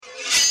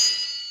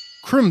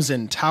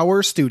Crimson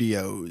Tower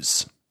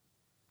Studios.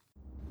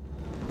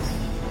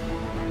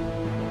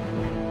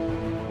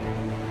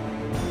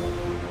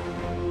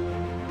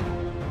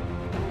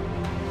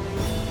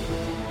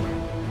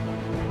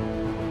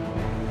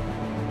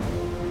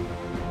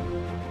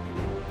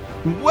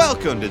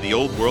 Welcome to the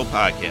Old World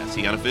Podcast,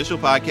 the unofficial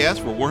podcast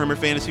for Warhammer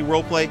Fantasy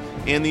Roleplay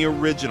and the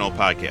original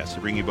podcast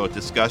to bring you both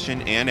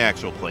discussion and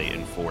actual play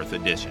in 4th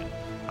edition.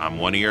 I'm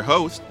one of your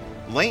hosts,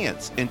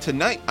 Lance, and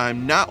tonight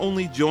I'm not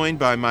only joined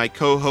by my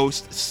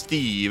co-host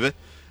Steve,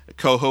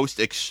 co-host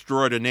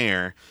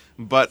extraordinaire,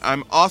 but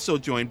I'm also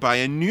joined by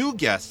a new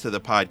guest to the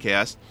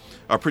podcast,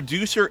 a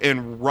producer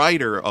and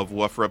writer of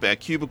Woofrup at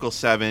Cubicle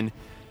 7,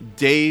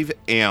 Dave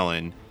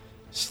Allen.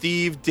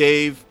 Steve,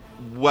 Dave,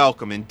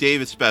 welcome, and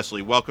Dave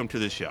especially, welcome to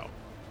the show.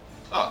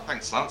 Oh,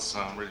 thanks, Lance.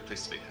 I'm really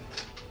pleased to be here.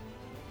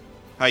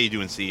 How you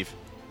doing, Steve?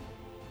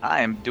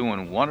 I am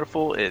doing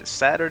wonderful. It's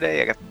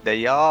Saturday. I got the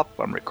day off.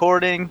 I'm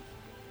recording.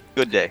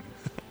 Good day.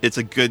 It's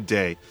a good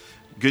day.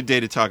 Good day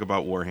to talk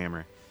about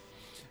Warhammer.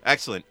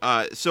 Excellent.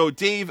 So,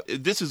 Dave,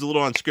 this is a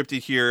little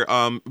unscripted here,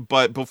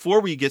 but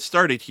before we get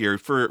started here,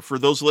 for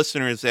those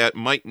listeners that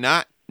might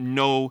not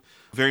know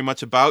very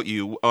much about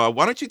you,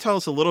 why don't you tell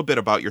us a little bit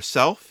about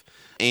yourself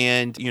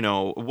and, you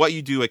know, what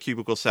you do at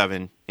Cubicle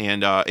 7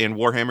 and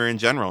Warhammer in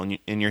general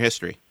in your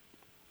history.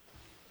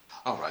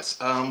 All right.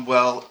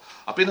 Well,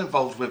 I've been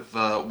involved with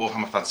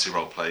Warhammer Fantasy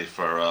Roleplay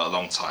for a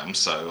long time.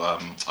 So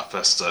I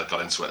first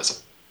got into it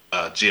as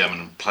a GM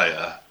and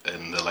player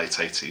in the late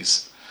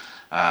 80s.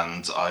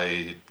 And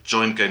I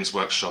joined Games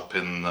Workshop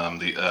in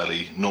the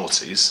early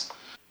noughties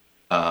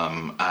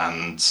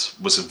and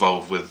was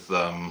involved with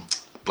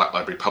Black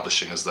Library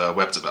Publishing as their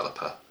web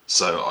developer.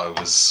 So I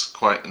was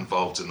quite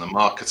involved in the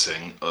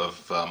marketing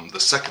of the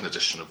second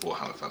edition of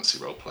Warhammer Fantasy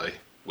Roleplay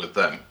with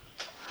them.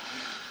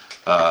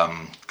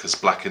 Because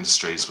Black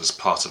Industries was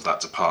part of that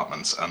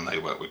department and they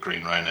worked with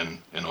Green Ronin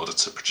in order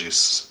to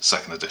produce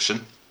second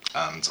edition.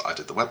 And I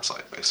did the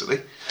website,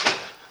 basically.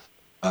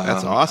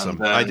 That's awesome.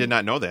 Then, I did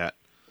not know that.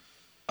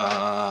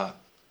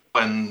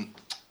 When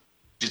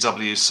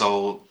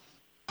GW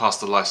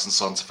passed the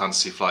license on to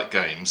Fantasy Flight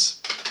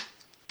Games,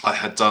 I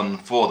had done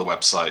for the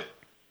website,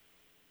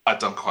 I'd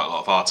done quite a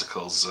lot of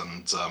articles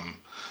and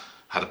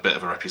had a bit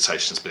of a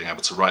reputation as being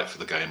able to write for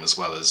the game as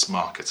well as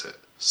market it.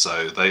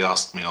 So they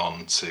asked me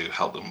on to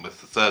help them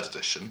with the third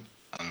edition,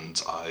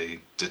 and I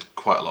did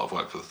quite a lot of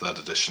work for the third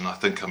edition. I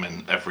think I'm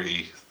in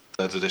every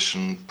third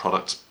edition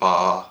product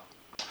bar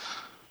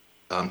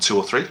 2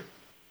 or 3.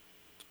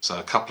 So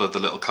a couple of the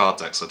little card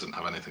decks I didn't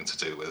have anything to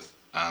do with,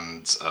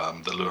 and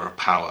the Lure of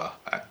Power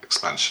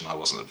expansion I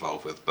wasn't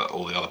involved with, but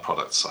all the other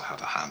products I had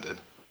a hand in.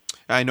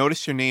 I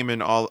noticed your name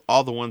in all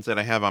the ones that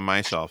I have on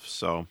my shelf,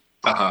 so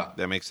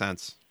that makes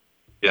sense.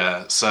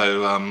 Yeah,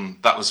 so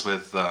that was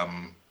with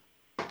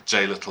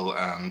Jay Little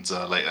and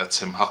later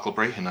Tim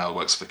Huckleberry, who now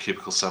works for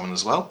Cubicle 7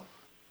 as well.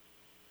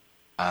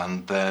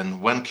 And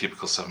then when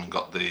Cubicle 7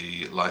 got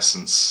the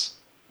license,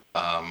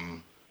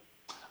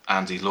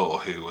 Andy Law,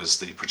 who was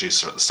the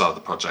producer at the start of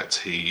the project,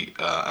 he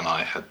and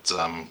I had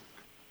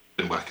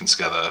been working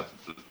together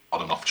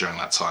on and off during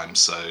that time,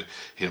 so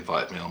he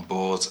invited me on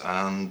board,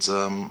 and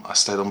I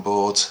stayed on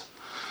board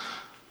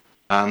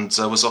and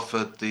was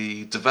offered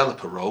the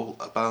developer role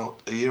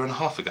about a year and a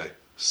half ago.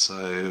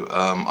 So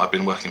I've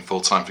been working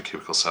full-time for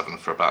Cubicle 7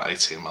 for about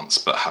 18 months,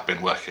 but have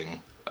been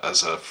working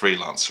as a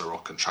freelancer or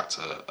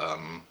contractor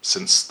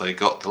since they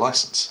got the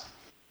license.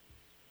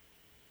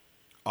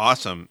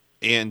 Awesome.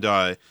 And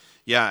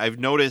yeah, I've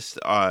noticed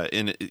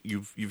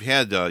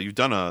you've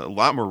done a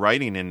lot more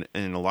writing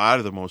in a lot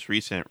of the most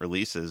recent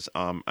releases.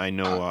 I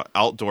know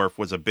Altdorf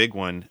was a big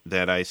one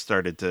that I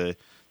started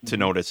to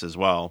notice as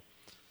well.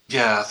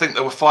 Yeah, I think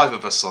there were 5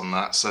 of us on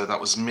that. So that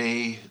was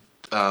me,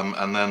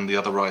 and then the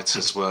other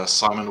writers were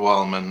Simon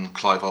Wildman,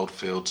 Clive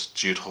Oldfield,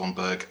 Jude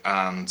Hornberg,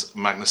 and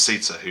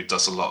Magnusita, who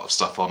does a lot of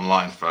stuff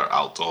online for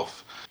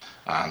Altdorf.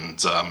 And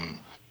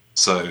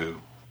so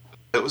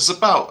it was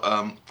about,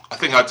 I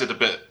think I did a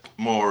bit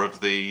more of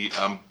the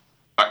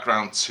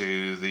background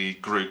to the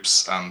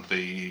groups and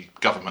the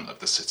government of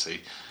the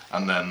city,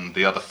 and then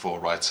the other 4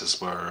 writers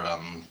were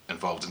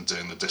involved in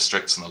doing the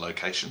districts and the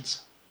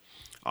locations.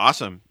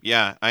 Awesome.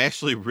 Yeah, I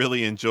actually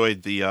really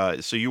enjoyed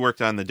the so you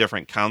worked on the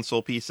different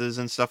council pieces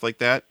and stuff like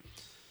that?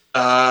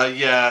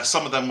 Yeah,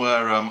 some of them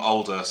were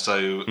older,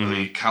 so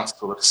the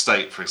Council of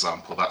State, for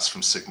example, that's from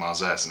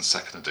Sigmar's Heirs in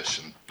 2nd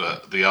edition,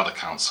 but the other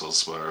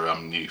councils were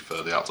new for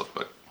the Altdorf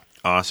book.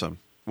 Awesome.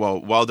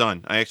 Well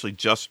done. I actually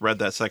just read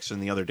that section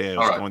the other day. I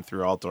was going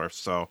through Altdorf,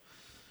 so...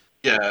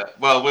 Yeah,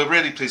 well, we're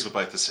really pleased with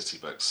both the city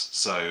books,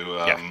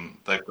 so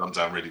they've gone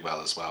down really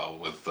well as well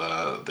with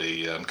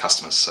the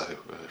customers, so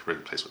we're really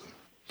pleased with them.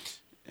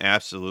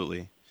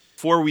 Absolutely.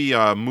 Before we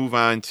move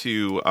on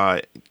to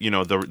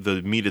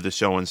the meat of the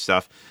show and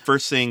stuff,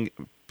 first thing,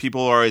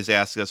 people always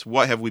ask us,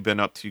 what have we been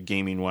up to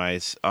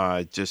gaming-wise,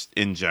 just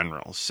in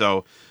general?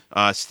 So,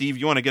 Steve,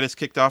 you want to get us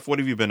kicked off? What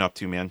have you been up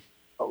to, man?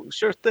 Oh,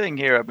 sure thing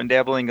here. I've been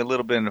dabbling a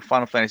little bit in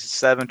Final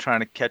Fantasy VII, trying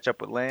to catch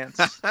up with Lance.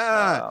 It's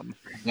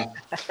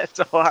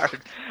so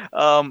hard.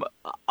 Um,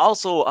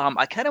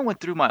 I kind of went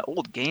through my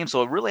old games,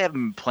 so I really haven't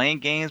been playing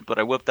games, but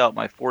I whipped out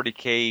my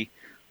 40K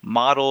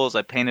models.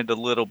 I painted a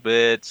little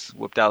bit,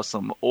 whipped out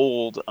some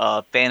old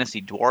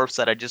fantasy dwarfs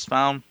that I just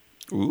found.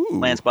 Ooh.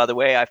 Lance, by the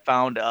way, I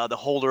found the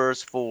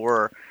holders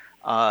for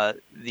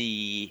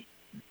the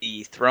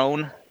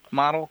throne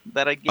model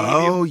that I gave you.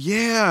 Oh,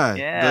 yeah.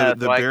 Yeah,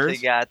 The so I bears?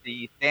 actually got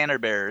the standard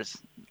bears.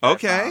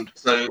 Okay.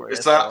 So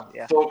is that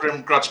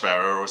Thorgrim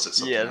Grudgebearer, or is it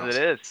something else? Yes,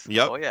 it is.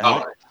 Yep. Oh, yeah.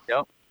 Oh,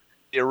 Yep.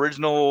 The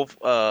original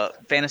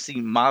fantasy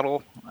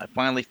model. I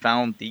finally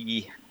found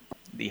the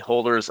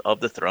holders of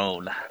the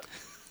throne.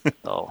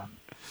 So,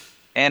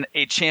 and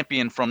a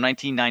champion from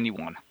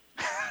 1991.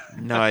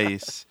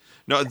 Nice.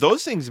 No,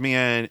 those things,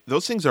 man,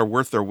 those things are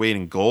worth their weight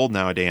in gold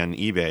nowadays on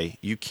eBay.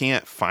 You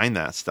can't find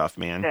that stuff,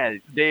 man. Yeah,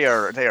 they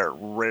are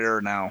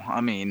rare now.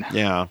 I mean,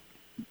 Yeah.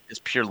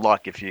 it's pure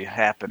luck if you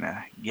happen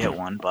to get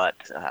one. But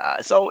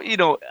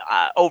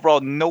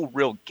overall, no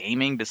real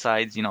gaming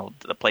besides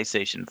the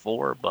PlayStation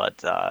 4.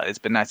 But it's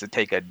been nice to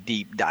take a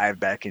deep dive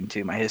back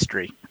into my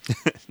history.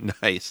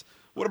 Nice.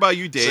 What about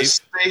you, Dave?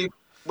 So Steve,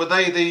 were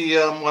they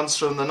the ones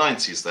from the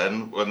 90s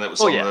then, when it was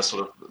the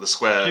sort of the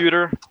square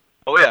Computer.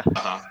 Oh yeah.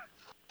 Uh-huh.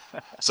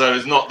 So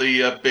it's not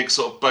the big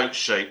sort of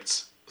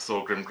boat-shaped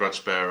Thorgrim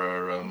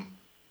Grudgebearer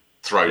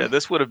throne. Yeah,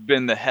 this would have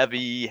been the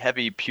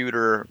heavy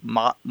pewter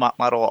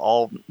model,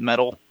 all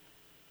metal.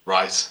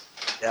 Right.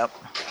 Yep.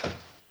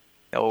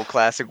 The old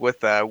classic with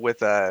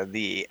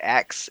the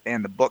axe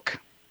and the book.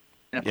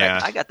 And in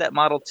fact, I got that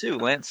model too,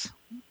 Lance.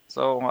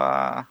 So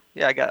I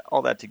got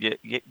all that to give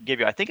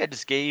you. I think I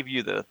just gave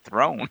you the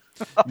throne.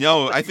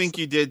 No, I think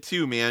you did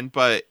too, man.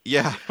 But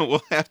yeah,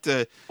 we'll have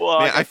to.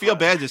 Well, man, I feel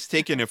bad just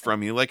taking it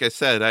from you. Like I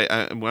said,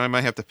 I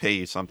might have to pay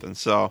you something.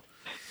 So,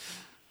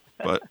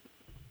 but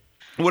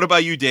what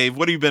about you, Dave?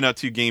 What have you been up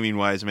to gaming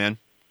wise, man?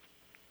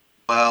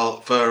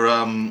 Well,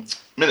 for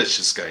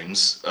miniatures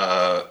games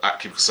at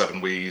Cubicle 7,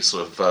 we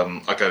sort of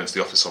I go into the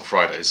office on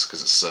Fridays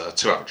because it's a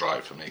 2-hour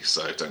drive for me,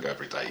 so I don't go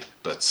every day.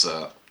 But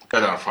go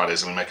down on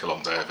Fridays and we make a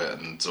long day of it,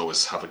 and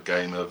always have a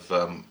game of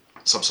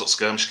some sort of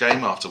skirmish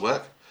game after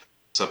work.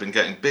 So I've been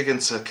getting big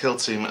into Kill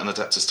Team and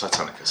Adeptus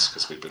Titanicus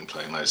because we've been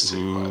playing those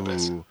two quite a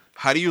bit.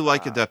 How do you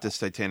like Adeptus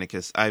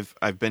Titanicus?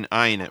 I've been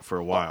eyeing it for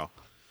a while.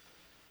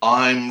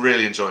 I'm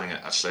really enjoying it,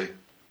 actually.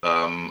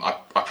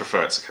 I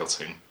prefer it to Kill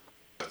Team,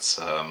 but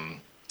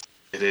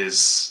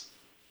it's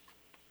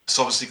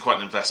obviously quite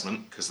an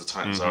investment because the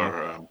Titans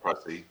are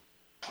pricey.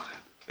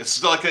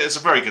 It's a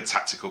very good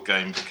tactical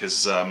game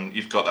because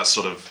you've got that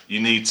sort of, you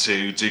need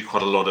to do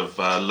quite a lot of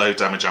low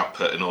damage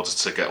output in order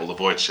to get all the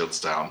void shields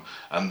down,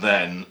 and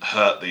then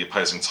hurt the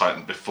opposing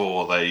Titan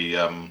before they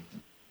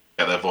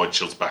get their void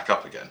shields back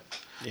up again.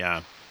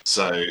 Yeah.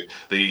 So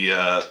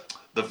the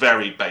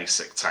very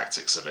basic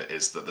tactics of it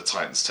is that the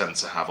Titans tend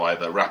to have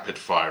either rapid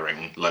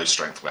firing, low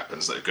strength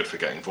weapons that are good for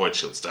getting void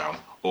shields down,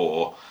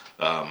 or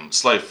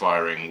slow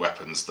firing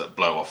weapons that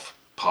blow off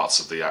parts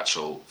of the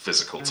actual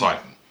physical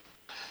Titan.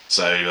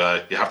 So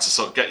you have to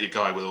sort of get your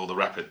guy with all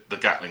the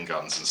Gatling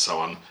guns and so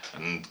on,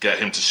 and get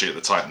him to shoot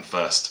the Titan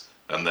first,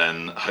 and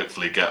then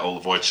hopefully get all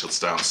the void shields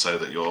down so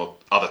that your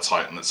other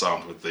Titan that's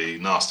armed with the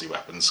nasty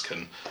weapons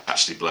can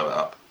actually blow it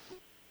up.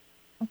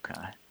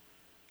 Okay.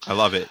 I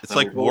love it. It's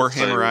like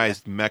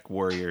Warhammerized mech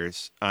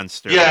warriors on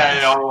steroids.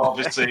 Yeah,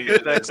 obviously.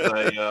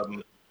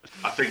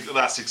 I think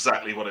that's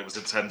exactly what it was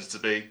intended to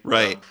be.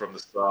 Right. From the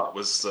start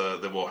was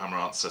the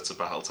Warhammer answer to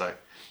Battletech.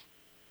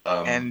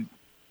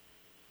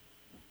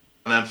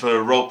 And then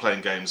for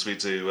role-playing games, we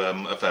do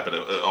a fair bit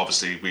of...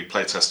 Obviously, we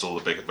playtest all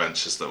the big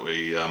adventures that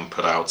we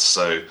put out,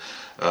 so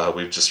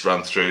we've just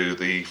run through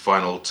the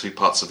final 2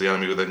 parts of the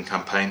Enemy Within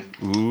campaign.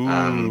 Ooh.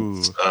 And,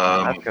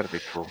 that's got to be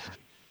cool.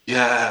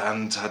 Yeah,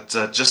 and had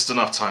just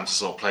enough time to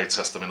sort of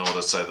playtest them in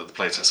order so that the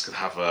playtest could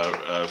have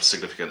a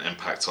significant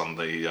impact on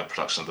the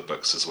production of the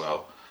books as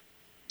well.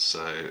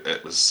 So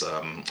it was...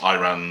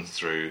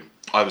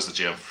 I was the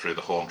GM through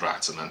the Horned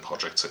Rat, and then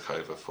Podrick took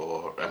over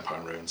for Empire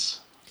and Ruins.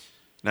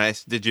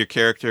 Nice. Did your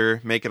character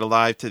make it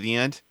alive to the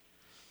end?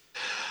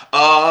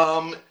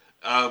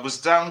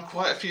 Was down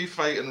quite a few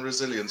fate and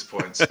resilience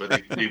points,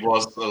 but he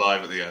was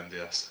alive at the end,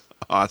 yes.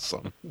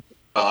 Awesome.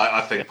 I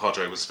think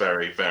Podrick was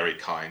very, very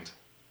kind.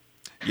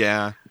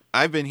 Yeah.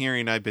 I've been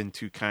hearing I've been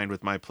too kind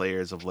with my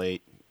players of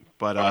late.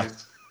 But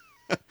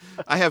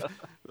I have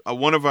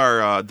one of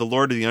our, the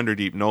Lord of the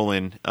Underdeep,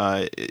 Nolan,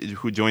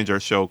 who joins our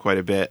show quite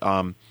a bit,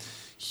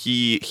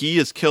 He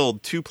has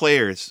killed 2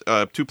 player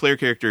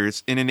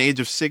characters in an Age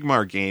of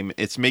Sigmar game.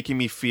 It's making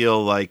me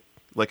feel like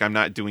I'm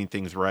not doing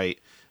things right.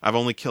 I've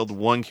only killed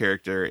 1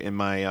 character in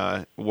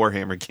my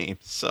Warhammer game,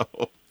 so...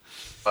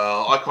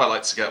 Well, I quite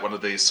like to get one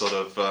of these sort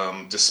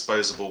of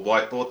disposable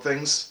whiteboard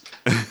things.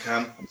 You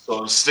can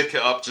sort of stick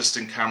it up just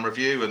in camera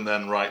view and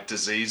then write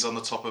disease on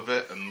the top of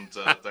it and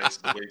days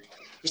of the week.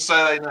 Just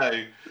so they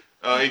know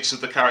each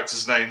of the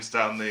characters' names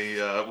down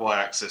the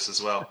y-axis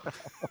as well.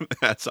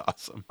 That's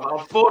awesome. But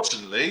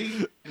unfortunately,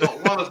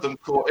 not one of them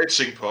caught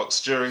itching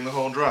pox during the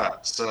Horned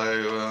Rat,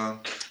 so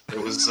it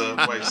was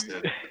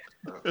wasted.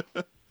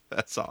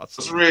 That's awesome. I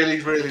was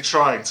really, really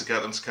trying to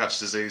get them to catch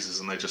diseases,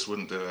 and they just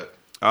wouldn't do it.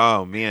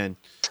 Oh man,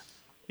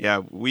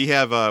 yeah. We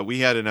had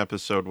an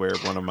episode where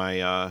one of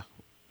my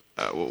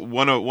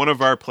one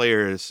of our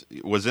players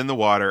was in the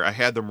water. I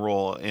had them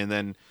roll,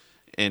 and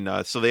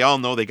so they all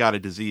know they got a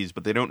disease,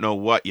 but they don't know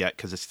what yet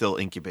because it's still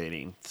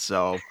incubating.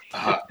 So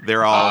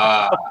they're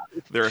all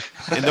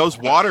and those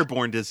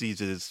waterborne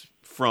diseases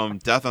from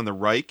Death on the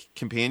Reich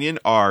Companion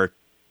are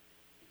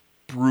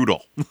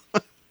brutal.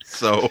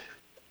 So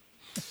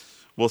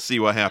we'll see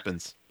what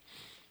happens.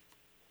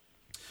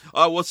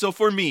 So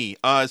for me,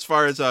 as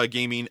far as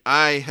gaming,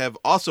 I have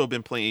also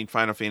been playing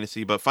Final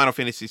Fantasy, but Final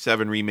Fantasy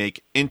VII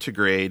Remake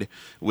Intergrade,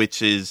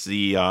 which is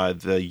the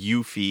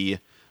Yuffie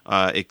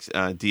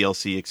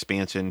DLC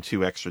expansion,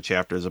 2 extra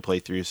chapters of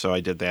playthrough. So I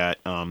did that,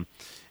 and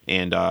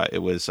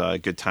it was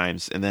good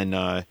times. And then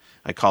I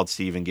called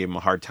Steve and gave him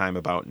a hard time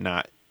about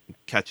not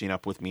catching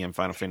up with me on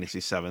Final Fantasy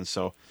VII.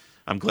 So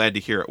I'm glad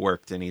to hear it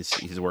worked, and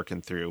he's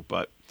working through.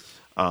 But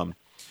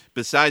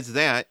besides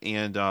that,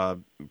 and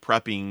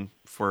prepping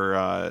for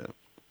our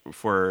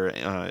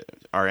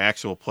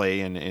actual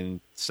play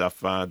and stuff,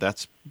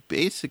 that's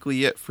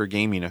basically it for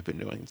gaming I've been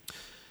doing.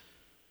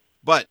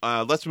 But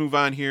let's move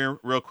on here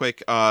real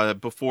quick.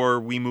 Before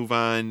we move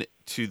on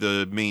to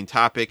the main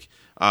topic,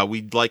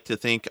 we'd like to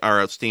thank our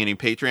outstanding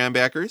Patreon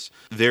backers.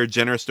 Their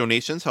generous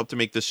donations help to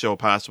make this show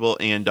possible.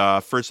 And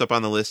first up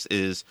on the list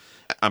is,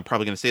 I'm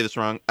probably going to say this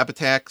wrong,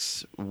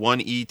 Epitax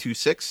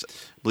 1E26. I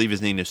believe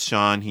his name is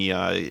Sean. He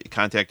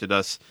contacted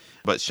us.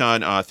 But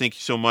Sean, thank you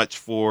so much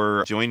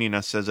for joining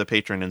us as a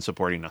patron and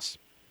supporting us.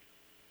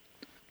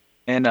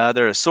 And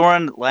there's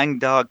Soren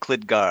Langdog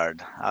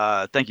Klidgard.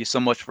 Thank you so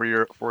much for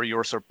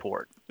your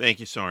support. Thank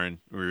you, Soren.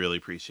 We really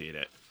appreciate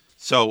it.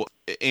 So,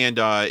 and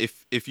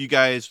if you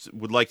guys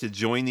would like to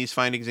join these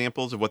fine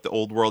examples of what the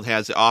old world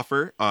has to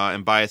offer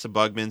and buy us a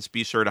Bugman's,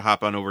 be sure to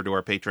hop on over to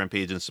our Patreon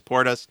page and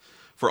support us.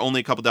 For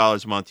only a couple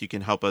dollars a month, you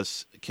can help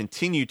us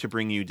continue to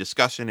bring you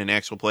discussion and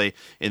actual play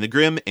in the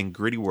grim and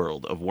gritty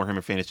world of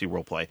Warhammer Fantasy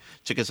Roleplay.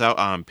 Check us out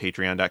on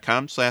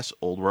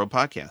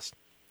patreon.com/oldworldpodcast.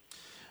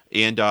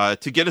 And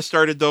to get us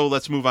started, though,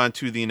 let's move on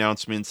to the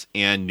announcements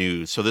and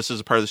news. So this is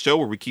a part of the show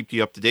where we keep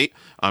you up to date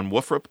on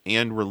Woofrup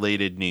and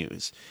related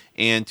news.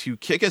 And to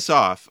kick us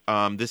off,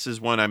 this is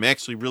one I'm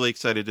actually really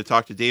excited to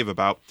talk to Dave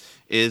about,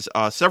 is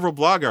several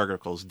blog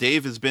articles.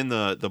 Dave has been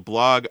the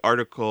blog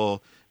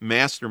article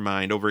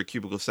mastermind over at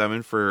Cubicle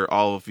 7 for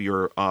all of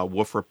your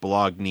Woofrup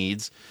blog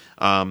needs.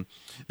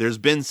 There's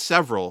been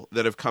several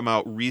that have come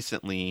out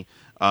recently,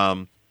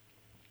 and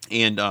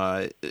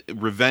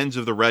Revenge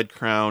of the Red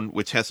Crown,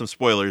 which has some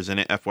spoilers in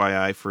it,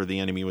 FYI, for The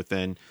Enemy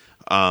Within.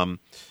 The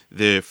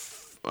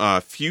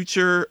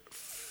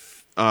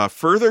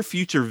Further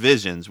Future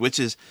Visions, which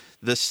is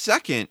the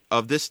second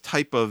of this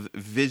type of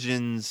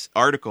Visions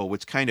article,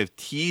 which kind of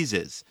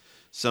teases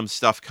some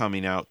stuff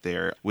coming out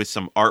there with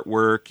some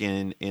artwork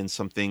and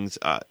some things.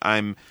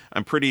 I'm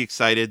pretty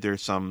excited.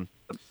 There's some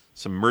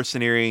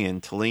mercenary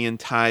and Talian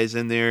ties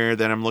in there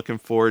that I'm looking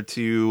forward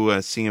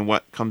to seeing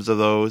what comes of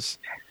those.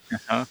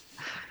 Uh-huh.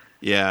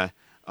 Yeah.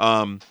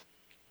 And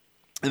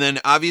then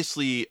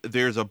obviously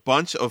there's a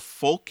bunch of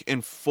folk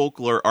and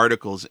folklore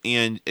articles.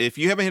 And if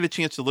you haven't had a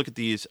chance to look at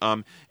these,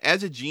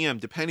 as a GM,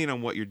 depending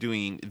on what you're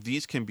doing,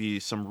 these can be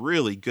some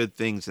really good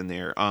things in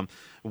there.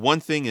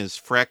 One thing is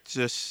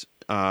Fractitious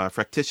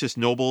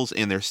Nobles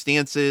and their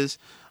stances,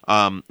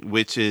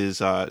 which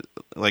is,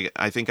 like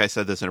I think I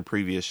said this in a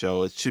previous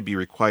show, it should be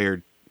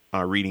required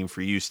reading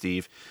for you,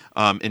 Steve.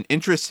 An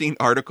interesting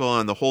article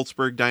on the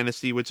Holtzberg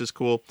dynasty, which is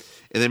cool.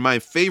 And then my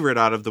favorite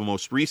out of the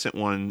most recent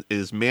one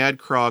is Mad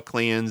Craw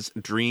Clans,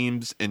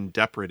 Dreams, and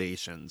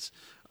Depredations.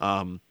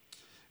 Man,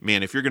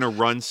 if you're going to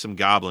run some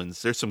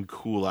goblins, there's some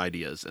cool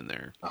ideas in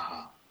there.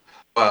 Uh-huh.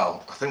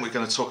 Well, I think we're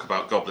going to talk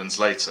about goblins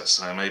later,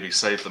 so maybe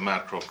save the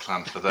Mad Craw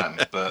Clan for them.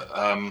 But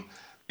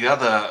the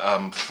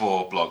other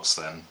 4 blogs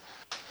then.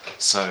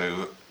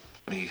 So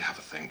let me have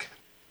a think.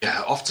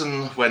 Yeah,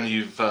 often when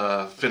you've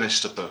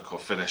finished a book or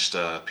finished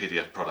a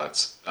PDF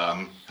product,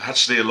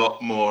 actually a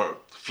lot more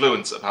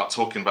fluent about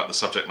talking about the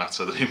subject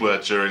matter than you were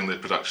during the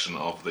production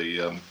of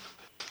the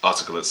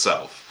article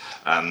itself.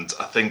 And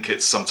I think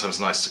it's sometimes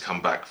nice to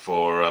come back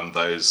for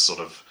those sort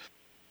of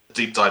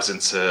deep dives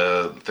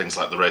into things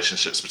like the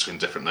relationships between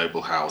different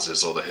noble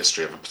houses or the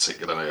history of a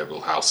particular noble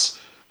house,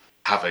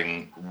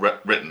 having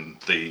written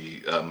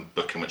the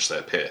book in which they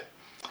appear.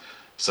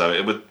 So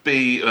it would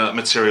be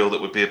material that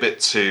would be a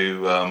bit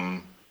too,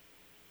 I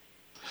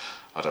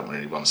don't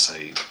really want to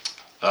say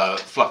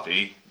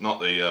fluffy, not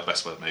the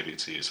best word maybe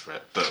to use for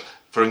it, but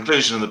for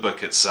inclusion in the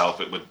book itself,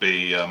 it would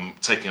be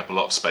taking up a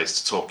lot of space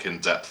to talk in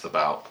depth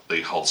about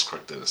the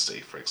Holtzkirk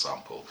dynasty, for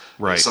example.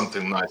 Right. It's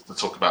something nice to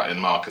talk about in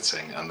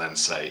marketing and then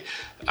say,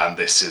 and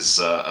this is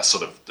a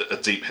sort of a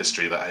deep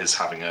history that is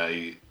having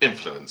a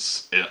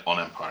influence on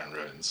Empire in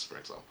Ruins, for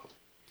example.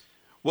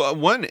 Well,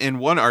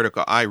 one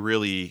article I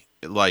really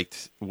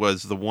liked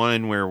was the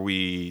one where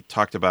we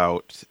talked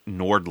about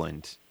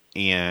Nordland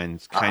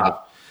and kind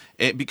of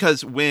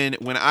because when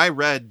I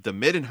read the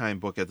Middenheim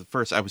book at the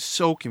first, I was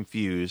so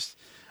confused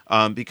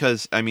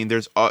because I mean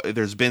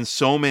there's been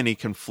so many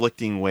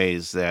conflicting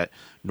ways that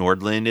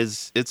Nordland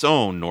is its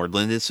own,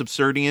 Nordland is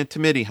subservient to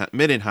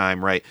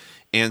Middenheim, right?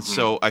 And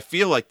so I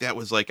feel like that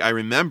was like I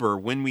remember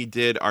when we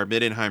did our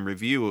Middenheim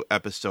review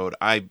episode,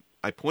 I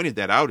pointed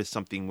that out as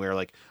something where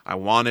like I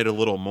wanted a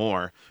little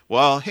more.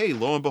 Well, hey,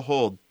 lo and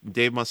behold,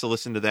 Dave must have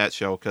listened to that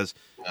show because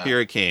here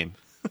it came.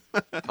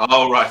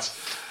 Oh, right.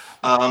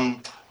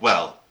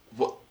 Well,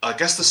 I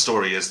guess the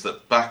story is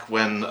that back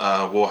when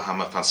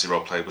Warhammer Fantasy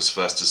Roleplay was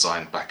first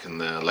designed back in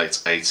the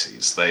late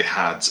 80s, they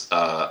had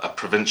a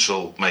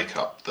provincial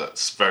makeup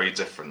that's very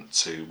different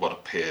to what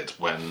appeared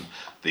when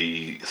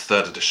the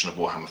third edition of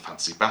Warhammer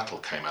Fantasy Battle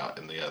came out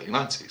in the early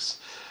 90s.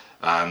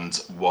 And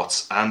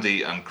what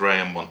Andy and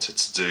Graham wanted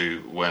to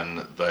do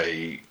when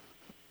they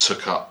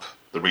took up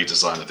the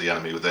redesign of the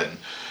Enemy Within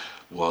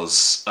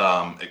was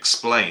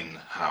explain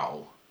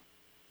how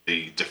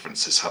the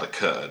differences had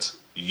occurred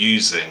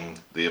using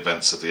the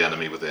events of the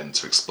Enemy Within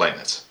to explain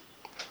it.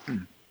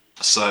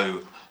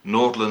 So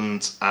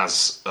Nordland,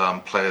 as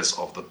players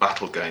of the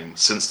battle game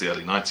since the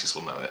early 90s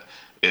will know it,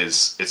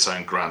 is its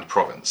own grand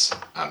province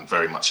and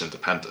very much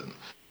independent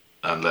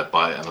and led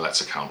by an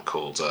elector count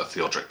called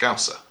Theodoric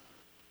Gausser.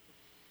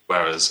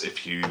 Whereas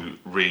if you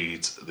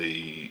read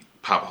the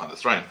Power Behind the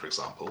Throne, for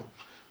example,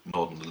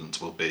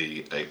 Nordland will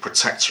be a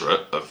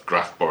protectorate of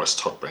Graf Boris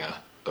Todbringer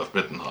of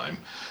Middenheim,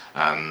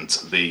 and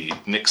the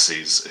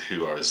Nixies,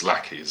 who are his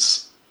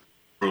lackeys,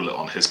 rule it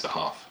on his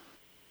behalf.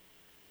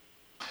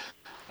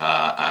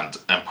 And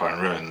Empire in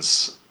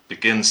Ruins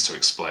begins to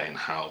explain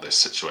how this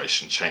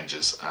situation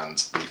changes, and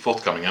the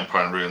forthcoming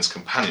Empire in Ruins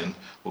companion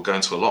will go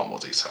into a lot more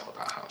detail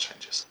about how it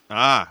changes.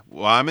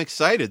 Well, I'm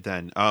excited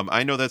then.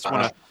 I know that's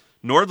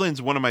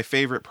Nordland's one of my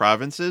favorite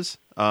provinces.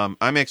 I'm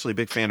actually a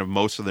big fan of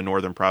most of the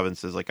northern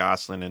provinces, like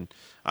Osland and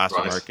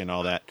Ostermark and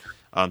all that.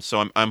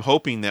 So I'm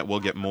hoping that we'll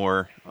get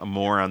more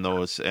on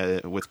those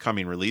with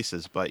coming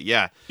releases. But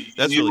yeah,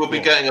 that's you really will cool.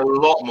 be getting a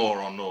lot more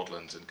on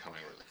Nordland in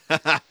coming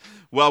releases.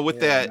 Well, with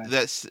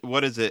that's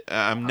what is it?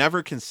 I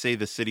never can say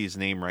the city's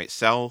name right.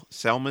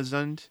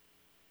 Salzamund.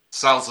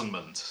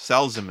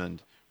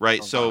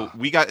 Right. So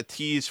we got a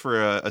tease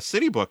for a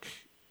city book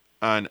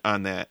on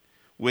that,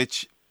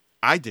 which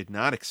I did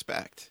not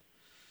expect.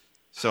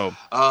 So,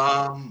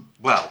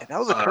 well, that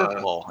was a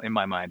curveball in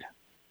my mind.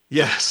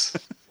 Yes.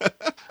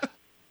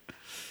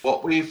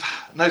 What we've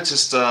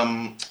noticed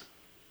a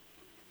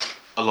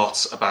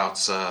lot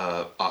about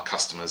our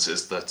customers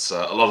is that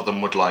a lot of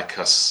them would like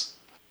us.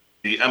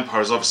 The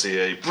Empire is obviously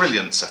a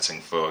brilliant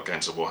setting for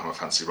games of Warhammer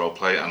Fantasy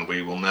Roleplay, and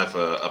we will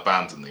never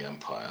abandon the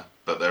Empire.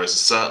 But there is a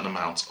certain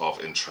amount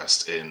of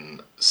interest in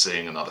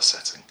seeing another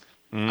setting.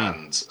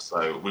 And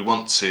so we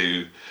want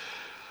to,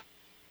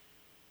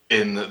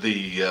 in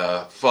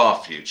the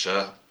far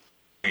future,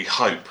 we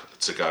hope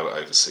to go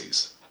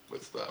overseas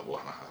with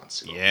Warhammer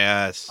Fantasy Roleplay.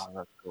 Yes. Oh,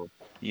 that's cool.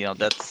 You know,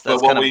 that's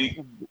but what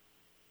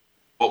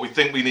we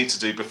think we need to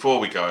do before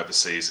we go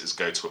overseas is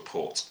go to a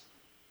port.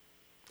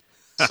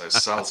 So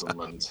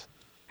Salzamund.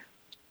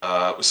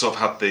 We sort of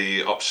had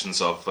the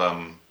options of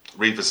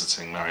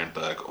revisiting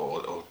Marienburg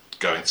or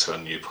going to a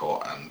new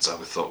port, and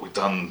we thought we'd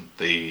done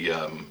the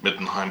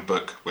Middenheim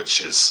book,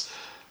 which is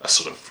a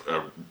sort of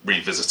a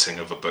revisiting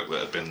of a book that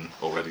had been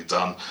already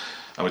done,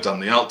 and we've done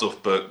the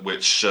Altdorf book,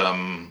 which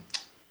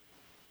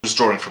was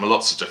drawing from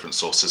lots of different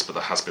sources, but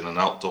there has been an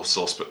Altdorf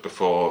source book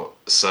before,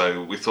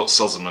 so we thought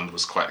Salzamund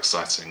was quite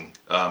exciting,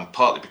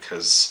 partly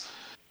because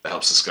it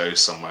helps us go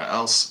somewhere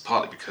else,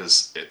 partly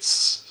because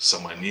it's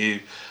somewhere new,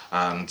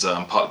 and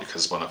partly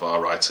because one of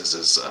our writers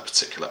is a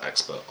particular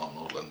expert on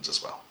Nordland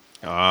as well.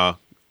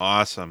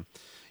 Awesome.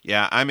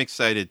 Yeah, I'm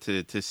excited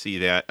to see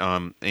that,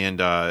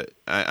 and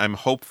I'm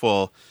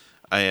hopeful.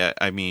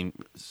 I mean,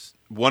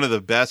 one of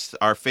the best,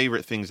 our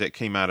favorite things that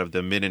came out of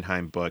the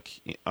Middenheim book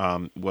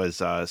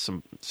was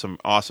some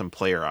awesome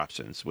player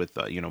options with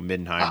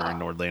Middenheimer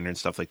and Nordlander and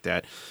stuff like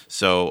that.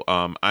 So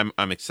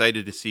I'm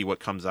excited to see what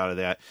comes out of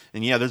that.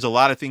 And yeah, there's a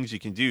lot of things you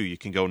can do. You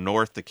can go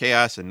north to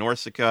Chaos and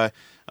Norsika,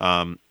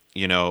 and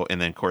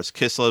then of course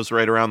Kislev's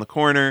right around the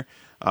corner.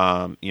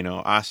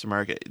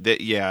 Ostermark.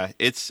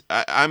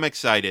 I'm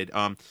excited.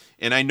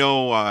 And I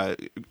know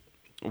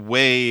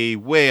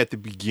way at the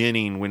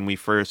beginning when they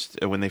first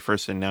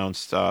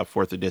announced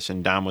 4th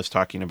edition, Dom was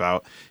talking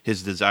about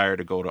his desire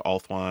to go to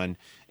Ulthuan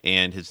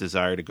and his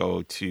desire to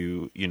go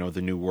to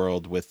the New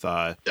World with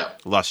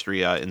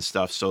Lustria and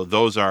stuff. So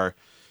those are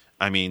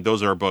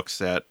books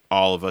that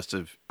all of us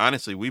have,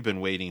 honestly, we've been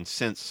waiting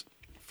since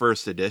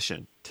 1st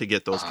edition to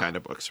get those kind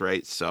of books,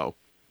 right? So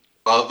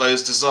well,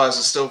 those desires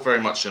are still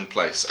very much in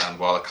place, and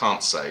while I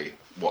can't say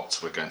what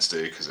we're going to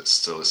do because it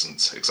still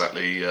isn't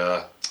exactly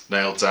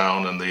nailed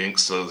down and the ink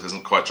still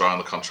isn't quite dry on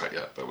the contract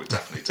yet, but we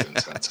definitely do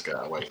intend to get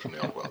away from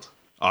the old world.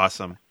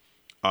 Awesome.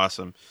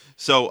 Awesome.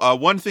 So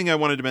one thing I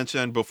wanted to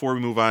mention before we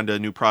move on to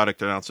new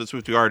product announcements,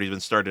 which we already been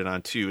started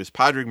on too, is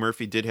Padraig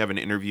Murphy did have an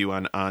interview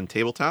on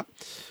Tabletop.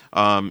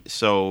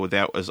 So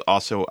that was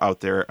also out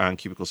there on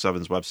Cubicle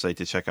 7's website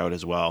to check out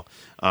as well.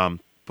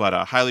 But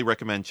I highly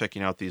recommend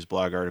checking out these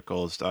blog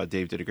articles.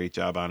 Dave did a great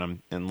job on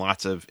them, and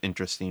lots of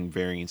interesting,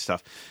 varying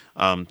stuff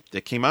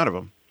that came out of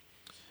them.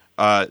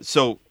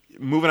 So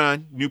moving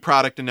on, new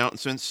product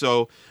announcements.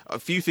 So a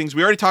few things.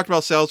 We already talked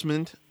about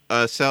Salesman.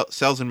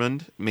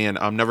 Man,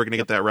 I'm never going to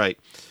get that right.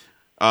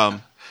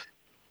 You're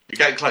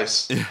getting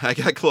close. I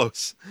got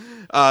close.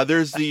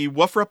 There's the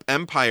Woofrup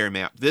Empire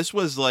map. This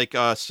was like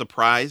a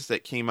surprise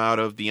that came out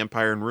of the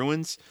Empire in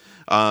Ruins.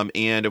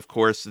 And of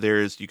course,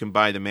 you can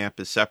buy the map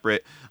as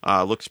separate.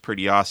 Looks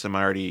pretty awesome.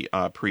 I already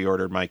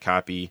pre-ordered my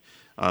copy.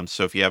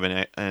 So if you have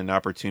an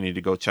opportunity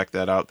to go check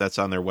that out, that's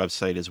on their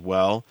website as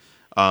well.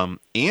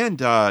 And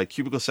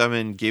Cubicle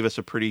 7 gave us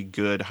a pretty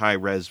good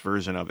high-res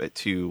version of it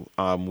too.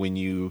 When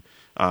you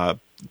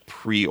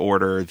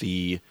pre-order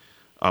the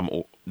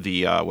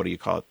what do you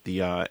call it?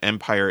 The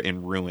Empire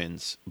in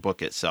Ruins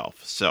book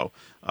itself. So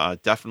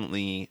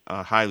definitely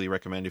highly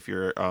recommend if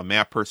you're a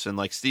map person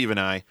like Steve and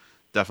I,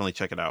 definitely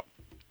check it out.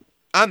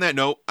 On that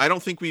note, I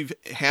don't think we've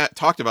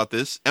talked about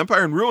this.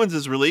 Empire in Ruins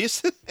is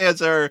released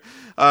as our.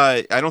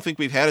 I don't think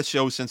we've had a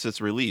show since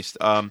it's released.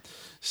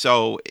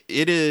 So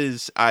it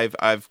is.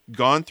 I've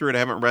gone through it. I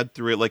haven't read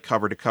through it like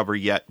cover to cover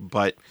yet,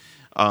 but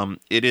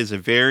it is a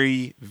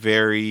very,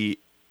 very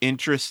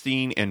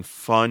interesting and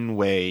fun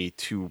way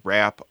to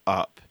wrap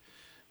up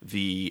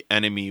the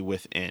Enemy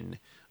Within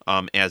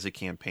as a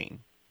campaign.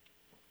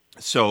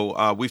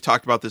 So we've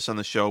talked about this on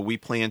the show. We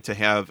plan to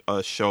have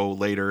a show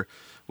later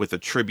with a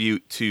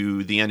tribute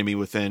to the Enemy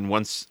Within.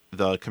 Once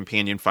the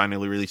companion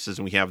finally releases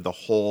and we have the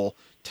whole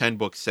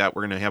 10-book set,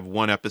 we're going to have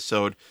one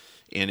episode,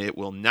 and it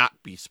will not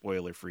be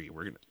spoiler-free.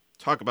 We're going to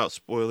talk about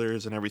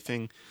spoilers and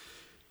everything,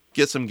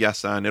 get some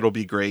guests on. It'll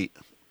be great.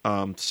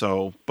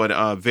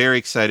 But very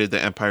excited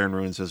that Empire in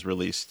Ruins is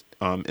released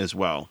as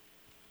well.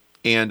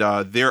 And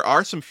there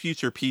are some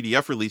future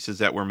PDF releases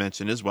that were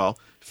mentioned as well.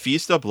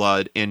 Feast of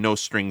Blood and No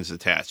Strings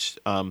Attached.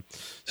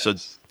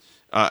 Yes.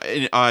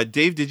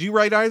 Dave, did you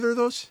write either of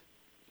those?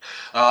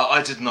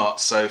 I did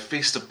not. So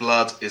Feast of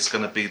Blood is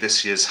going to be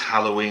this year's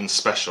Halloween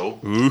special.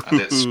 Ooh.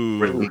 And it's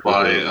written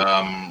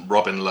by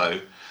Robin Lowe.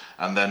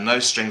 And then No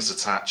Strings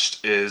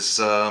Attached is,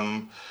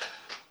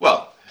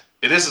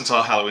 it isn't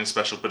our Halloween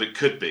special, but it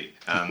could be.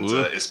 And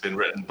it's been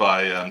written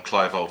by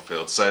Clive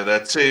Oldfield. So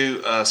they're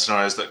two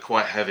scenarios that are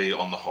quite heavy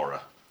on the horror.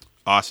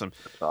 Awesome.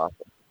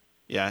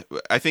 Yeah,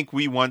 I think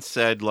we once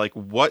said, like,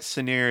 what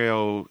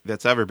scenario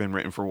that's ever been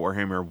written for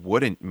Warhammer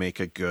wouldn't make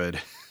a good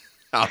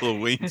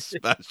Halloween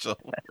special,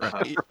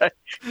 right?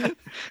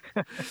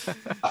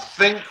 I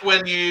think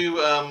when you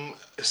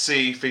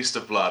see Feast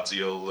of Blood,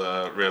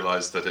 you'll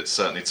realise that it's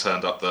certainly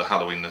turned up the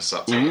Halloweenness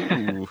up.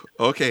 Ooh,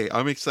 okay,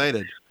 I'm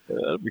excited. Yeah,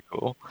 that'd be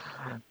cool.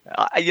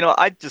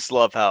 I just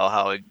love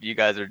how you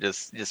guys are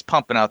just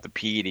pumping out the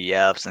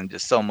PDFs and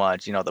just so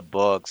much. The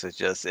books.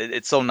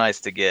 It's so nice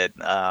to get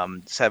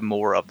just have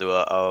more of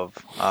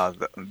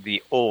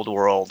the old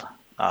world,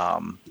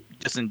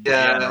 just in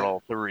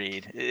general to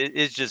read.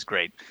 It's just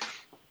great.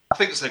 I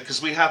think so,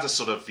 because we had a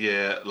sort of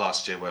year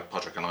last year where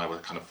Padraig and I were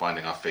kind of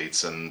finding our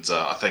feet, and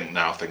I think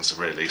now things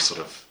are really sort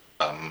of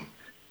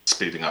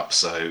speeding up.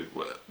 So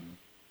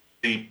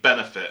the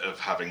benefit of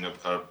having a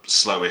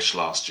slowish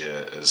last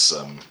year is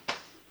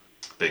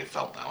being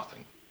felt now, I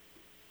think.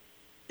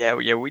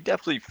 Yeah, we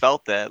definitely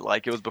felt that.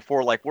 Like, it was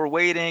before, like, we're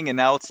waiting, and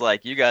now it's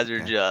like you guys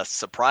are just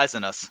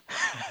surprising us.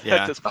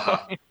 Yeah, at this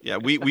point. Yeah.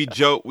 We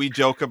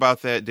joke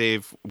about that,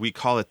 Dave. We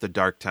call it the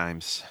dark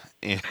times.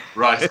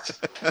 Right.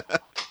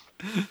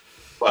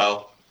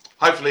 Well,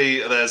 hopefully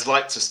there's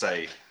light to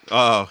stay.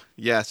 Oh,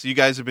 yes. You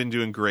guys have been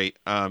doing great.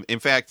 In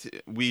fact,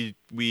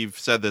 we've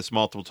said this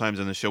multiple times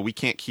on the show. We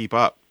can't keep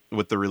up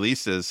with the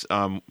releases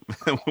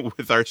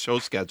with our show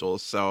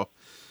schedules. So,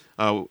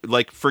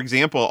 like, for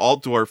example,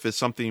 Altdorf is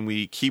something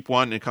we keep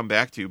wanting to come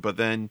back to, but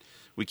then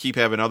we keep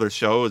having other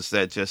shows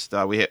that just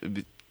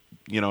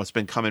it's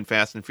been coming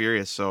fast and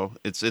furious. So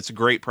it's a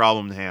great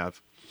problem to have.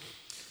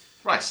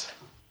 Right.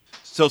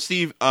 So,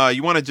 Steve,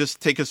 you want to just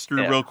take us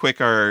through real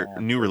quick our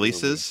new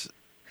releases?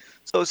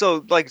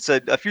 So, like I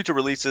said, future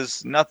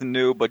releases, nothing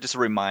new, but just a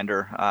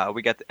reminder.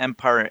 We got the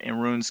Empire in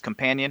Ruins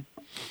Companion,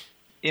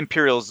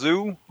 Imperial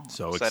Zoo.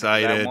 So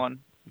excited. For that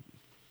one.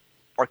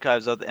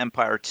 Archives of the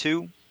Empire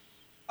 2.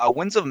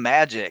 Winds of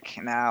Magic.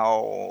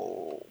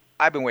 Now,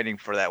 I've been waiting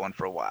for that one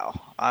for a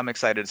while. I'm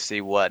excited to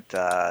see what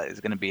is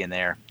going to be in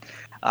there.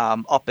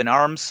 Up in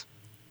Arms.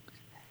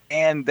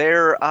 And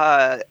there...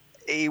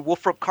 a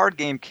Woofrup card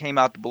game came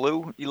out the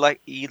blue,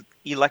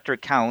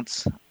 Electric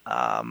Counts.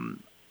 I'm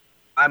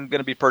going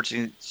to be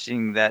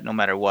purchasing that no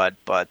matter what,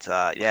 but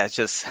it's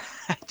just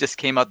it just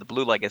came out the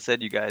blue. Like I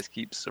said, you guys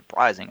keep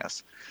surprising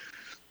us.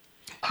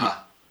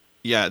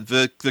 Yeah,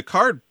 the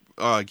card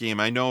game,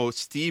 I know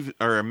Steve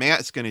or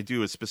Matt's going to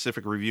do a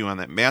specific review on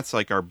that. Matt's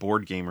like our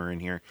board gamer in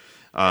here,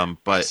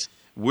 but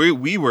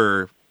we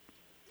were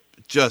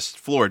just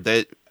floored.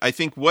 That I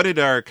think, what did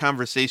our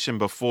conversation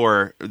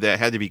before that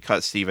had to be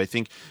cut, Steve? I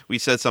think we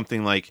said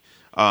something like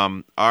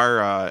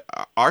our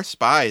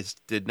spies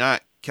did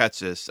not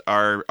catch this.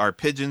 Our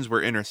pigeons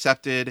were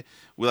intercepted.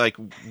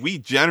 We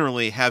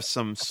generally have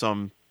some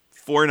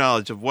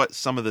foreknowledge of what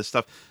some of this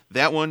stuff.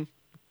 That one,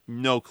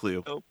 no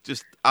clue. Nope.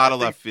 Just out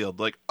of left field.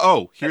 Like,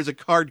 oh, here's a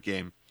card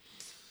game.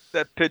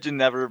 That pigeon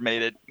never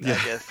made it. Yeah.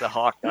 I guess the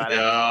hawk got it.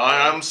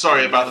 Yeah, I'm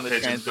sorry about the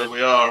pigeons, but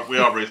we are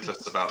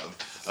ruthless about them.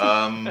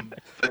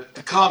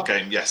 The card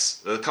game,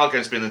 yes, the card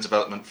game's been in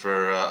development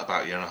for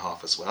about a year and a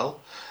half as well,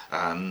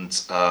 and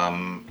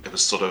it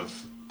was sort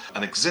of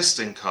an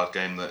existing card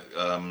game that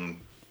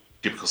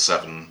Cubicle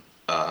 7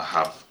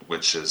 have,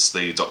 which is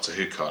the Doctor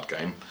Who card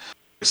game.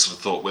 We sort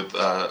of thought with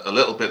a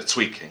little bit of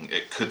tweaking,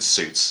 it could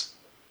suit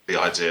the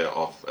idea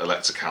of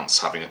Elector Counts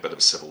having a bit of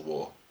a civil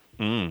war.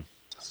 Mm.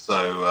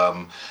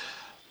 So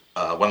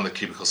one of the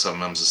Cubicle 7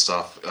 members of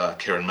staff,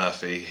 Kieran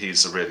Murphy,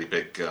 he's a really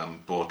big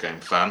board game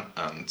fan,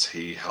 and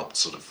he helped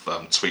sort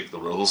of tweak the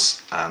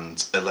rules.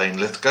 And Elaine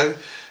Lithgow,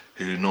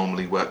 who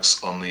normally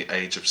works on the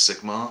Age of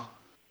Sigmar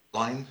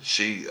line,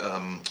 she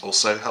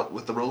also helped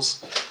with the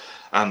rules.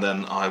 And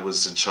then I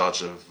was in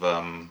charge of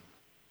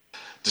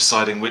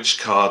deciding which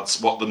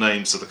cards, what the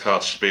names of the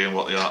cards should be and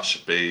what the art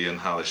should be and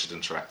how they should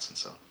interact and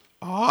so on.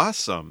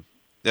 Awesome.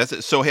 That's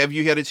it. So have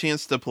you had a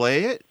chance to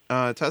play it,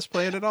 test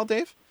play it at all,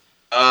 Dave?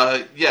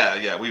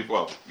 Yeah. We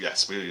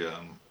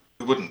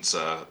wouldn't,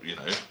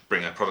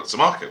 bring a product to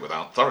market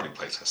without thoroughly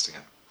playtesting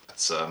it.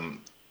 It's,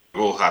 we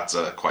all had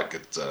quite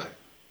good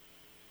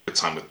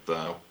time with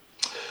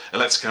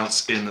Elector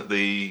Counts in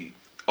the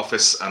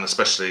office, and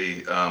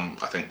especially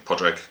I think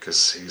Podrick,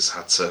 because he's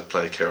had to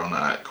play Kieran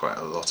at quite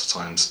a lot of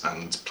times,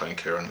 and playing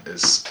Kieran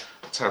is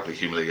a terribly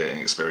humiliating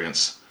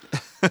experience.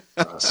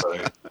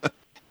 So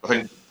I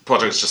think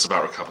Podrick's just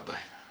about recovered though.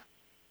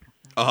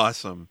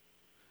 Awesome.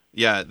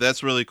 Yeah,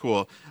 that's really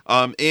cool.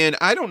 And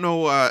I don't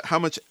know how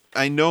much.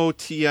 I know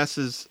TS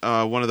is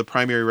one of the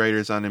primary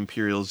writers on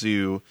Imperial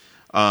Zoo.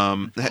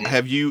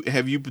 Have you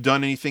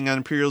done anything on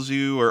Imperial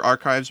Zoo or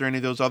Archives or any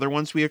of those other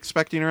ones we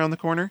expecting around the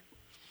corner?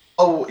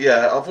 Oh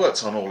yeah, I've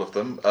worked on all of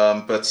them.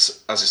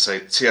 But as you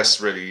say,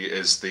 TS really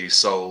is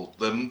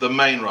the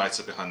main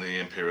writer behind the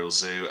Imperial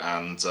Zoo,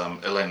 and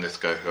Elaine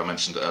Lithgow, who I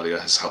mentioned earlier,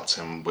 has helped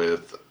him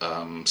with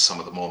some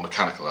of the more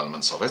mechanical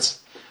elements of it.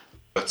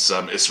 But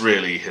it's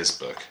really his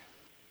book.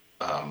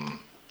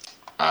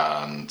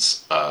 And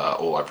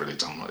all I've really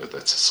done with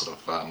it is sort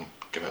of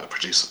give it a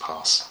producer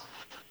pass.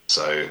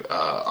 So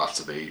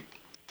after the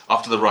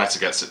writer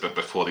gets it, but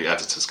before the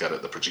editors get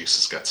it, the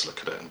producers get to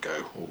look at it and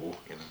go, "Oh,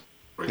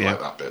 really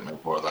like that bit, maybe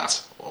more of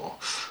that," or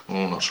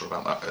not sure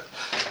about that bit.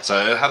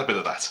 So it had a bit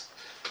of that,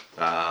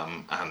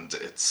 and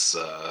it's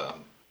a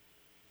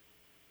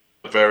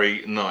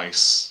very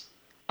nice,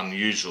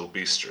 unusual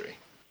bestiary.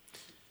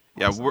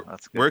 Yeah,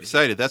 we're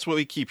excited. That's what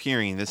we keep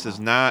hearing. This is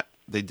not.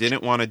 They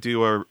didn't want to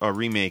do a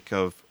remake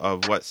of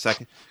what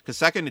second, because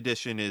second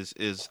edition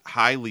is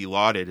highly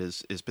lauded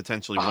as is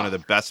potentially one of the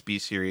best B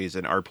series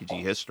in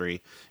RPG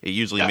history. It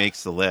usually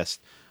makes the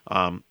list.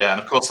 And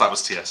of course that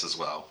was TS as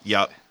well.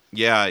 Yep.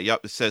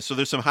 So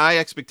there's some high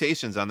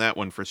expectations on that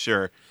one for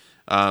sure.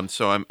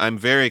 So I'm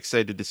very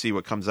excited to see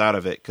what comes out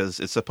of it,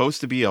 because it's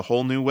supposed to be a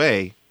whole new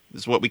way.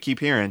 Is what we keep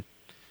hearing.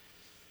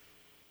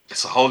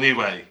 It's a whole new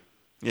way.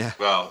 Yeah.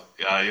 Well,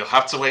 you'll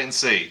have to wait and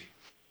see.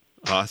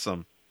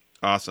 Awesome.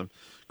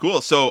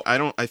 Cool. So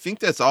I think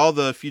that's all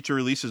the future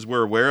releases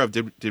we're aware of.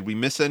 Did we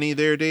miss any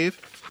there,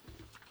 Dave?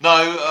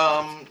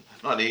 No,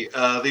 not any.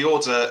 The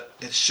order,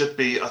 it should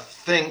be, I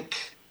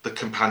think the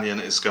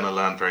companion is going to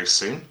land very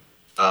soon.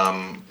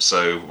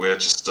 So we're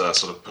just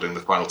sort of putting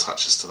the final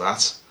touches to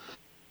that.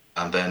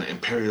 And then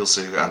Imperial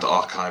Zoo and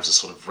Archives are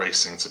sort of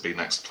racing to be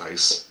next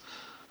place.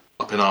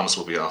 Up in Arms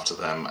will be after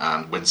them,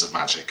 and Winds of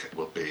Magic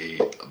will be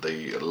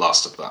the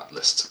last of that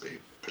list to be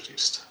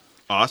produced.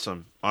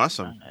 Awesome.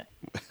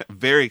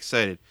 Very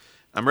excited.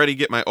 I'm ready to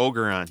get my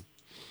ogre on.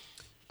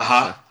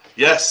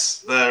 Yes,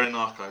 they're in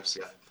Archives.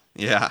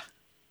 Yeah.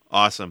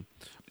 Awesome.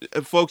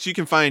 Folks, you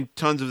can find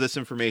tons of this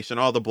information,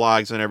 all the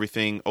blogs and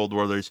everything, Old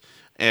Worlders,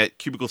 at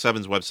Cubicle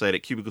 7's website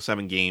at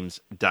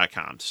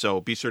cubicle7games.com.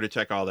 So be sure to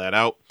check all that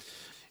out.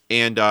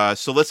 And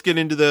so let's get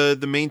into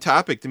the main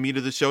topic, the meat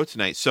of the show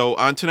tonight. So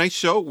on tonight's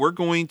show, we're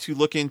going to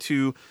look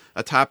into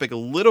a topic a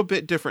little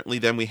bit differently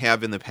than we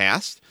have in the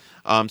past.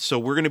 So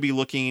we're going to be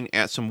looking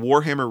at some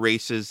Warhammer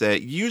races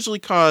that usually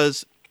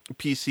cause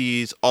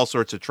PCs all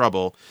sorts of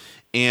trouble.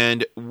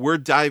 And we're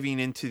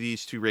diving into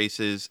these two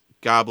races,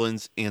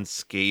 Goblins and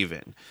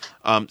Skaven.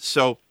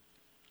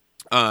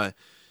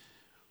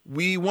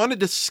 We want to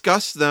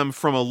discuss them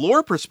from a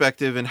lore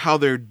perspective and how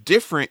they're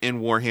different in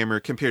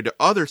Warhammer compared to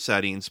other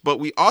settings, but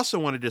we also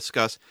want to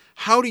discuss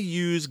how to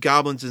use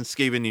Goblins and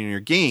Skaven in your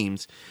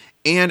games,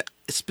 and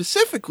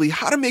specifically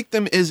how to make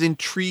them as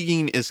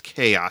intriguing as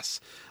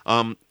Chaos.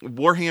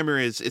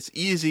 Warhammer it's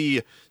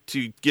easy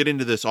to get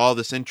into all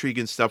this intrigue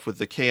and stuff with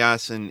the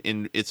Chaos,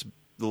 and it's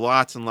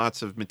lots and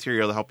lots of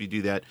material to help you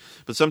do that,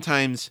 but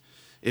sometimes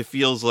it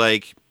feels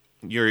like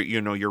your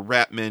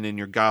ratmen and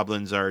your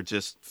goblins are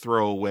just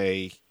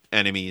throwaway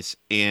enemies,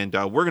 and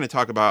we're going to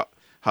talk about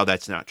how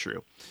that's not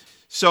true.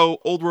 So,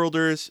 Old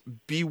Worlders,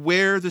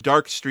 beware the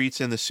dark streets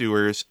and the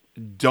sewers,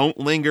 don't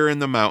linger in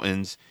the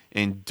mountains,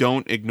 and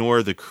don't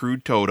ignore the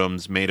crude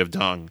totems made of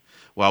dung,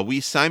 while we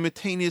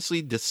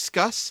simultaneously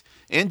discuss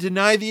and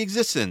deny the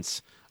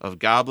existence of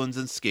goblins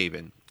and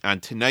Skaven on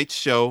tonight's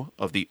show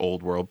of the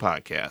Old World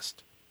Podcast.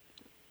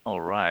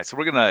 All right, so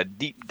we're going to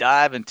deep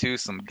dive into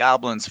some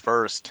goblins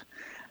first.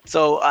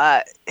 So,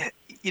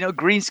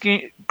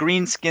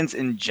 greenskins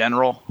in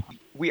general,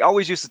 we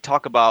always used to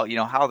talk about,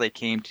 how they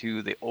came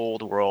to the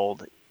old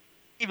world,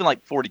 even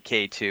like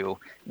 40K too.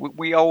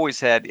 We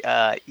always had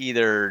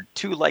either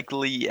two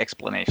likely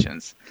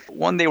explanations.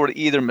 One, they were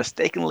either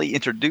mistakenly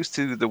introduced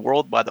to the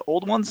world by the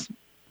old ones,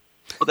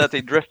 or that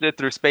they drifted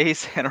through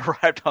space and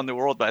arrived on the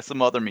world by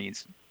some other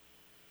means.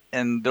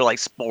 And they're like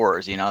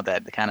spores,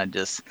 that kind of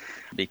just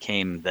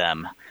became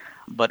them.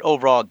 But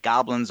overall,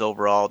 goblins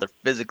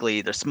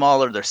they're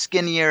smaller, they're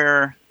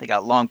skinnier, they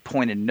got long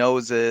pointed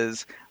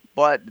noses,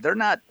 but they're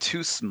not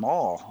too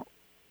small.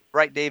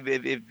 Right, Dave,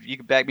 if you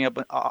could back me up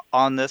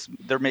on this,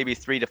 they're maybe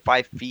 3 to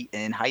 5 feet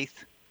in height.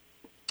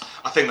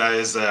 I think that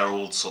is there,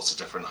 all sorts of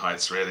different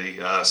heights, really.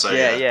 Yeah.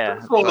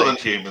 Smaller than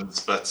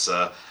humans, but,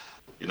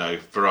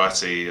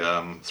 variety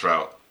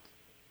throughout.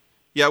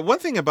 Yeah, one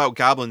thing about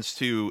goblins,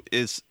 too,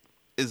 is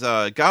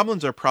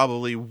goblins are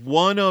probably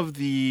one of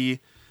the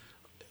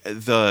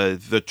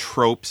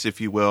tropes, if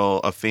you will,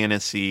 of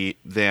fantasy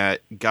that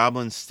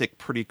goblins stick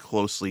pretty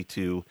closely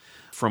to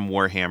from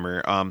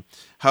Warhammer.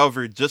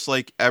 However, just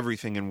like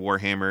everything in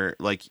Warhammer,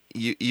 like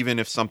even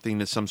if something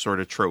is some sort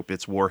of trope,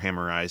 it's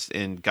Warhammerized,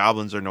 and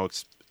goblins are no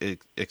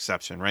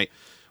exception, right?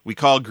 We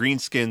call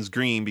greenskins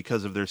green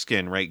because of their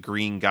skin, right?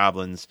 Green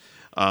goblins,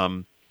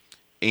 and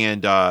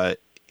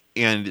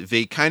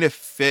they kind of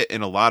fit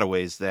in a lot of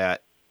ways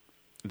that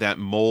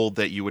mold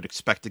that you would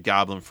expect a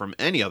goblin from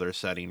any other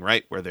setting,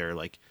 right? Where they're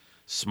like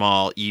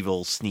small,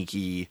 evil,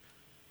 sneaky,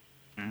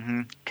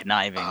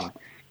 conniving.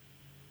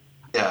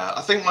 Yeah,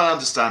 I think my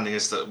understanding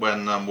is that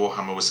when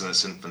Warhammer was in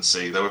its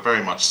infancy, they were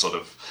very much sort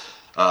of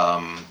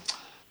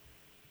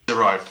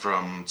derived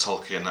from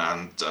Tolkien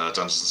and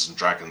Dungeons and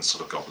Dragons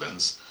sort of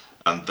goblins.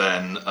 And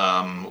then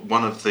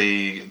one of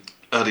the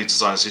early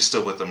designers who's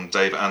still with them,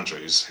 Dave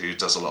Andrews, who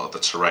does a lot of the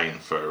terrain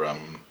for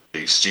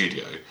the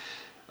studio,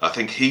 I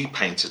think he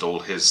painted all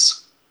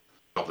his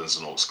goblins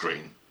and orcs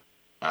green.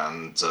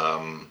 And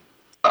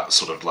that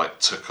sort of like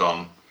took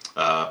on,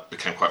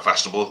 became quite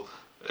fashionable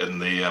in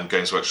the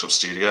Games Workshop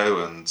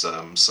studio, and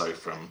so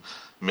from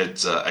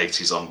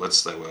mid-80s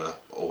onwards, they were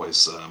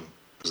always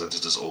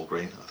presented as all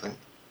green, I think.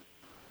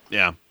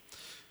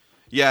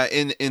 Yeah,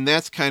 and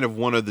that's kind of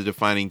one of the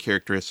defining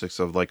characteristics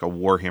of like a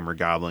Warhammer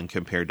goblin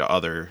compared to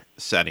other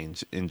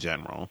settings in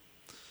general.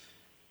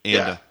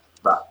 And,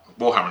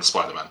 Warhammer and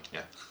Spider-Man,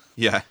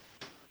 yeah.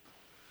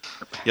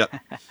 Yep.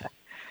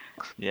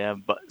 Yeah,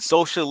 but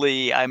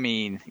socially, I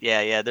mean,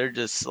 they're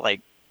just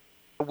like,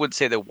 I would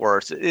say the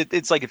worst.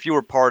 It's like if you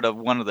were part of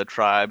one of the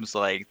tribes,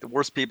 like the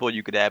worst people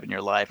you could have in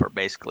your life are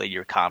basically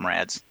your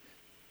comrades.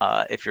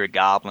 If you're a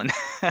goblin,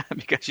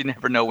 because you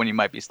never know when you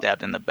might be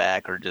stabbed in the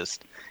back or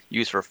just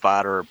used for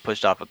fodder or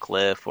pushed off a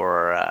cliff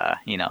or,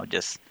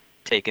 just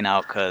taken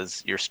out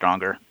because you're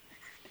stronger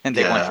and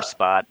they want your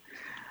spot.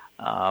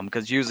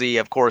 Because usually,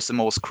 of course, the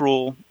most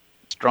cruel,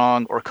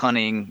 strong, or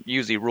cunning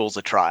usually rules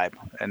the tribe.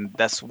 And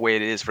that's the way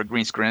it is for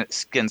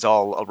greenskins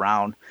all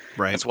around.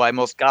 Right. That's why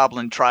most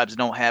goblin tribes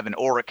don't have an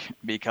orc,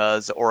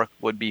 because the orc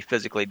would be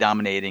physically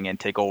dominating and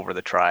take over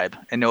the tribe.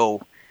 And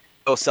no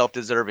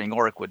self-deserving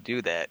orc would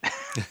do that.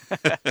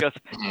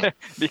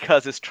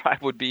 because his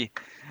tribe would be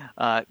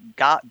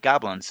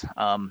goblins.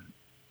 I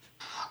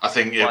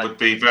think it would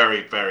be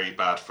very, very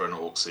bad for an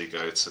orc's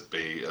ego to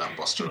be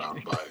bossed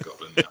around by a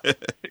goblin. Yeah.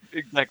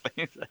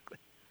 Exactly.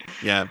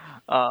 Yeah.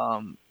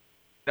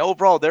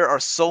 Overall, there are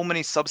so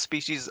many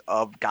subspecies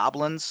of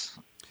goblins.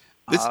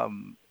 This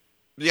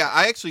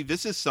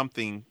is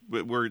something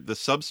where the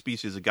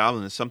subspecies of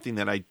goblin is something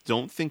that I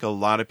don't think a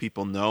lot of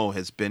people know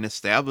has been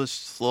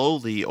established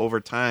slowly over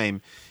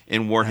time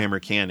in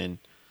Warhammer canon.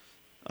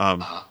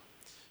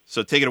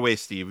 So take it away,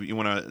 Steve. You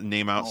want to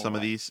name out some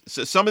of these?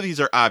 So some of these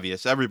are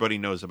obvious. Everybody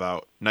knows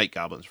about night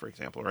goblins, for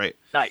example, right?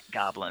 Night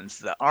goblins.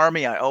 The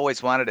army I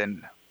always wanted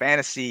in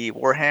fantasy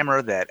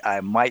Warhammer that I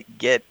might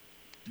get,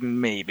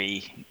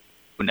 maybe.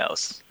 Who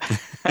knows?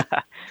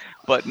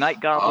 But night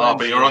goblins... Oh,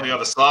 but you're on the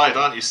other side,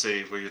 aren't you,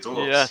 Steve, with your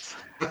dwarves? Yes.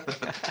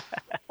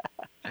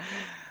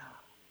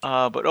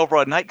 But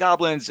overall, night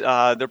goblins,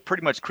 they're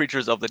pretty much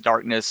creatures of the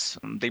darkness.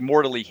 They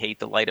mortally hate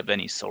the light of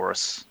any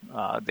source.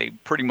 They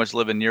pretty much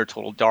live in near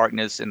total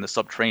darkness in the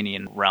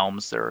subterranean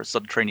realms. They're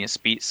subterranean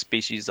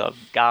species of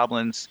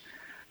goblins.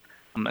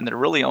 And they're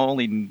really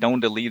only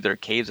known to leave their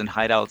caves and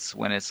hideouts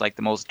when it's like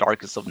the most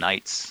darkest of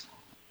nights.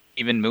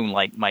 Even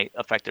moonlight might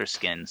affect their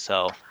skin,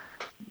 so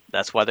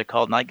that's why they're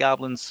called night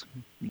goblins.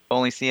 You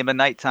only see them at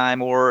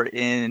nighttime or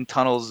in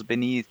tunnels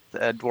beneath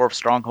dwarf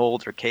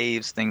strongholds or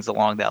caves, things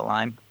along that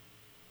line.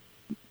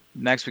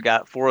 Next, we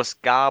got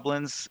forest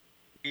goblins.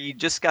 We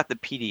just got the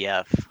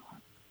PDF,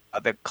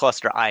 the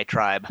Cluster I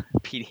Tribe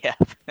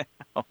PDF.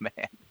 Oh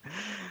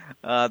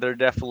man, they're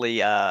definitely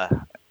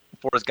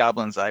forest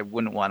goblins. I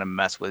wouldn't want to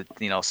mess with,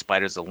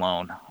 spiders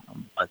alone.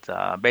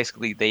 But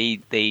basically,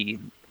 they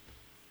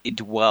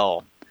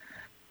dwell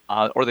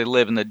or they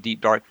live in the deep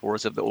dark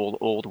forests of the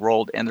old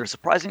world, and they're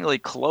surprisingly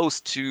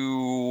close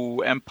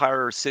to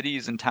empire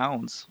cities and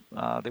towns.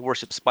 They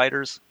worship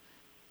spiders.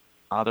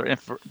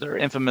 They're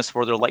infamous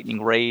for their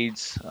lightning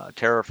raids,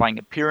 terrifying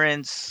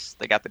appearance.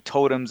 They got the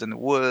totems in the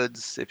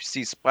woods. If you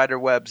see spider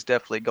webs,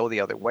 definitely go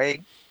the other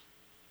way.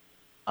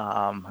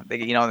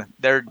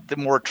 They're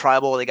more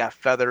tribal. They got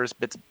feathers,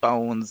 bits of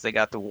bones. They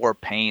got the war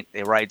paint.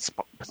 They ride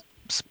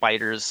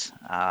spiders.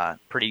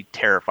 Pretty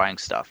terrifying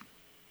stuff.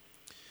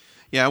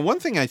 Yeah, one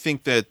thing I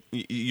think that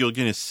you're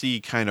going to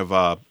see kind of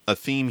a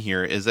theme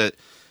here is that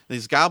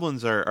these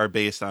goblins are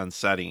based on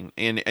setting,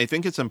 and I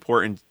think it's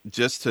important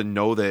just to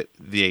know that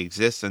they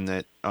exist, and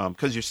that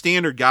because your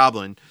standard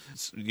goblin,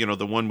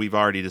 the one we've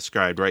already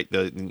described, right?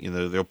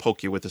 They'll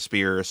poke you with a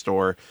spear, a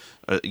sword,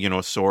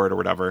 or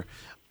whatever.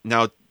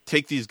 Now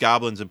take these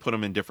goblins and put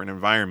them in different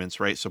environments,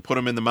 right? So put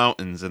them in the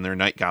mountains, and they're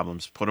night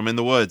goblins. Put them in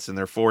the woods, and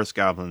they're forest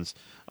goblins.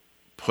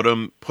 Put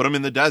them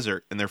in the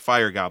desert, and they're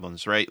fire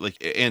goblins, right?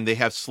 And they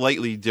have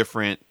slightly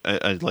different,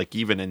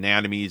 even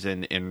anatomies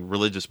and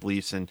religious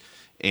beliefs,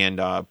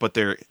 but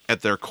they're at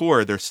their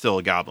core, they're still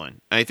a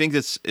goblin. And I think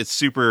it's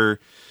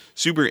super,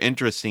 super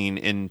interesting,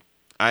 and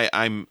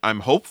I'm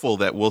hopeful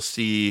that we'll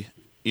see,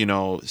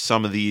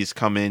 some of these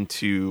come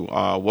into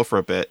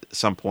Wolfrip at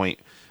some point.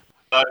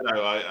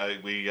 No,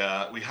 we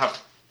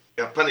have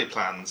plenty of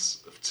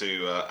plans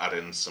to add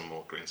in some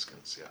more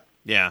greenskins.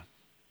 Yeah,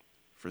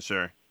 for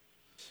sure.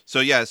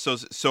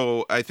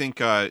 So I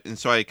think, and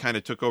so I kind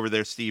of took over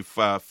there, Steve.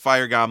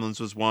 Fire goblins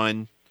was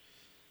one.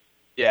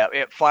 Yeah,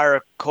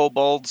 fire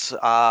kobolds.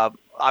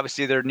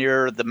 Obviously, they're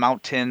near the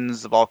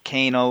mountains, the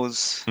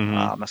volcanoes.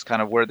 Mm-hmm. That's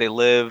kind of where they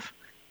live.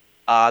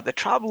 The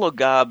tribal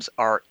gobs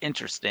are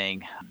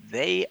interesting.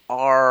 They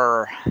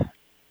are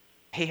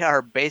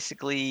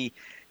basically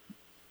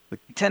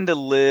tend to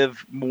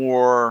live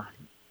more.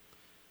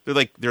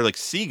 They're like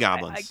sea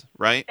goblins,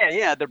 right?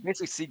 Yeah. They're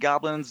basically sea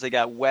goblins. They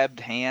got webbed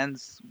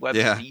hands, webbed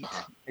feet,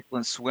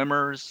 excellent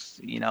swimmers.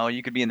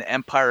 You could be in the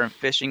Empire and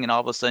fishing, and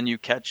all of a sudden you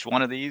catch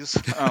one of these.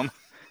 And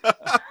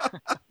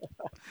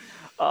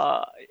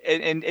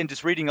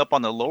just reading up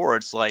on the lore,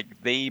 it's like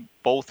they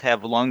both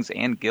have lungs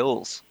and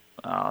gills,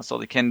 so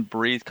they can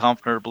breathe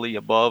comfortably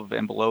above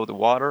and below the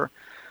water.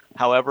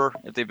 However,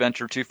 if they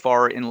venture too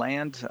far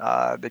inland,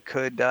 they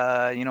could,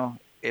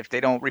 if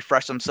they don't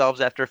refresh themselves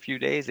after a few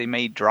days, they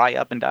may dry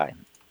up and die.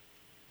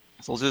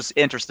 So it's just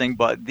interesting,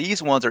 but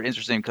these ones are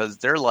interesting because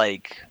they're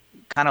like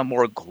kind of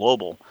more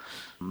global.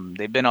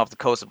 They've been off the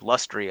coast of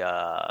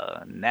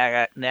Lustria,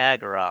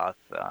 Nagaroth,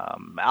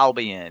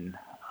 Albion.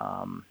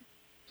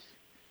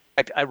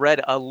 I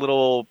read a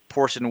little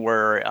portion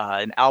where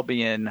in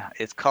Albion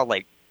it's called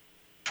like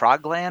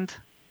Trogland.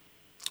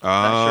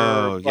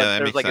 Oh, sure, that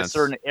there's makes sense. A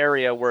certain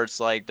area where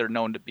it's like they're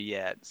known to be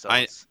at. So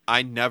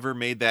I never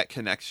made that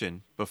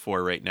connection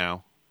before right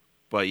now,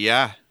 but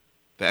yeah,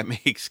 that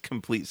makes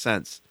complete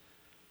sense.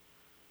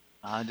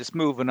 Just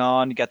moving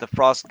on, you got the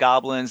frost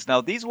goblins.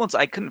 Now these ones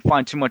I couldn't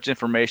find too much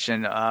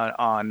information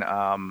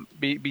on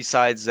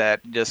besides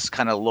that just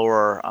kind of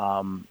lore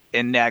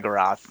in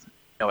Nagaroth.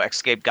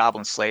 Escaped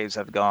goblin slaves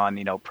have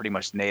gone, pretty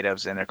much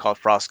natives, and they're called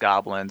frost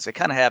goblins. They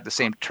kind of have the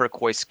same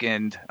turquoise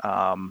skinned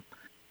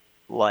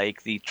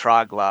like the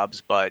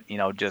Troglobs, but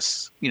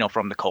just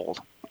from the cold,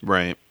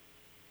 right?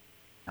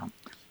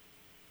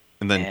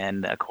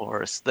 And of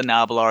course the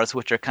Noblars,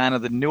 which are kind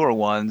of the newer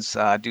ones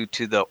due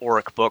to the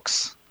Auric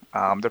books.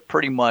 They're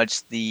pretty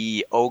much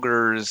the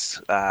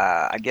ogres,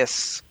 I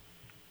guess,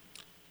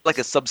 like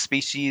a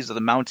subspecies of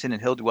the mountain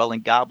and hill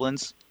dwelling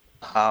goblins.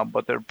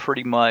 But they're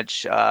pretty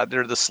much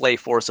they're the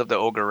slave force of the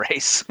ogre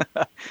race,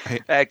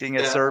 acting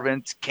as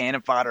servants,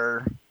 cannon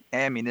fodder,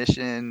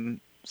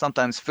 ammunition,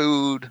 sometimes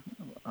food.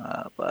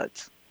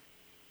 But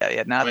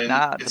not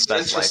the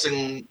best life.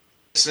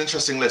 It's an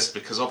interesting list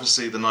because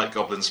obviously the night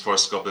goblins,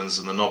 forest goblins,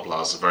 and the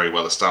Noblars are very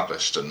well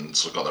established and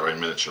sort of got their own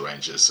miniature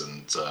ranges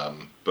and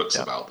books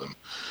about them.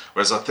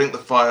 Whereas I think the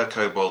fire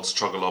kobolds,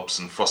 troglobs,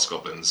 and frost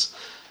goblins,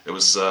 it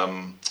was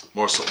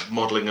more sort of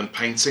modelling and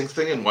painting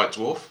thing in White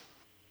Dwarf.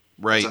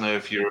 Right. I don't know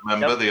if you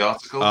remember the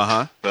article,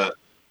 but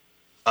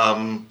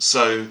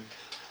so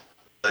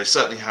they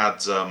certainly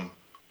had.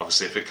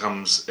 Obviously, if it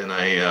comes in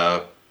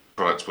a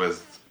product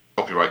with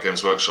copyright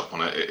Games Workshop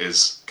on it, it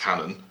is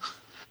canon.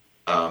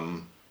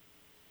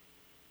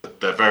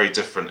 They're very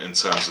different in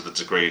terms of the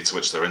degree to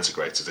which they're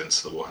integrated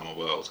into the Warhammer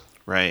world.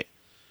 Right.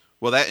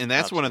 Well,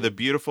 that's one of the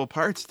beautiful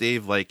parts,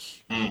 Dave. Like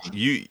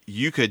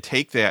you could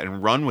take that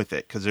and run with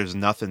it because there's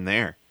nothing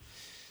there.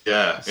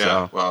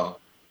 Yeah. Well,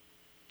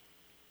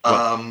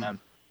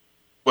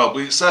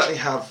 we certainly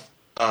have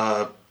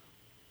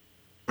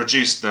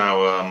produced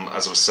now,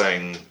 as I was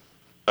saying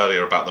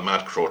earlier about the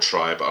Madcraw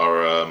tribe,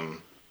 our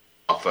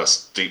our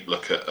first deep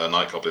look at a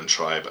Night Goblin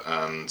tribe,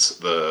 and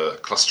the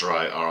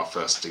Clusterite are our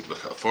first deep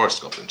look at a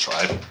Forest Goblin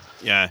tribe.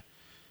 Yeah.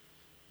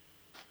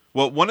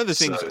 Well, one of the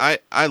things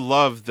I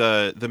love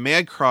the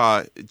Mad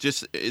Craw,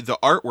 just the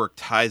artwork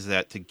ties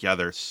that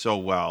together so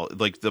well.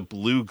 Like the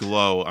blue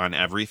glow on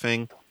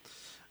everything.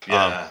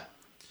 Yeah.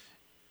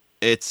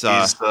 It's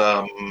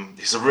Eugen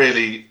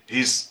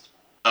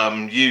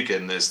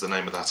is the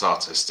name of that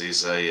artist.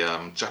 He's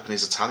a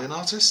Japanese-Italian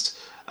artist,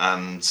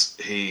 and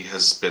he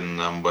has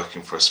been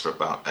working for us for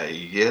about a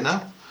year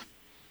now,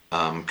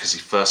 because he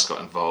first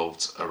got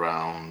involved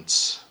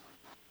around,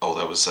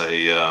 there was a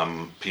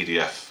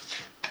PDF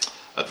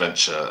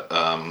adventure.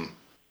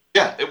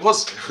 It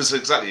was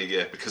exactly a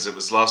year, because it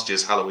was last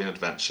year's Halloween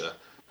adventure,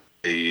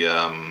 the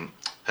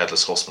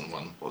Headless Horseman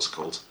one. What was it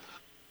called?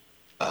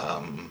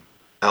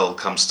 Hell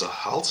Comes to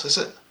Halt, is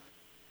it?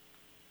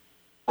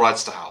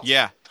 Rides to Halt.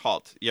 Yeah,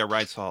 Halt. Yeah,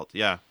 Rides to Halt.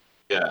 Yeah.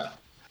 Yeah.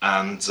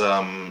 And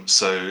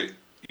so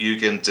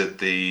Eugen did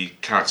the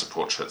character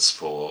portraits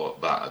for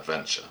that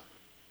adventure.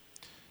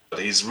 But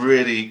he's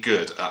really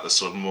good at the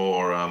sort of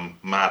more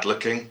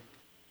mad-looking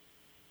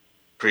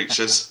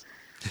creatures.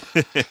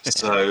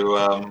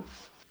 So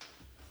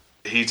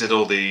he did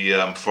all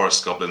the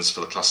Forest Goblins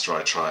for the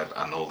Clusterite tribe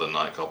and all the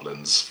Night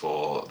Goblins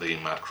for the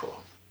Mad Craw.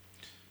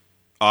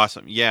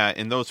 Awesome. Yeah,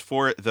 and those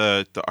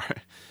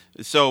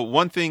so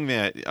one thing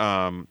that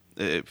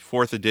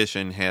 4th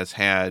edition has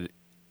had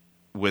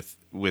with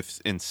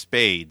in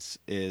spades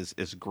is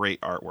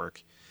great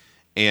artwork.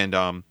 And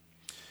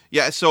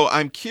so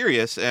I'm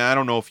curious, and I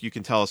don't know if you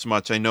can tell us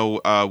much. I know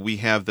we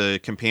have the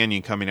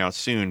companion coming out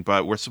soon,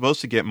 but we're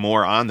supposed to get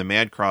more on the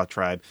Mad Craw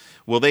tribe.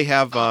 Will they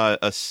have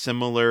a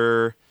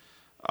similar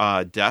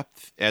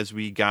depth as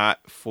we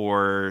got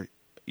for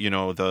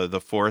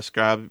the Forest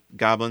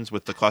Goblins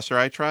with the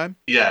Clusterite tribe?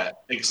 Yeah,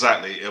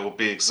 exactly. It will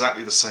be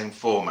exactly the same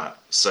format.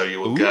 So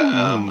you will get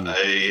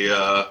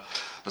a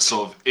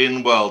sort of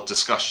in-world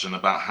discussion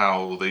about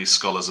how the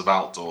scholars of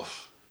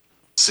Altdorf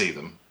see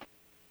them,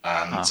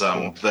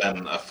 and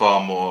then a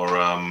far more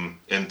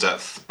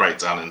in-depth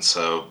breakdown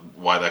into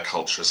why their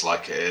culture is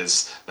like it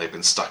is. They've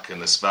been stuck in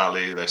this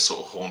valley. They're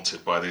sort of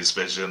haunted by these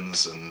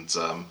visions, and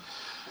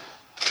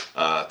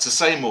to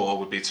say more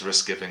would be to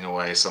risk giving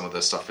away some of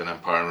the stuff in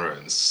Empire and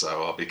Ruins,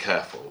 so I'll be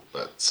careful.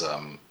 But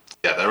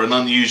they're an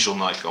unusual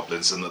Night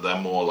Goblins in that they're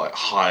more like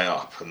high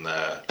up, and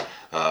they're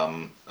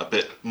a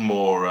bit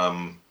more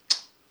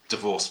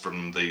divorced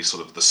from the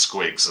sort of the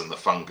squigs and the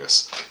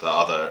fungus that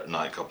other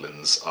Night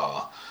Goblins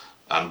are.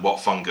 And what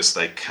fungus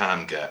they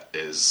can get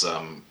is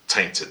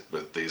tainted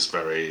with these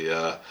very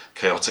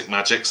chaotic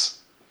magics.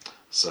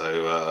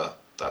 So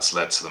that's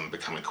led to them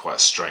becoming quite a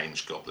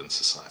strange goblin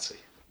society.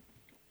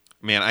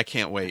 Man, I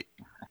can't wait.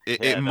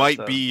 It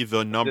might be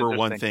the number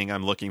one thing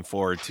I'm looking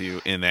forward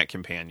to in that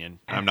companion.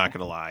 I'm not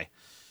going to lie.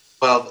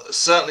 Well,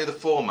 certainly the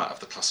format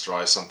of the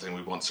Clusterite is something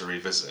we want to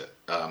revisit,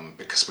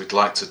 because we'd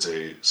like to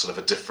do sort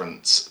of a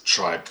different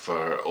tribe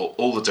for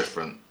all the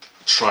different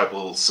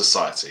tribal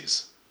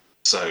societies.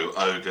 So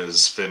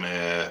ogres,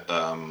 Fimir,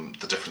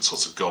 the different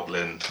sorts of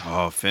goblin.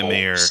 Oh,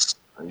 Fimir. Orcs.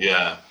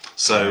 Yeah.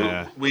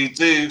 So we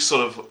do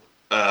sort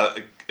of,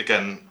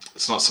 again,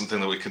 it's not something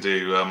that we can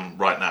do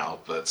right now,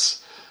 but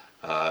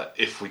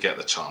if we get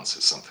the chance,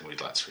 it's something we'd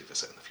like to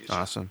revisit in the future.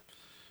 Awesome.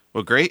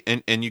 Well, great.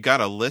 And you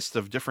got a list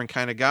of different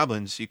kind of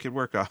goblins you could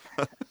work off.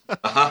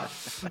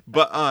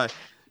 But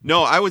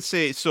no, I would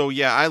say, so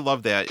yeah, I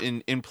love that.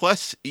 And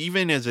plus,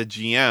 even as a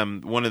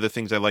GM, one of the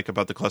things I like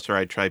about the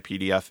Clusterite Tribe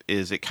PDF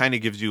is it kind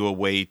of gives you a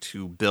way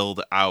to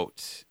build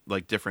out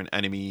like different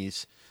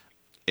enemies.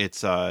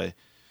 It's a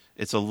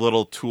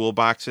little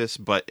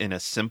toolboxes, but in a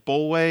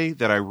simple way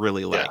that I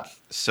really like. Yeah.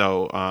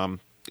 So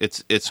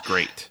it's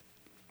great.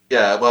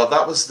 Yeah, well,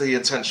 that was the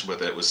intention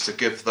with it, was to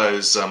give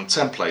those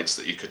templates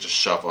that you could just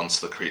shove onto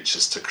the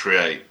creatures to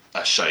create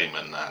a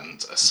shaman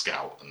and a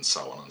scout and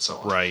so on and so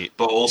on. Right.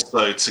 But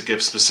also to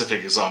give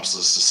specific examples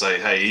as to say,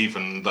 hey,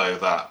 even though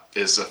that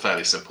is a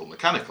fairly simple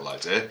mechanical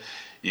idea,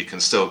 you can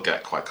still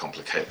get quite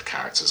complicated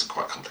characters and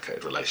quite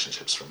complicated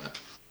relationships from it.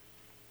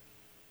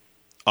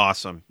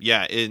 Awesome.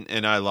 Yeah,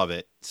 and I love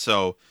it.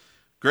 So,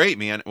 great,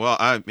 man. Well,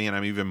 I'm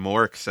even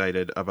more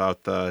excited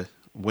about the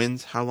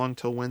how long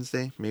till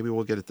Wednesday? Maybe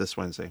we'll get it this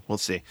Wednesday. We'll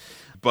see.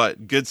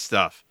 But good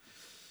stuff.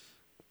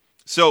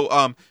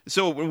 So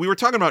when we were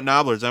talking about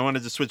Nobblers, I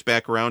wanted to switch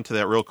back around to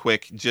that real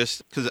quick,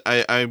 just because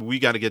we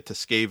got to get to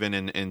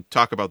Skaven and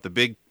talk about the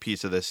big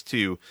piece of this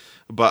too.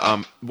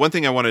 But one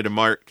thing I wanted to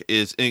mark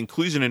is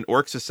inclusion in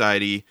Orc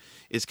Society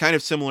is kind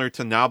of similar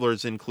to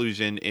Nobblers'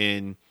 inclusion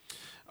in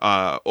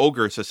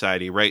Ogre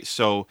Society, right?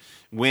 So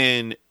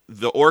when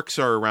the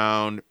orcs are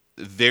around,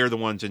 they're the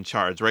ones in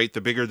charge, right?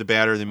 The bigger, the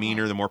badder, the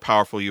meaner, the more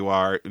powerful you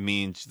are. It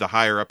means the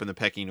higher up in the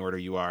pecking order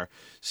you are.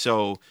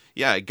 So,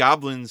 yeah,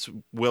 goblins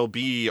will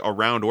be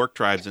around orc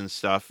tribes and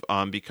stuff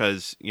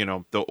because,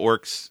 the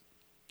orcs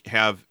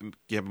have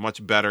a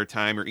much better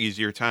time or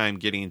easier time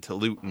getting to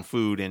loot and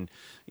food. And,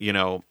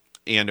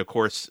 and of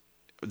course,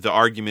 the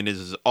argument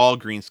is all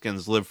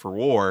greenskins live for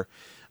war.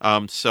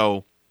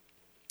 So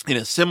in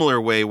a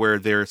similar way where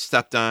they're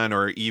stepped on,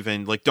 or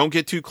even like don't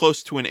get too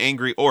close to an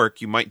angry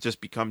orc, you might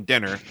just become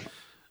dinner,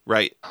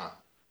 right?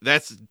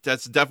 That's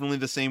definitely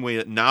the same way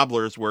that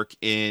nobblers work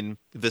in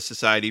the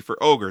Society for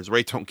Ogres,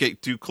 right? Don't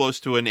get too close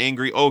to an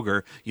angry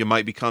ogre, you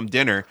might become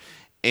dinner.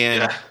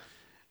 And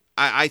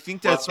I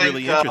think that's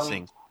really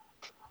interesting.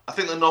 I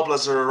think the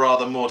nobblers are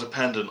rather more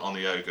dependent on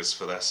the ogres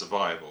for their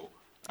survival.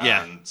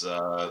 Yeah. And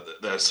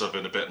they're sort of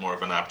in a bit more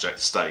of an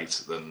abject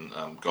state than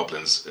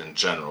goblins in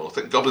general. I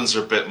think goblins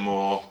are a bit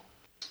more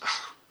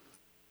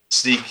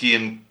sneaky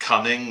and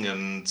cunning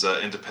and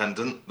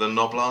independent than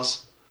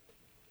nobblers.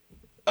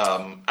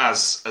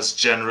 As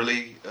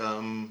generally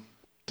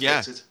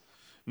depicted.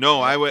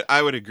 No,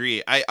 I would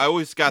agree. I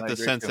always got the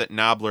sense that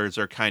nobblers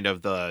are kind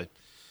of the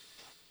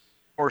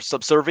more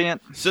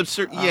subservient.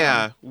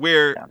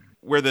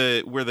 Where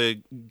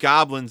the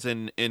goblins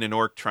in an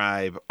orc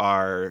tribe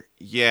are,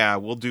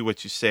 we'll do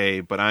what you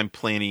say, but I'm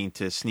planning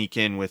to sneak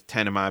in with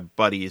 10 of my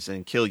buddies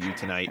and kill you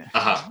tonight.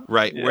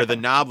 Right? Yeah. Where the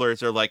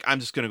nobblers are like, I'm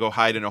just going to go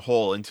hide in a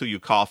hole until you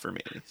call for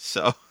me.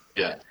 So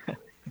yeah.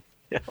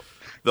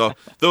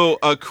 Though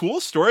a cool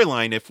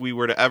storyline if we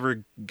were to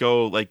ever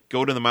go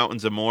to the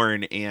Mountains of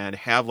Morn and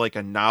have like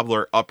a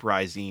nobbler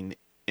uprising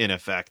in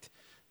effect.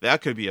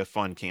 That could be a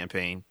fun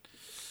campaign.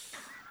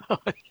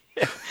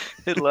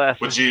 It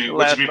lasts. Would you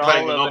be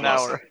playing the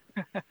Nobblers?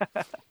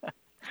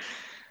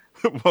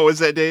 What was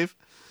that, Dave?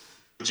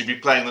 Would you be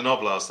playing the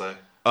Nobblers though?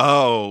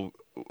 Oh,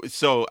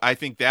 so I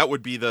think that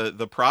would be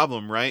the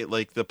problem, right?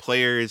 Like the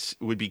players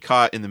would be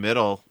caught in the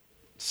middle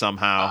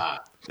somehow.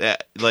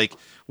 That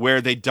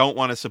where they don't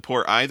want to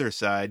support either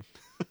side.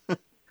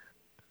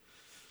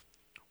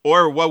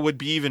 Or what would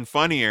be even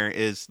funnier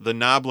is the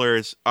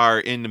nobblers are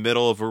in the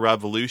middle of a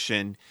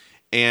revolution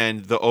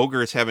and the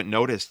ogres haven't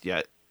noticed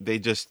yet.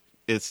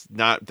 It's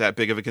not that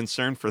big of a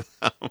concern for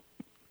them.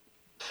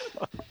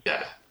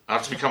 Yeah. I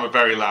have to become a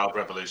very loud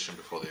revolution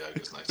before the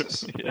ogres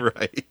notice.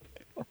 Right.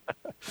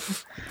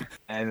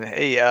 And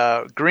hey,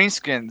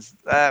 greenskins,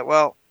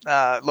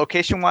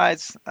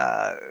 location-wise,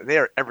 they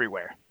are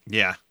everywhere.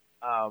 Yeah.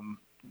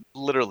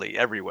 Literally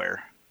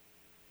everywhere.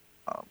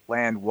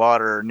 Land,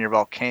 water, near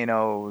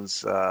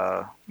volcanoes,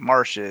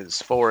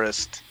 marshes,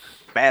 forest,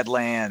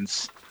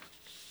 badlands.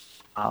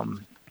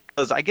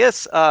 Because I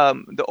guess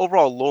the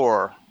overall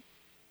lore,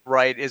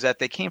 right, is that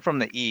they came from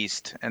the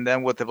east, and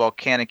then with the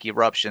volcanic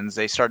eruptions,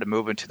 they started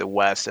moving to the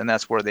west, and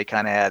that's where they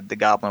kind of had the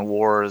Goblin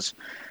Wars,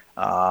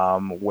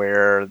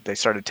 where they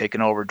started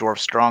taking over dwarf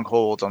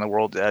strongholds on the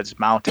World's Edge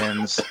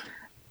Mountains.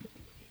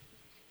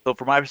 So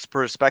from my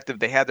perspective,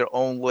 they had their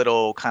own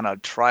little kind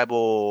of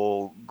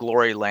tribal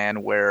glory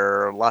land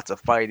where lots of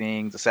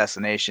fighting,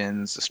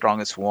 assassinations, the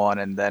strongest one,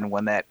 and then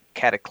when that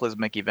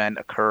cataclysmic event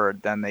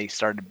occurred, then they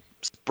started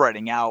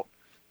spreading out,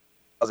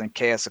 causing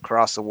chaos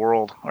across the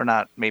world, or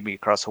not maybe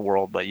across the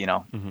world, but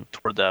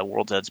toward the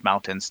World's Edge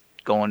Mountains,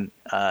 going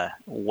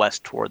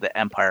west toward the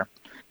Empire.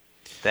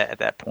 At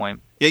that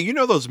point.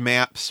 Yeah, those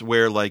maps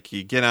where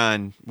you get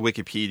on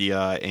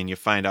Wikipedia and you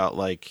find out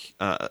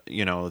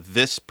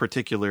this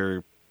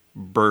particular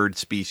bird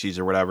species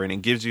or whatever, and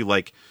it gives you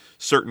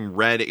certain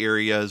red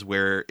areas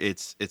where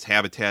its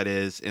habitat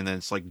is, and then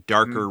it's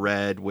darker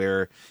red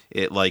where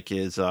it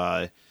is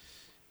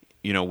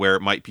where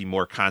it might be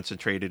more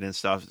concentrated and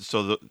stuff.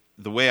 So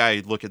the way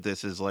I look at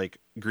this is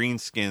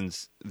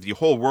greenskins, the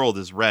whole world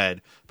is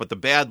red, but the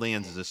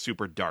Badlands is a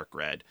super dark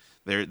red.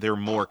 They're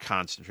more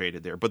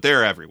concentrated there, but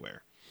they're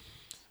everywhere.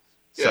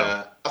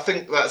 Yeah, I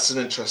think that's an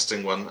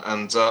interesting one,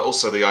 and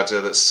also the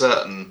idea that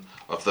certain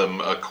of them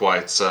are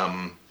quite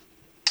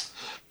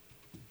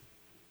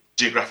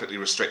geographically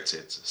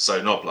restricted.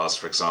 So Nobblers,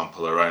 for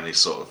example, are only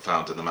sort of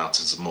found in the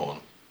Mountains of Morn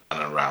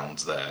and around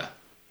there,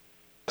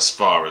 as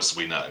far as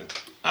we know.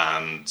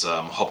 And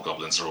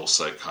hobgoblins are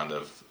also kind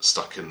of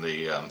stuck in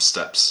the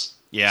steppes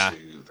to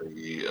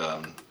the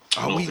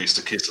northeast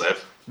of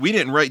Kislev. We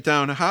didn't write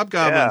down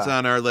hobgoblins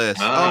on our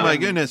list. Oh my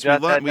goodness, we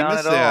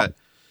missed that.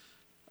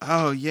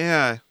 Oh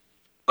yeah.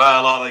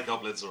 Well, are they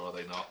goblins or are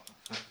they not?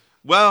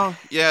 Well,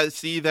 yeah.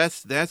 See,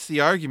 that's the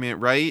argument,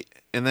 right?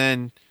 And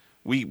then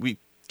we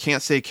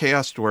can't say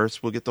chaos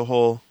dwarfs. We'll get the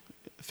whole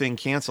thing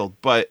canceled.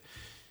 But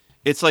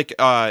it's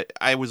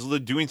I was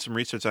doing some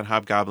research on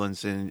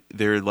hobgoblins, and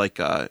they're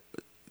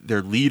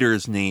their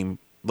leader's name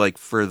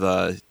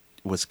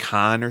was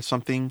Khan or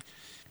something.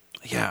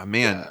 Yeah,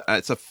 man,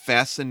 it's a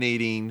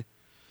fascinating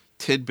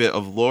tidbit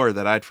of lore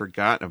that I'd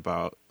forgotten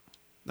about.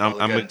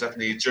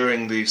 Definitely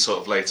during the sort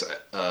of late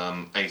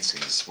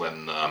 80s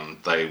when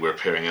they were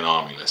appearing in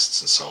army lists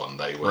and so on,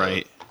 they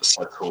were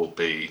so-called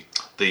the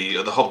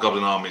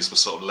hobgoblin armies were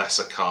sort of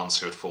lesser Khans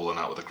who had fallen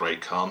out with the Great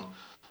Khan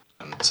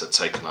and had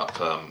taken up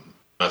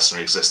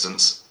mercenary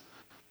existence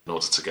in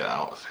order to get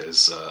out of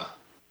his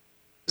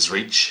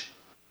reach.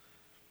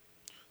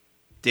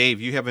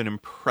 Dave, you have an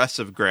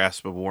impressive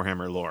grasp of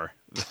Warhammer lore.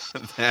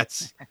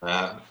 That's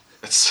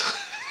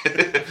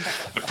it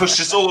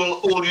pushes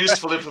all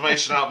useful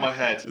information out of my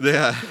head.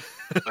 Yeah.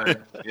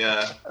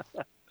 Yeah.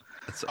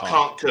 I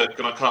can't cook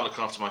and I can't look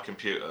after my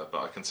computer,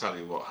 but I can tell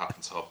you what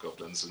happened to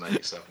hobgoblins in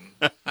 '87.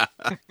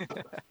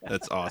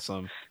 That's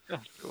awesome.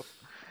 That's cool.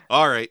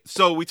 All right,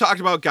 so we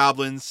talked about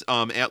goblins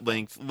at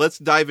length. Let's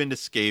dive into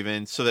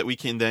Skaven so that we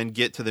can then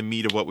get to the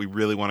meat of what we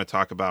really want to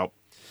talk about.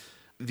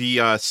 The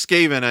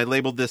Skaven, I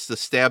labeled this the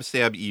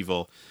stab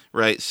evil,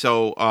 right?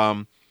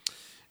 So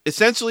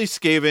essentially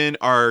Skaven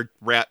are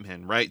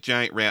ratmen, right?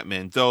 Giant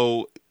ratmen.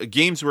 Though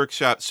Games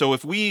Workshop, so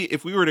if we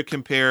were to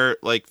compare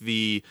like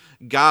the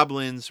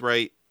goblins,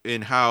 right,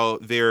 and how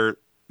they're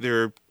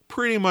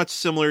pretty much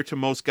similar to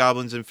most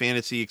goblins in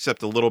fantasy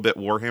except a little bit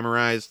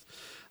Warhammerized.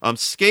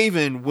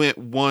 Skaven went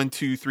 1,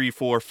 2, 3,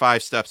 4,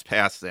 5 steps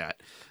past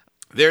that.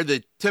 They're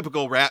the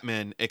typical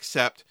ratmen,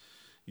 except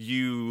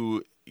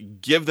you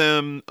give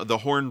them the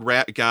horned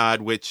rat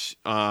god, which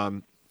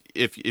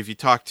if you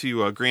talk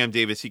to Graham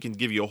Davis, he can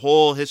give you a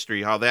whole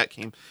history how that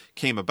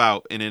came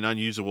about in an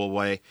unusual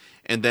way,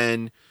 and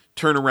then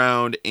turn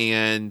around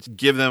and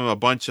give them a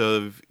bunch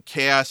of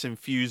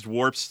chaos-infused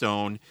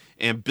warpstone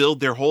and build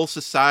their whole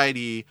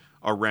society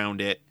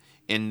around it,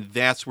 and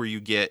that's where you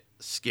get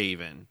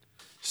Skaven.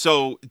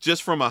 So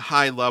just from a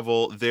high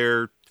level,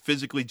 they're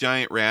physically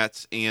giant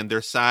rats, and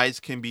their size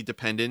can be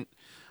dependent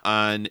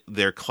on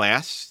their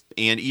class,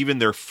 and even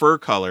their fur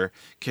color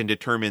can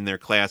determine their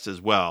class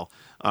as well.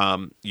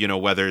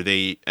 Whether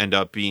they end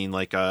up being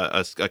like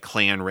a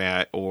clan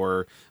rat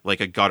or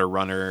like a gutter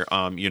runner,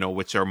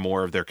 which are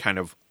more of their kind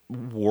of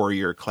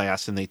warrior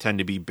class, and they tend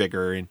to be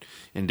bigger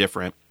and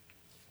different.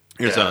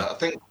 I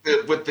think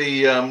that with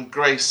the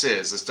grey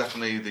seers, there's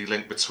definitely the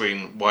link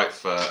between white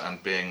fur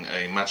and being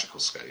a magical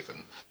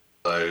Skaven.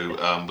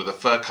 So with the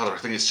fur colour, I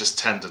think it's just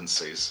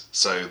tendencies.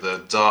 So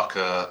the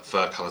darker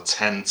fur colour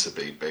tend to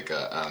be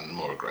bigger and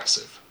more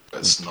aggressive.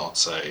 It's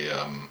not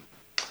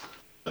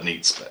a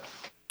neat split.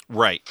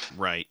 Right.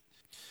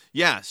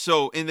 Yeah,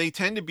 so, and they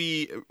tend to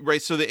be,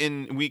 right, so,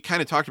 we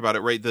kind of talked about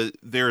it, right,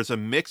 there's a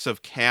mix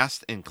of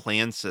caste and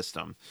clan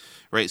system,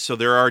 right, so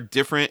there are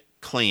different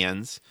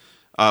clans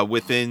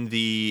within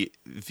the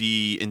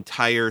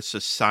entire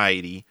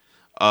society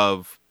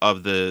of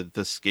the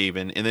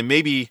Skaven, and then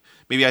maybe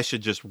I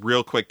should just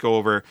real quick go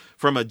over,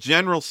 from a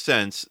general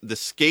sense, the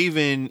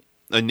Skaven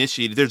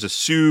initiated, there's a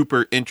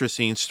super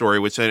interesting story,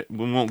 which we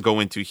won't go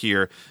into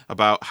here,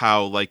 about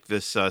how, like,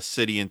 this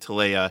city in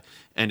Talea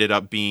ended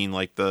up being,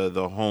 like,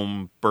 the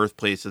home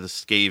birthplace of the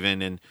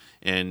Skaven,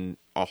 and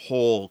a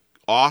whole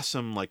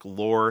awesome, like,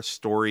 lore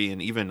story,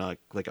 and even,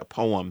 like a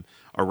poem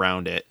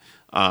around it.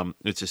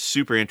 It's just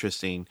super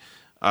interesting.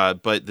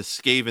 But the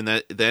Skaven,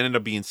 that ended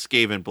up being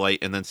Skaven Blight,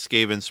 and then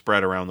Skaven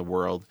spread around the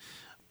world.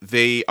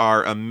 They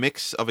are a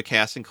mix of a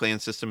caste and clan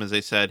system, as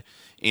I said.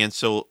 And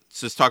so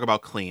let's talk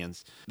about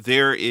clans.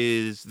 They're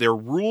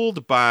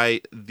ruled by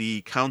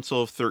the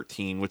Council of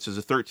 13, which is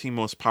the 13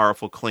 most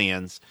powerful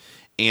clans.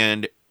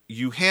 And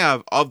you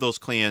have, of those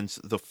clans,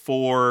 the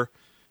four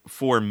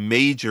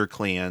major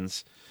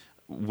clans,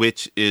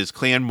 which is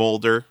Clan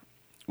Molder,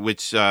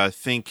 which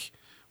think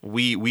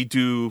we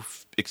do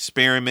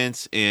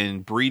experiments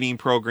and breeding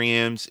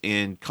programs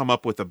and come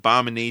up with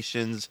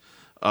abominations,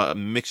 a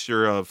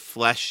mixture of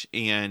flesh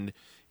and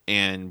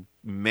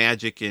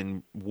magic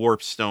and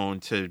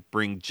warpstone to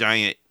bring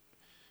giant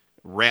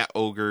rat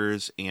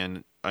ogres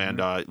and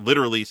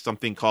literally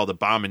something called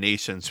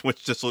abominations,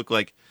 which just look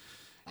like,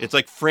 it's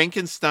like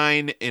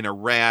Frankenstein and a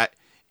rat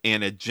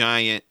and a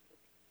giant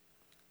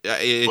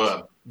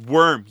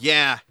worm.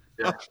 Yeah.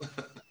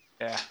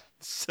 Yeah.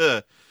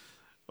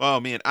 Oh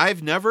man,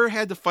 I've never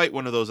had to fight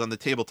one of those on the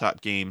tabletop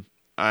game.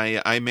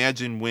 I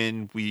imagine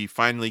when we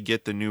finally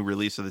get the new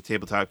release of the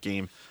tabletop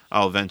game,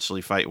 I'll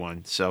eventually fight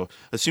one. So,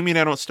 assuming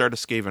I don't start a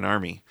Skaven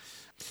army.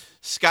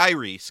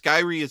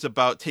 Skyri is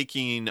about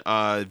taking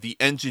the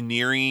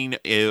engineering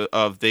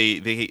of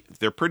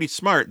they're pretty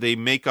smart. They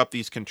make up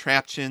these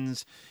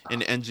contraptions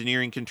and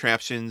engineering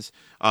contraptions,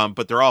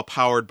 but they're all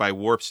powered by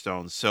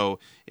warpstones. So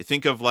you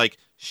think of like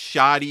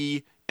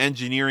shoddy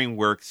engineering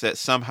works that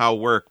somehow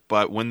work,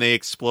 but when they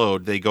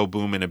explode, they go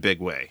boom in a big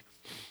way.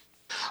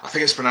 I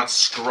think it's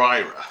pronounced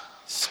Skryra.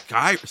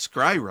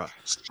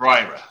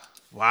 Skryra.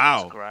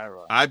 Wow.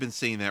 Skryra. I've been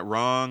saying that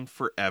wrong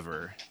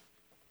forever.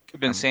 You've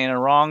been saying it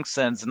wrong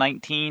since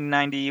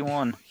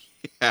 1991.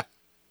 Yeah.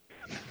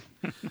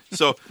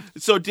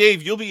 So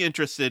Dave, you'll be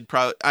interested.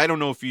 Probably, I don't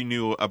know if you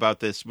knew about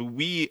this, but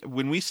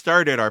when we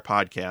started our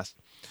podcast,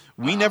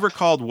 we never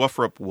called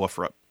Woofrup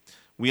Woofrup.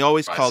 We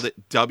always called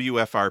it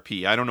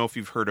WFRP. I don't know if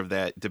you've heard of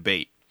that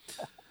debate.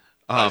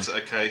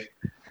 Okay.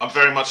 I'm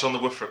very much on the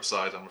Woofrup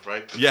side, I'm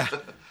afraid. Yeah.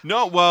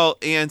 No, well,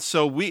 and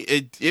so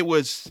it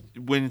was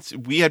when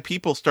we had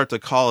people start to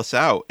call us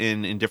out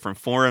in different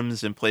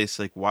forums and places,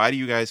 like, why do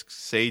you guys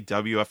say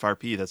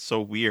WFRP? That's so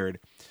weird.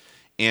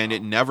 And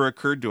it never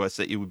occurred to us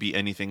that it would be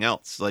anything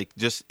else. Like,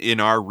 just in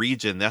our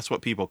region, that's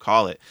what people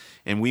call it.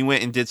 And we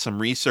went and did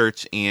some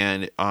research,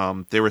 and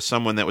there was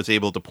someone that was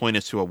able to point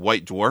us to a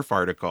White Dwarf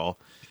article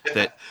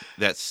that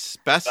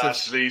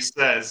specifies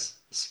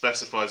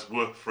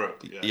Woofrup.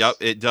 Yes. Yep,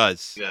 it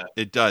does. Yeah,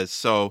 it does.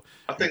 So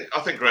I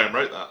think Graham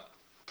wrote that.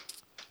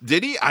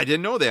 Did he? I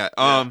didn't know that.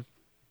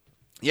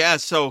 Yeah.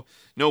 So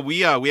no,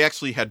 we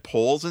actually had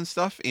polls and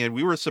stuff, and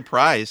we were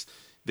surprised.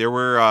 there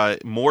were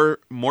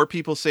more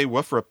people say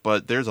Woofrup,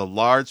 but there's a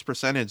large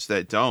percentage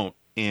that don't,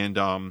 and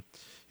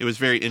it was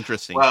very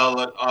interesting.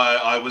 Well,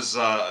 I was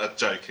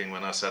joking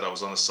when I said I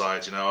was on the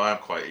side. I am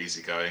quite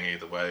easygoing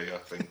either way. I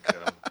think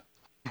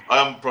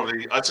I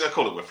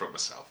call it Woofrup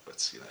myself, but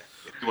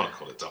if you want to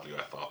call it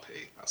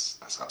WFRP, that's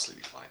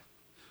absolutely fine.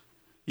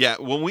 Yeah,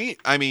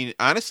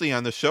 honestly,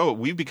 on the show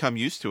we've become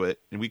used to it,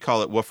 and we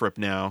call it Woofrup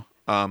now.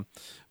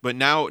 But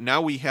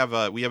now we have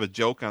a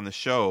joke on the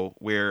show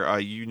where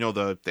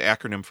the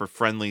acronym for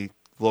friendly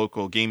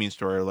local gaming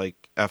store, like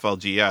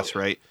FLGS,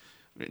 right?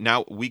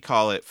 Now we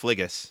call it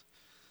Fligus.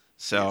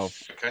 So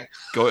okay.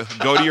 go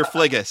to your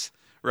Fligus,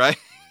 right?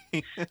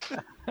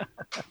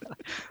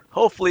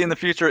 Hopefully in the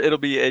future it'll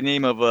be a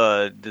name of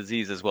a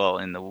disease as well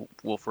in the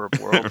Wolfrup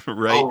world.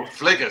 Right. Oh,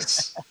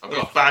 Fligus. I've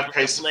got a bad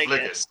case of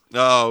Fligus.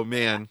 Oh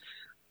man.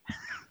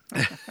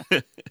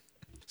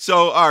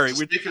 So, all right.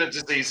 Speaking of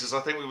diseases, I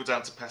think we were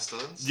down to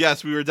pestilence.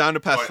 Yes, we were down to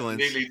pestilence.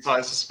 Right, neatly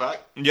ties us back.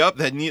 Yep,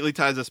 that neatly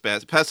ties us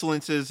back.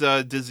 Pestilence is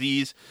a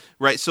disease,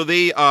 right? So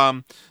they,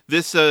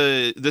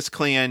 this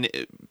clan,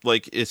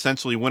 like,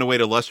 essentially went away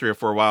to Lustria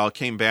for a while,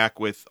 came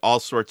back with all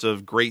sorts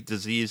of great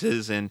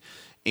diseases, and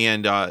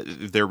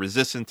they're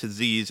resistant to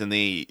disease, and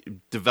they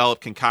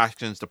develop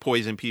concoctions to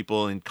poison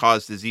people and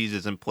cause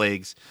diseases and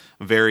plagues.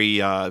 Very,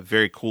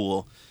 very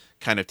cool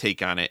kind of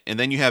take on it. And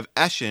then you have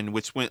Eshin,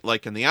 which went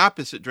like in the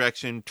opposite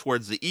direction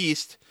towards the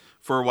east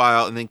for a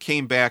while, and then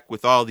came back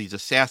with all these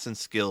assassin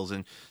skills.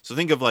 And so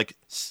think of like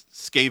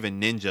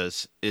Skaven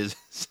ninjas is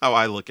how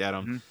I look at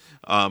them.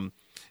 Mm-hmm.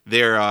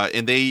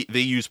 They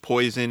use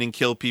poison and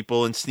kill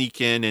people and sneak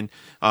in,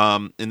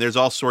 and there's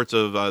all sorts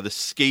of the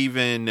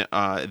Skaven,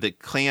 the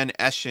clan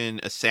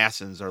Eshin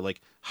assassins are like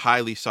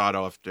highly sought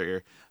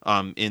after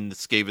in the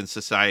Skaven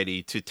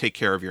society to take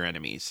care of your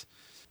enemies.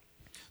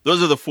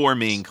 Those are the four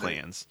main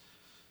clans.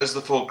 There's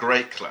the four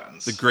great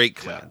clans. The great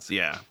clans,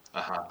 yeah.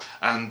 Uh-huh.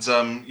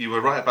 And you were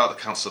right about the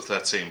Council of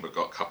 13, but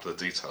got a couple of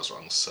details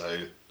wrong.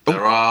 So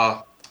there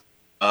are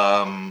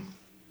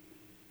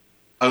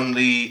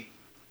only,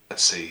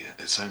 let's see,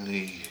 it's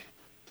only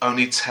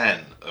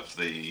 10 of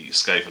the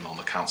Skaven on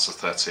the Council of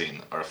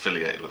 13 are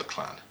affiliated with a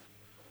clan.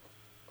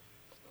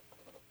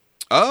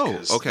 Oh,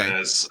 because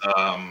okay.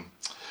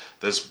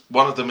 There's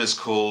one of them is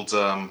called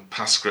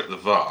Paskrit the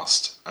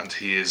Vast, and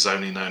he is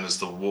only known as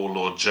the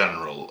Warlord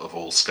General of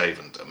all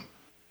Skavendom.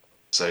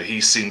 So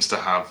he seems to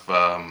have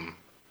a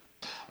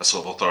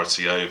sort of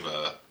authority over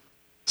the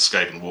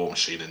Skaven war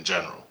machine in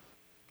general.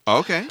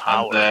 Okay.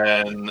 And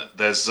then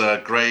there's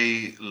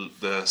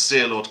the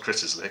Seer Lord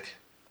Kritislik,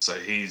 so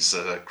he's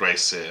a Grey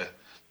Seer,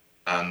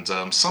 and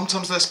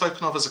sometimes they're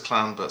spoken of as a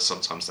clan, but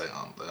sometimes they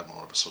aren't. They're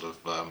more of a sort of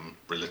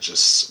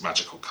religious,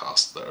 magical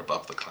caste that are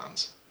above the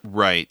clans.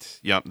 Right.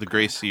 Yep. The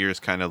Grey Seers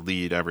kind of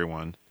lead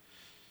everyone.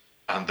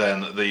 And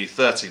then the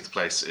 13th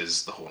place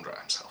is the Horned Rat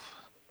himself.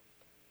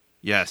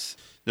 Yes.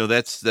 No,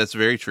 that's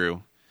very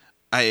true.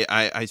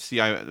 I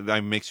see. I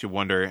makes you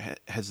wonder.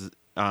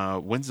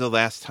 When's the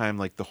last time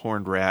like the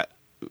Horned Rat?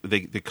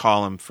 They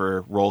call him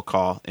for roll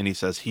call, and he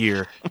says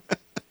here.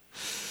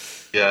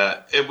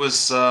 Yeah, it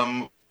was.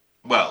 If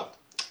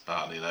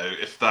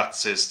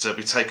that is to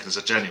be taken as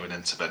a genuine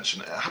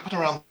intervention, it happened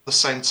around the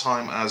same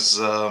time as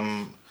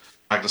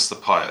Magnus the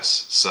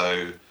Pious,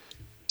 so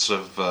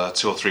sort of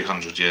 200 or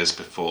 300 years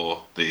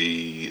before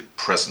the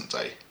present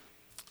day.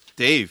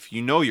 Dave,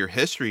 you know your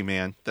history,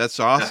 man. That's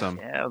awesome.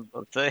 Yeah, I was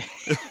about to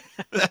say.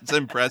 That's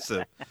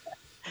impressive.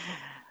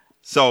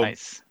 So,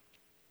 nice.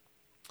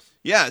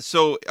 Yeah,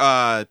 so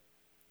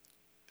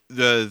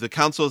the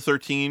Council of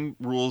 13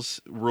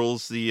 rules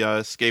the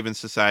Skaven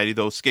Society.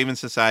 Though Skaven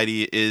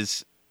Society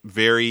is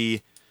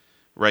very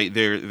right.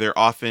 They're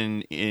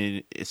often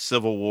in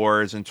civil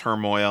wars and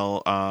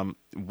turmoil.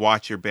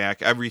 Watch your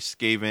back. Every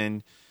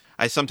Skaven,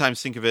 I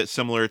sometimes think of it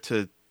similar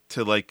to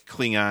like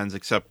Klingons,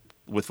 except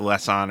with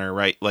less honor.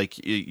 Right,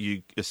 like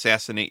you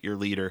assassinate your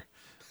leader.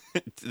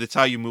 That's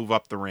how you move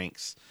up the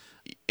ranks.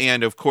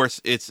 And of course,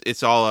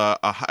 it's all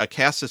a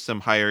caste system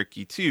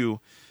hierarchy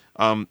too.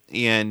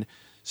 And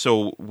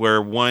so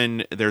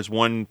there's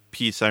one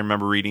piece I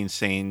remember reading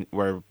saying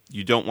where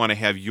you don't want to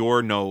have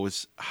your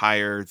nose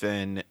higher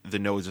than the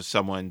nose of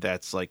someone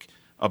that's like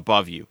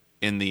above you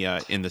in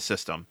the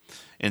system.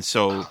 And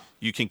so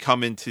you can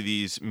come into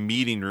these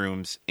meeting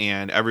rooms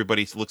and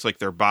everybody looks like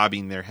they're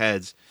bobbing their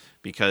heads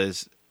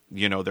because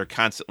they're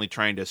constantly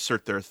trying to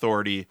assert their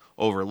authority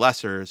over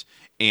lessers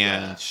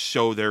and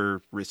show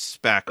their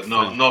respect. But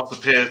not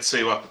appear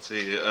too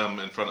uppity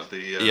in front of the...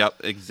 Yep,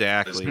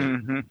 exactly.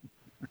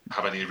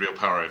 Have any real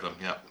power over them,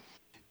 yeah.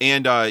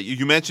 And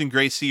you mentioned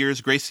Grey Seers.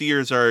 Grey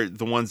Seers are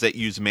the ones that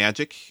use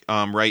magic,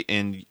 right?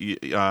 And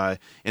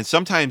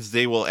sometimes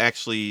they'll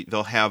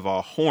have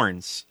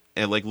horns,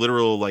 and like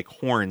literal like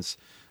horns.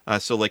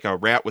 So like a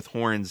rat with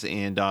horns,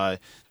 and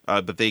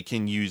but they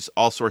can use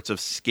all sorts of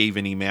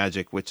Skaven-y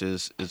magic, which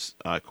is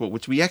cool.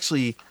 Which we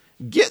actually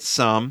get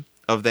some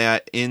of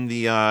that in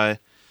the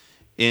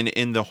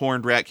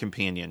Horned Rat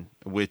Companion,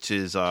 which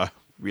is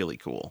really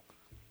cool.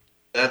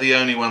 They're the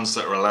only ones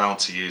that are allowed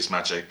to use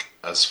magic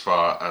as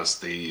far as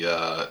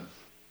the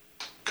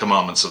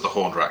commandments of the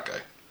Horned Rat go.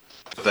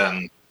 But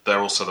then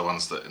they're also the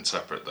ones that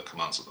interpret the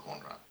commands of the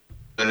Horned Rat.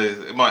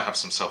 It might have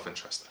some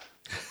self-interest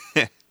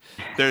there.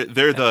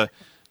 they're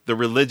the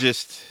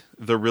religious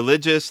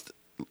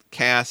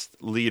caste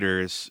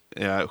leaders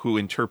who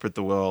interpret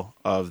the will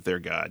of their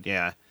god.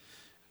 Yeah.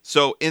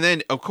 So, and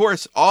then of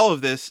course, all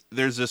of this,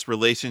 there's this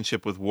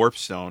relationship with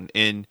Warpstone.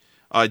 And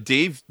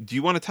Dave, do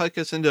you want to take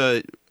us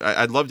into?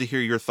 I'd love to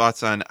hear your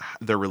thoughts on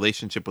their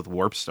relationship with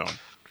Warpstone.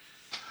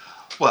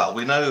 Well,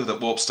 we know that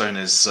Warpstone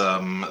is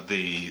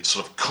the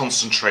sort of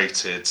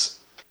concentrated,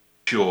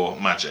 pure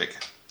magic,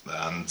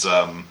 and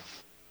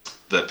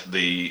that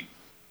the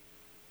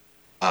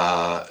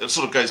it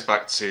sort of goes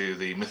back to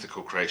the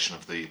mythical creation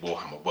of the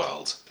Warhammer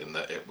world, in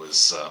that it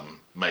was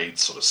made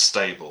sort of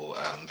stable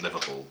and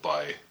livable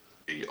by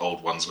the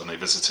old ones when they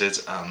visited,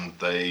 and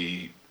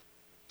they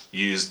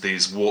used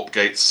these warp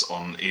gates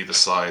on either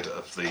side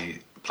of the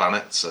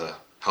planet to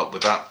help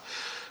with that.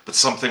 But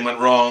something went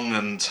wrong,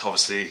 and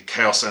obviously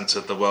chaos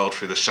entered the world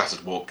through the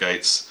shattered warp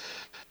gates,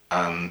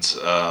 and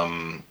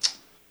part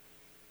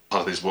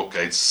of these warp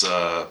gates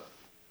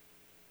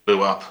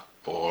blew up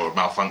or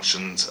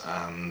malfunctioned,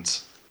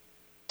 and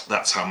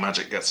that's how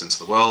magic gets into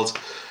the world.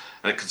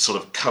 And it can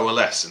sort of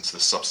coalesce into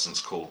this substance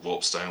called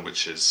Warpstone,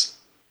 which is,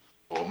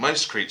 for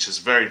most creatures,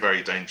 very,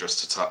 very dangerous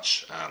to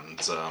touch, and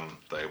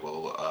they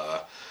will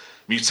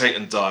mutate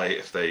and die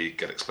if they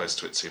get exposed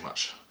to it too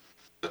much.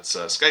 But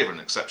Skaven are an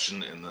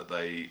exception in that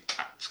they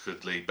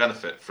actively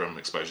benefit from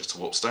exposure to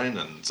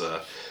Warpstone, and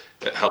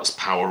it helps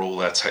power all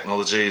their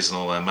technologies and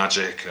all their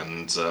magic,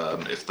 and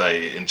if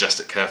they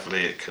ingest it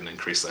carefully, it can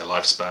increase their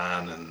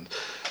lifespan and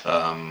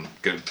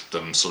give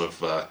them sort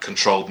of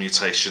controlled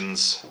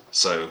mutations.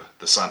 So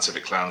the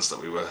scientific clans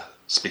that we were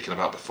speaking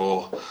about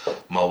before,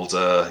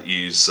 Moulder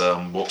use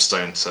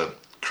Warpstone to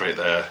create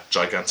their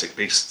gigantic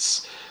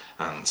beasts,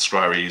 and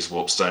Scryri use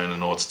Warpstone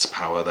in order to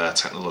power their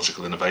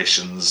technological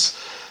innovations.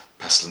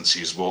 Pestilence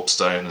use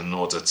Warpstone in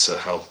order to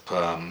help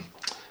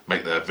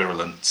make their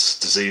virulent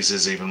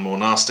diseases even more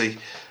nasty,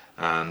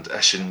 and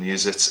Eshin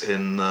use it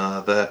in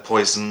their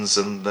poisons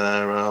and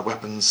their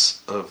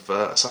weapons of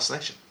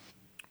assassination.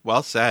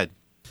 Well said.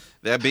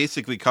 That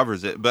basically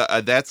covers it.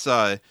 But that's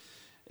so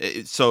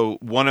it's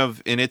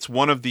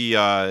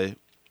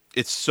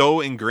so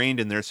ingrained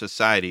in their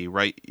society,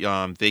 right?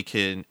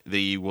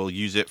 They will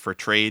use it for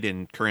trade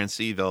and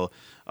currency. They'll,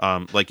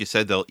 like you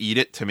said, they'll eat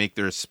it to make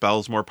their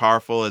spells more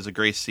powerful as a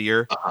Grey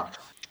Seer,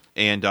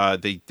 and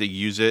they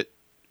use it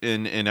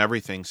in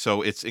everything.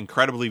 So it's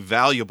incredibly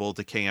valuable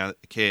to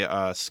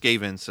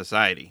Skaven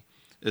society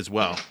as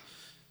well.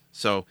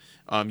 So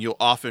you'll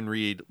often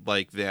read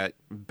like that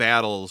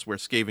battles where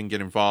Skaven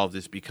get involved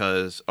is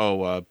because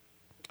a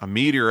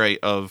meteorite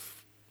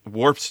of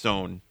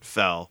Warpstone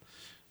fell.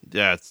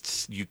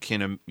 That's you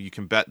can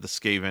bet the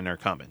Skaven are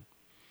coming.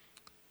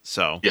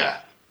 So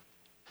yeah.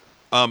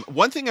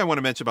 One thing I want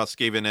to mention about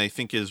Skaven I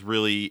think is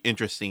really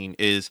interesting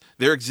is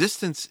their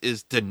existence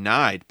is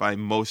denied by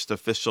most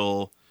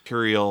official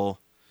imperial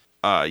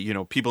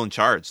people in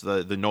charge,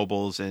 the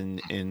nobles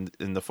and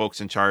the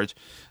folks in charge.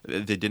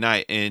 They deny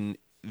it. And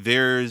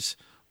there's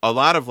a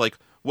lot of like,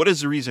 what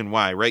is the reason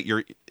why, right?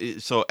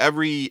 So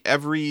every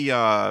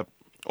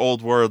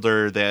old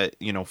worlder that,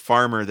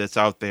 farmer that's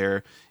out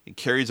there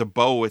carries a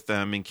bow with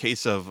them in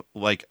case of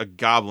like a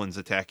goblins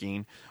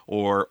attacking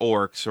or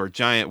orcs or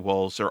giant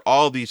wolves or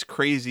all these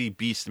crazy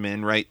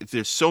beastmen, right?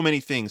 There's so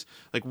many things.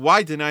 Like,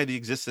 why deny the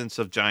existence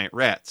of giant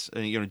rats,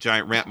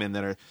 giant ratmen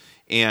that are,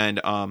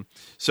 and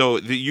so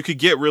you could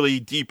get really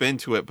deep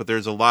into it, but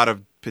there's a lot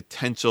of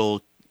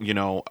potential,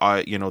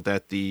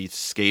 that the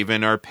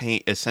Skaven are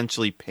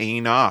essentially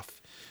paying off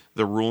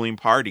the ruling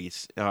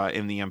parties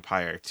in the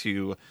Empire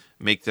to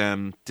make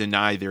them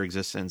deny their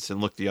existence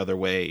and look the other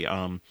way.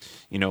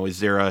 Is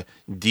there a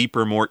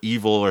deeper, more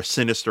evil or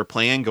sinister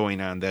plan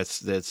going on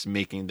that's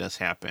making this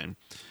happen?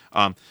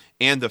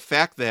 And the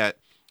fact that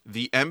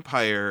the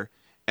Empire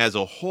as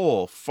a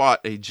whole fought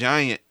a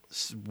giant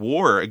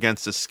war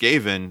against the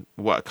Skaven,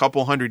 a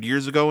couple hundred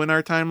years ago in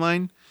our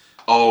timeline?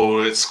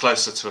 Oh, it's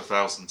closer to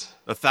 1,000.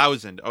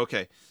 1,000,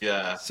 okay.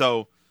 Yeah.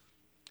 So,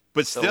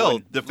 but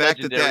still, the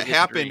fact that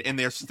happened history. and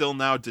they're still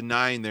now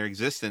denying their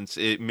existence,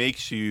 it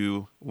makes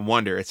you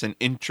wonder. It's an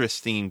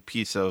interesting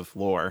piece of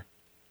lore.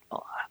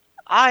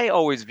 I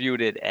always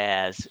viewed it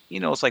as,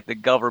 it's like the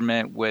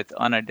government with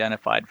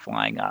unidentified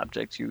flying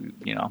objects.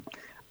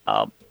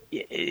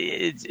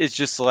 It's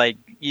just like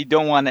you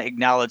don't want to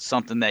acknowledge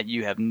something that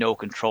you have no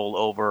control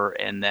over,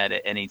 and that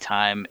at any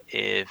time,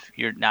 if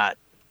you're not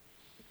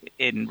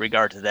in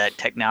regard to that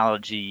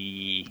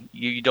technology,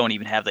 you don't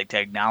even have the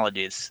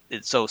technology. It's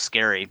so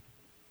scary.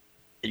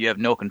 You have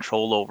no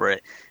control over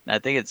it, and I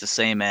think it's the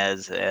same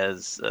as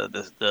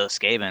the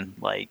Skaven.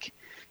 Like,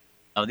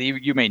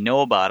 you may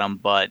know about them,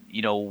 but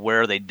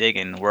where are they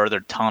digging? Where are their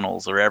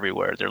tunnels? They're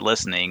everywhere. They're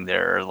listening.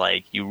 They're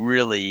like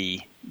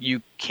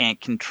you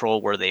can't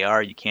control where they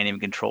are. You can't even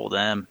control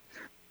them.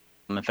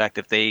 In fact,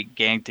 if they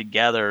gang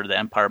together, the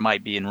Empire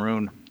might be in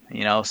ruin.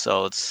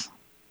 So it's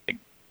like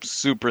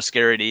super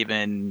scary to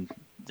even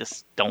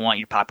just don't want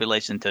your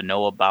population to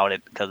know about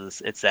it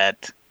because it's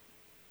that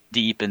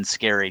deep and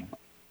scary.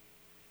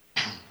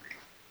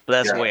 But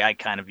that's the way I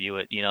kind of view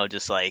it,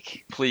 just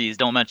like, please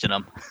don't mention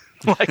them.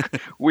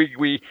 Like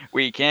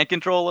we can't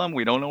control them.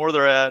 We don't know where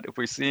they're at. If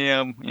we see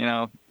them,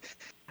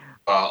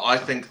 I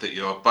think that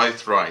you're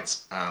both right,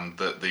 and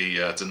that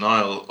the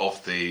denial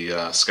of the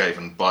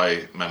Skaven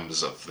by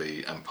members of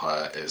the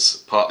Empire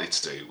is partly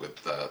to do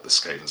with the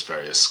Skaven's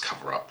various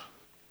cover-up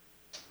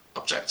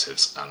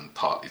objectives, and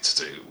partly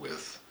to do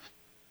with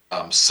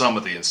some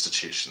of the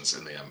institutions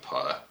in the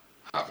Empire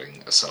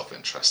having a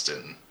self-interest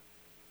in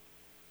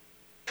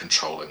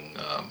controlling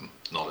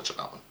knowledge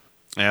about them.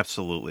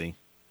 Absolutely.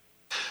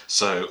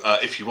 So,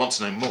 if you want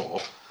to know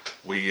more,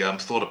 we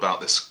thought about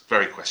this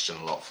very question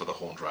a lot for the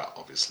Horned Rat,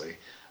 obviously,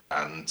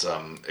 and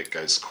it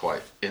goes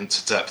quite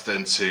into depth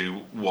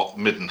into what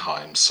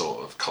Middenheim's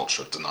sort of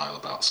culture of denial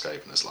about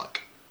Skaven is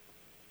like.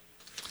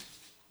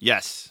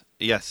 Yes.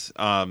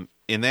 And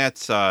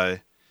that's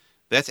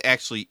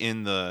actually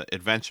in the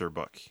adventure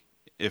book,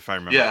 if I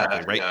remember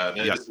correctly, right?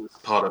 Yeah, it's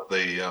part of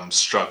the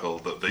struggle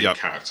that the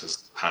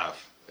characters have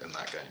in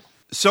that game.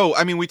 So,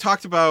 I mean, we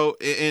talked about,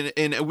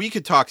 and we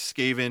could talk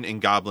Skaven and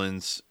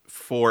Goblins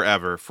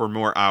forever, for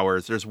more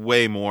hours. There's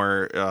way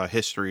more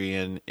history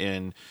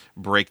and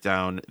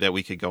breakdown that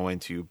we could go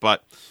into.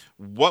 But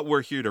what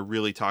we're here to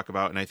really talk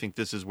about, and I think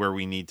this is where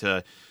we need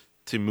to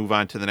move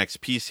on to the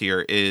next piece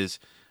here, is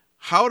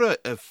how to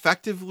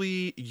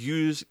effectively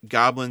use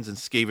Goblins and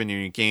Skaven in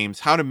your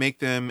games, how to make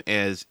them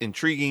as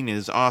intriguing,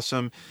 as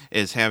awesome,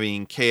 as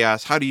having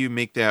chaos. How do you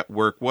make that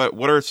work?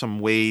 What are some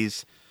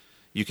ways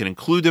you can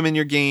include them in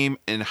your game,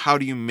 and how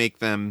do you make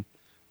them,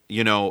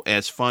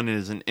 as fun and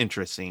as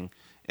interesting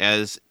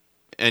as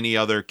any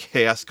other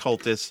Chaos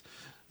Cultist,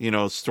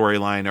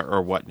 storyline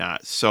or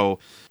whatnot. So,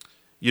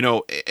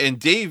 and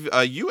Dave,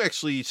 you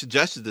actually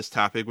suggested this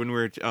topic when we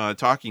were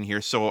talking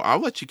here, so I'll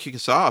let you kick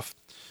us off.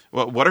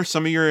 What are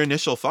some of your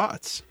initial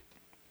thoughts?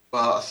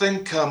 Well, I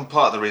think part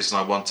of the reason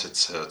I wanted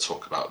to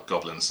talk about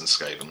Goblins and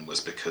Skaven was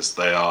because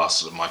they are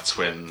sort of my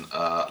twin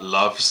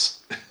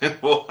loves in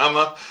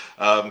Warhammer.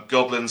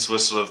 Goblins were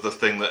sort of the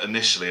thing that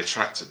initially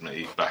attracted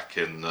me back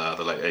in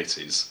the late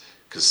 80s,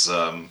 because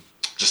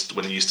just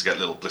when you used to get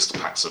little blister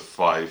packs of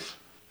 5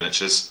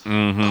 miniatures,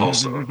 the whole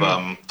sort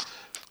of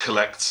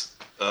collect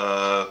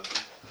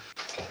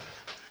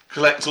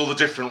all the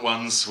different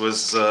ones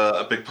was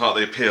a big part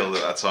of the appeal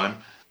at that time,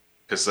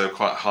 because they were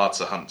quite hard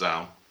to hunt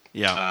down.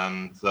 Yeah.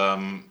 And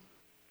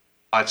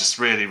I just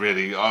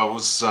really, I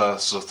always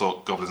sort of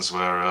thought Goblins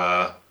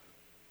were,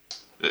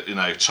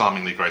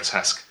 charmingly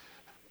grotesque,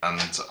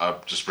 and I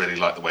just really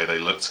liked the way they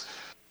looked.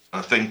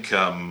 And I think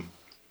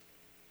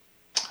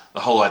the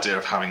whole idea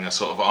of having a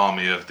sort of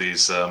army of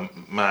these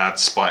mad,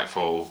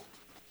 spiteful,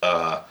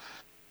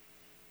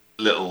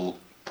 little,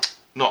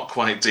 not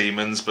quite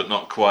demons, but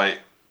not quite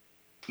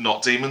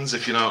not demons,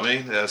 if you know what I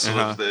mean. They're sort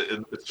of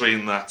in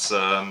between that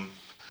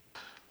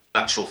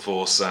natural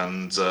force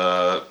and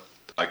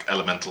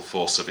elemental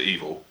force of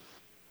evil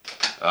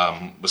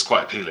was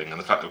quite appealing, and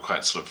the fact they were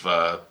quite sort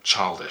of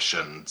childish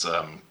and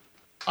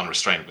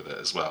unrestrained with it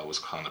as well was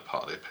kind of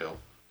part of the appeal.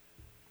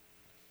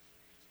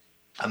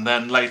 And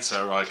then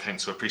later I came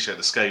to appreciate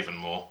the Skaven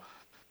more,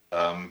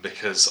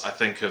 because I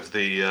think of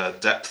the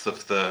depth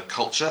of the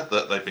culture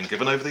that they've been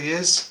given over the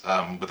years,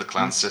 with the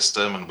clan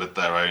system and with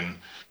their own.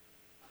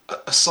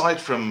 Aside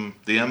from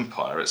the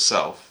Empire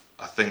itself,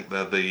 I think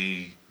they're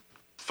the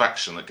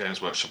faction that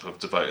Games Workshop have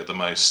devoted the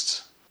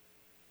most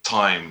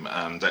time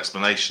and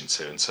explanation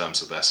to in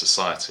terms of their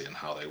society and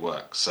how they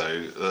work.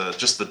 So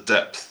just the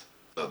depth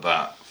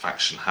that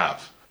faction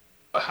have,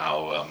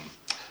 how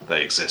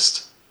they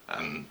exist,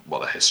 and what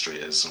their history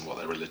is, and what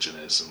their religion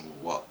is, and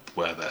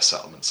where their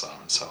settlements are,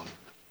 and so on.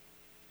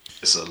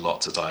 It's a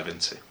lot to dive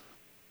into.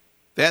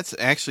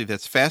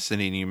 That's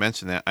fascinating. You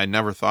mentioned that. I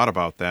never thought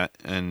about that,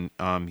 and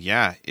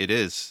yeah, it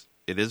is.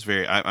 It is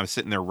very. I'm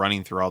sitting there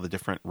running through all the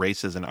different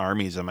races and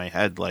armies in my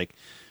head. Like,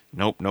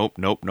 nope.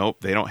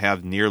 They don't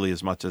have nearly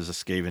as much as a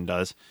Skaven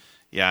does.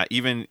 Yeah,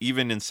 even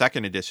in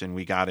second edition,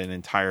 we got an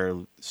entire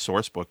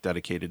source book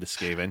dedicated to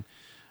Skaven,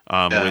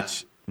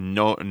 which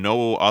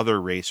no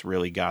other race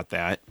really got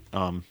that.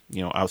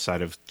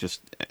 Outside of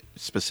just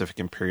specific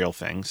Imperial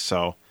things.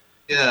 So.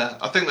 Yeah,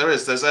 I think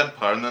there's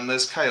Empire and then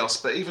there's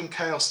Chaos, but even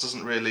Chaos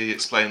doesn't really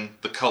explain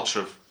the culture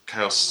of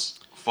Chaos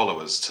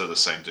followers to the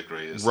same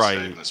degree as the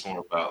Skaven. It's more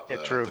about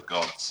the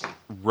gods.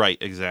 Right,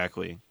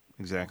 exactly.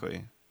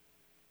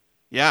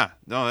 Yeah,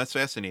 no, that's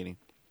fascinating.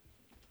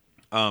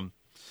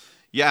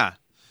 Yeah.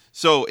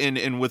 So,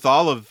 and with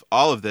all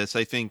of this,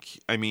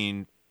 I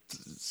mean,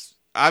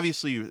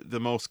 obviously the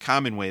most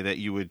common way that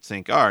you would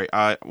think, all right,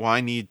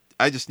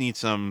 I just need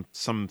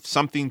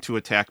something to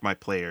attack my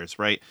players,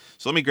 right?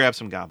 So let me grab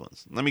some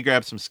Goblins. Let me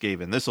grab some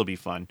Skaven. This will be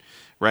fun,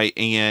 right?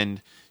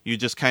 And you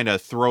just kind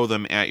of throw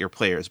them at your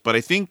players. But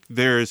I think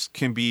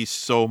can be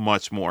so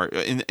much more.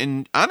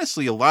 And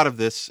honestly, a lot of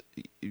this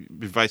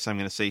advice I'm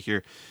going to say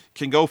here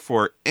can go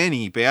for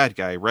any bad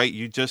guy, right?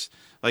 You just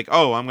like,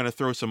 I'm going to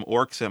throw some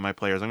orcs at my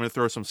players. I'm going to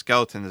throw some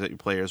skeletons at your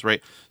players,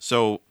 right?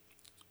 So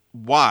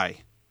why?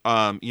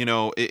 Are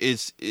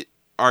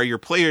your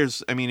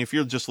players, I mean, if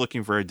you're just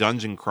looking for a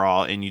dungeon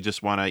crawl and you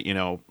just want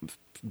to,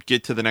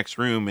 get to the next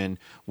room and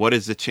what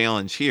is the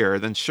challenge here,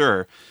 then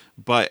sure.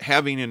 But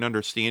having an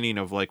understanding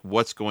of like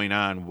what's going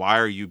on, why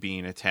are you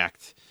being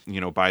attacked,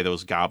 by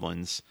those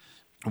goblins?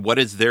 What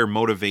is their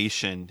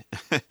motivation?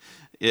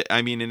 And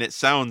it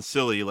sounds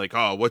silly, like,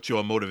 oh, what's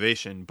your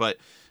motivation? But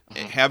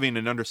having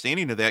an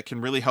understanding of that can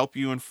really help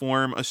you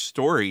inform a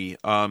story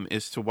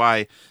as to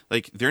why,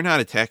 like, they're not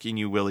attacking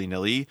you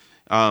willy-nilly.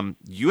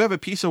 You have a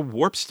piece of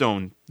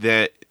warpstone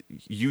that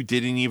you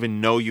didn't even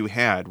know you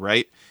had,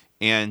 right?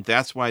 And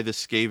that's why the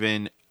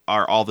Skaven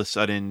are all of a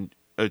sudden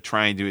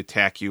trying to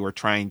attack you or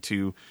trying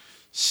to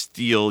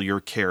steal your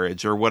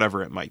carriage or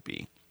whatever it might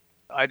be.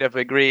 I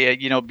definitely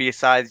agree.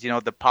 Besides,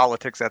 the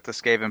politics that the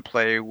Skaven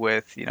play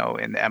with,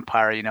 in the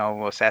Empire,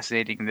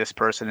 assassinating this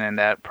person and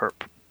that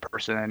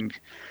person and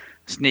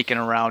sneaking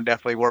around,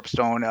 definitely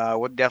Warpstone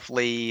would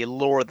definitely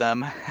lure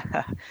them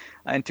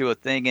into a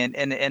thing.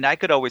 And I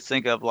could always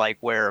think of like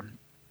where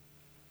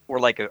we're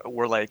like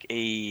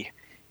a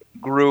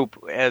group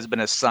has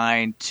been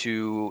assigned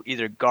to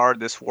either guard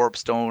this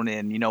warpstone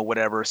in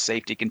whatever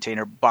safety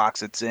container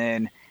box it's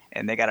in,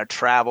 and they got to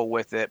travel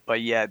with it,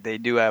 but yet they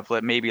do have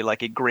maybe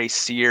like a gray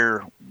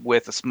seer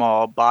with a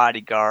small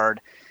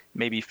bodyguard.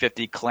 Maybe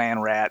 50 clan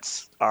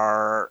rats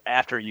are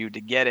after you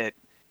to get it.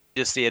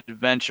 Just the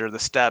adventure, the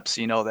steps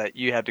that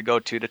you have to go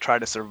to try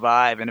to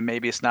survive, and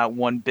maybe it's not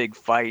one big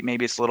fight,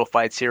 maybe it's little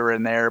fights here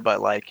and there,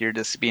 but like you're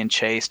just being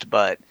chased.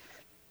 But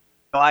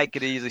I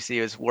could easily see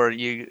is where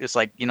it's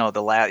like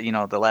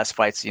the last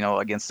fights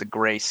against the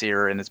Gray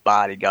Seer and his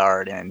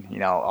bodyguard and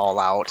all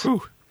out.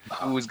 Whew.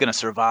 Who's gonna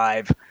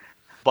survive?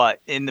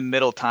 But in the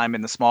middle time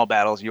in the small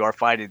battles, you are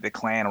fighting the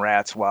clan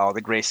rats while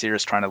the Gray Seer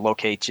is trying to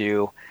locate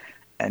you,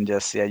 and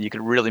just you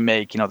could really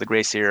make the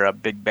Gray Seer a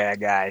big bad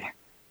guy.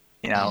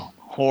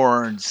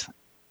 Horns,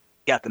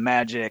 got the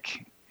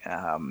magic.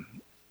 Then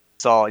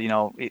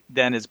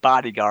his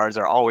bodyguards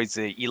are always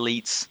the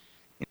elites.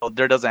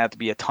 There doesn't have to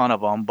be a ton of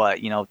them, but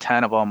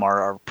 10 of them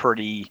are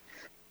pretty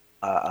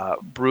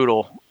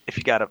brutal if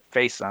you got to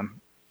face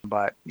them.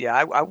 But yeah,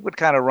 I would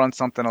kind of run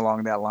something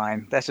along that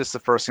line. That's just the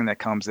first thing that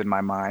comes in my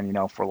mind,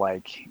 for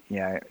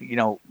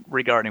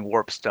regarding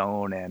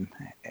Warpstone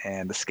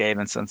and the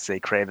Skaven, since they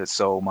crave it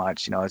so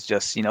much. It's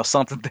just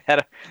something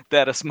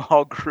that a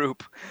small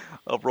group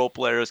of role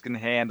players can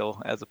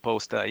handle, as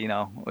opposed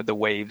to the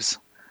waves.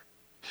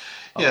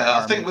 Yeah,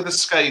 I think with the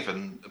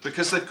Skaven,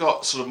 because they've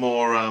got sort of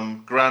more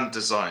grand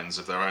designs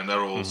of their own, they're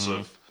all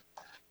sort of,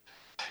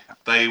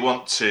 they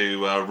want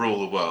to rule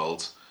the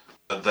world,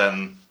 but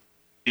then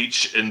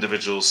each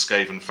individual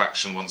Skaven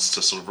faction wants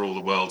to sort of rule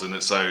the world in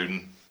its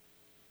own,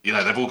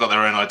 they've all got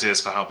their own ideas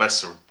for how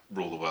best to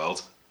rule the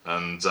world,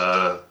 and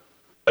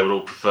they would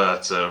all prefer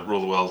to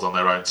rule the world on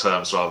their own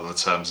terms rather than the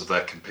terms of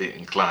their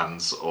competing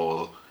clans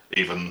or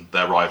even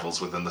their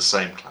rivals within the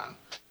same clan.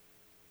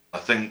 I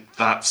think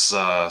that's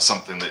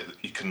something that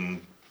you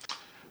can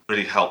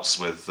really helps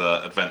with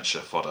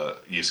adventure fodder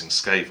using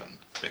Skaven,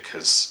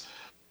 because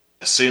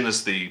as soon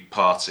as the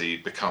party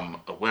become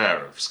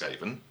aware of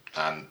Skaven,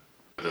 and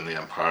within the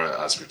Empire,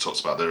 as we've talked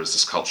about, there is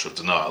this culture of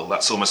denial,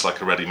 that's almost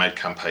like a ready-made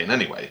campaign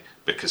anyway,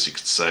 because you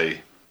could say,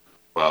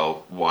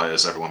 well, why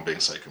is everyone being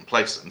so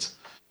complacent?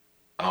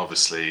 And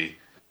obviously,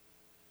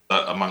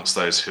 amongst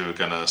those who are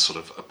going to sort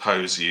of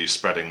oppose you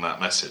spreading that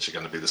message are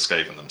going to be the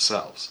Skaven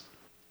themselves.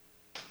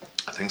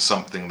 I think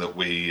something that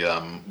we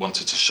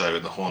wanted to show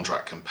in the Horned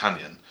Rat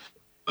Companion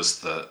was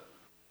that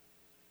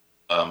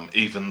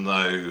even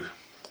though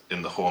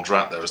in the Horned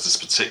Rat there is this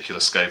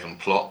particular Skaven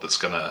plot that's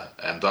going to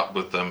end up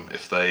with them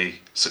if they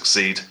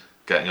succeed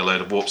getting a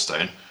load of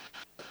Warpstone,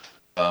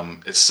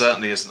 it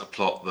certainly isn't a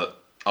plot that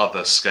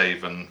other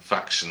Skaven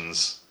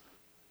factions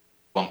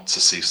want to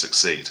see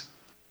succeed.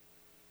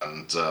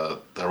 And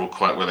they're all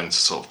quite willing to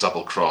sort of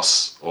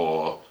double-cross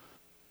or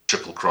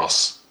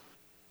triple-cross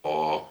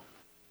or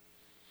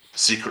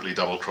secretly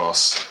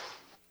double-cross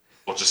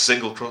or just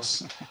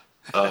single-cross.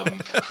 So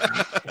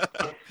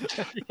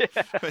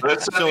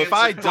if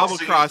I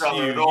double-cross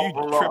you,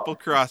 you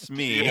triple-cross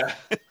me. Yeah.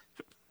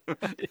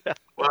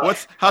 Well,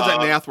 how's that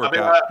math work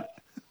out?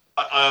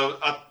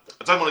 I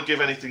don't want to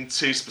give anything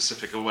too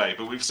specific away,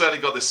 but we've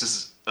certainly got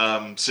this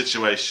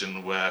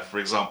situation where, for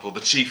example, the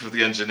chief of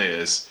the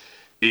engineers,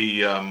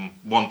 he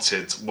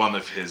wanted one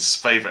of his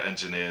favourite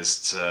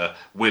engineers to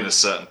win a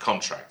certain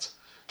contract.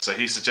 So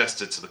he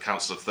suggested to the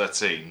Council of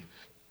 13,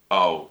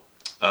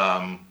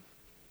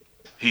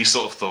 he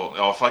sort of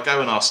thought, if I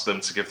go and ask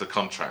them to give the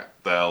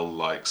contract,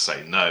 they'll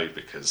say no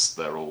because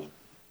they're all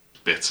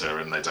bitter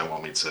and they don't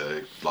want me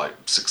to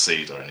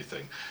succeed or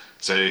anything.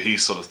 So he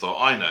sort of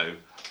thought, I know,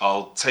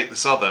 I'll take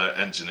this other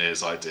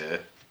engineer's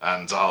idea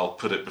and I'll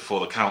put it before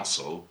the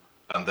council,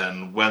 and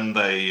then when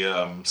they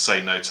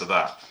say no to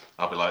that,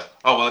 I'll be like,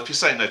 if you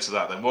say no to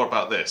that, then what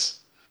about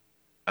this?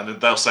 And then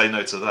they'll say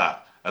no to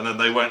that, and then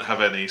they won't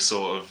have any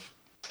sort of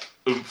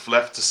oomph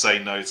left to say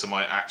no to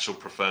my actual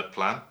preferred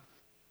plan.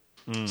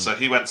 So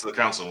he went to the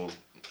council.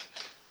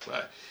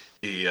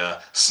 he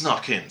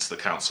snuck into the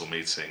council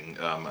meeting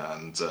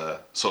and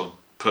sort of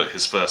put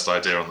his first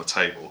idea on the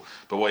table.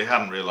 But what he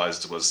hadn't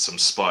realised was some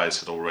spies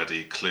had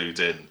already clued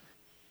in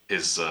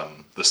his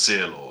the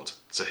Seer Lord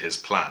to his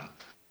plan.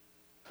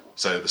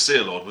 So the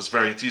Seer Lord was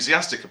very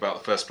enthusiastic about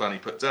the first plan he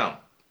put down,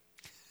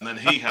 and then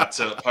he had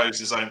to oppose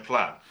his own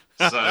plan.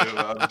 So,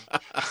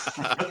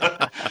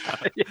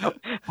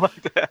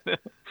 like that.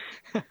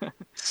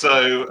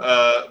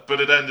 but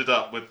it ended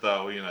up with,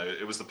 though,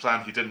 it was the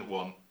plan he didn't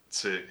want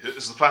to. It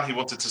was the plan he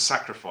wanted to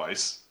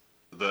sacrifice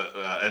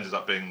that ended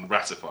up being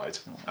ratified,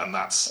 and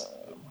that's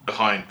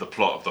behind the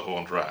plot of the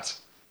Horned Rat.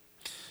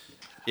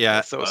 Yeah,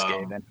 So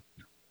Skaven.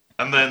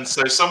 And then,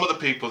 so some of the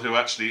people who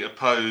actually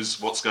oppose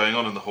what's going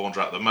on in the Horned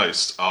Rat the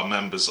most are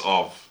members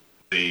of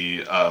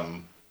the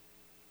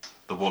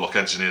Warlock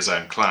Engineer's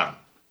own clan,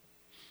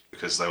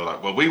 because they were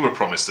like, "Well, we were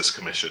promised this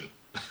commission,"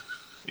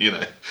 you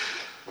know.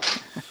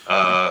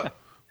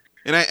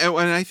 And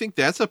I think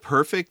that's a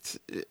perfect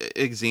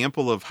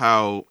example of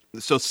how.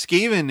 So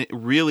Skaven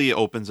really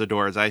opens the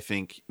doors, I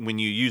think, when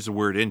you use the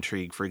word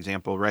intrigue, for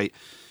example, right?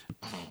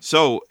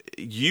 So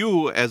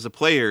you, as the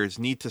players,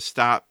 need to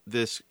stop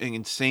this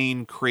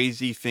insane,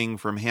 crazy thing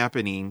from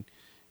happening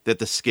that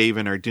the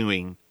Skaven are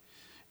doing.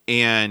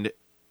 And,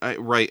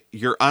 right,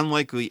 your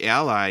unlikely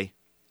ally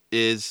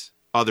is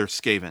other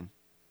Skaven.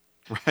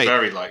 Right?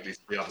 Very likely to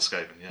be other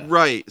Skaven, yeah.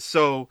 Right.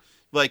 So,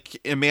 like,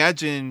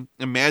 imagine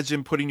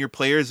putting your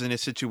players in a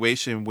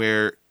situation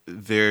where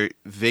they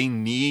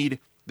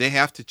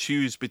have to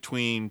choose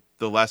between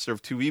the lesser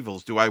of two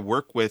evils. Do I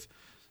work with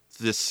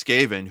this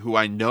Skaven, who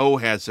I know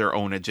has their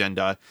own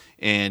agenda,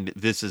 and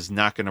this is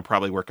not going to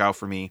probably work out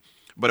for me?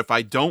 But if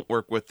I don't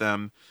work with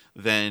them,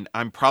 then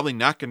I'm probably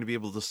not going to be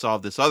able to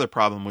solve this other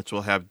problem, which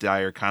will have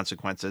dire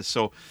consequences.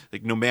 So,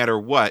 like, no matter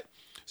what.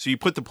 So you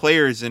put the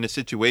players in a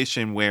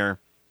situation where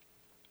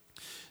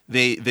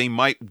they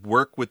might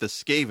work with the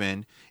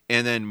Skaven,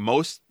 and then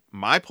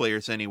my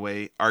players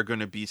anyway are going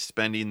to be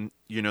spending,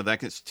 that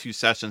gets 2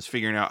 sessions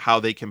figuring out how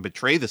they can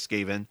betray the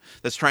Skaven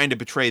that's trying to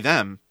betray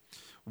them,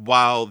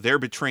 while they're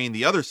betraying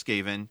the other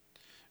Skaven.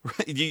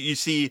 You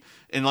see,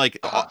 and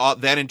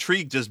that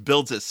intrigue just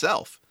builds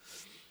itself.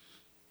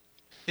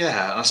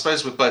 Yeah, and I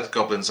suppose with both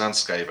Goblins and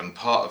Skaven,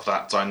 part of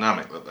that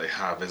dynamic that they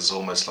have is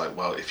almost like,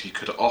 well, if you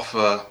could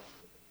offer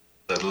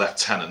the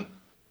lieutenant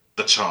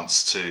the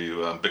chance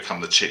to become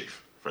the chief,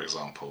 for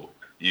example,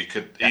 you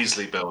could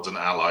easily build an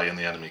ally in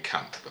the enemy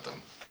camp with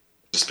them,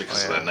 just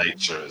because of their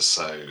nature is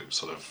so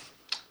sort of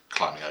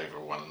climbing over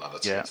one another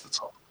to get to the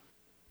top.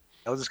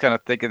 I was just kind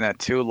of thinking that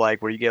too,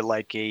 like where you get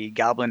like a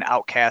goblin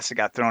outcast that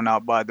got thrown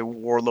out by the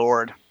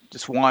warlord,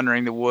 just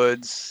wandering the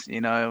woods, he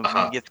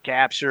gets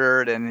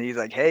captured, and he's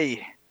like,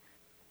 "Hey,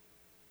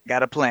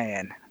 got a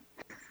plan."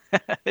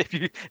 if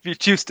you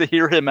choose to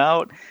hear him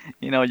out,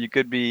 you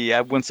could be,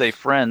 I wouldn't say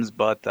friends,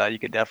 but you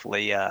could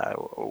definitely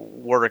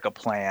work a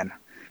plan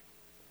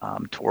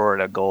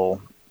toward a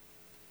goal.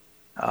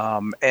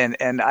 And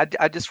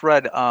I just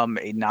read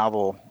a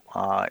novel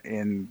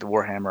in the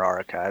Warhammer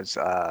archives,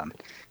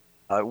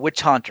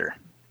 Witch Hunter.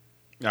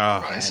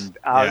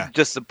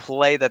 Just the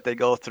play that they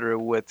go through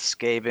with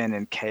Skaven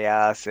and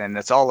Chaos, and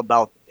it's all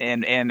about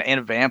and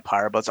a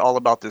vampire, but it's all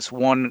about this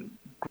one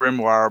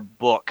grimoire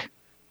book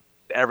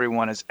that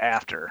everyone is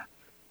after,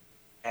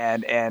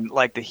 and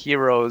like the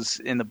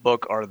heroes in the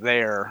book are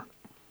there,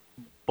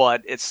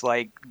 but it's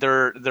like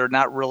they're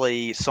not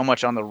really so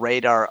much on the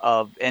radar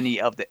of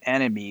any of the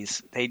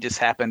enemies. They just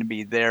happen to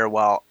be there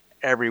while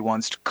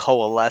everyone's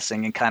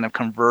coalescing and kind of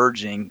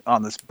converging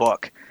on this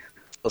book.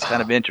 It's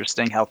kind of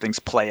interesting how things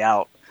play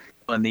out.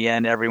 In the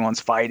end, everyone's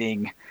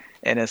fighting,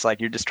 and it's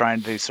like you're just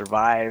trying to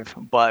survive,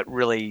 but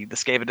really the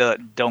Skaven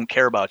don't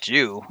care about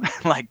you.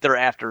 Like they're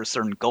after a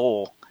certain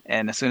goal,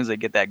 and as soon as they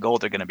get that goal,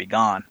 they're going to be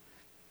gone.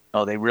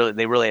 Oh, they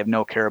really have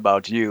no care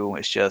about you.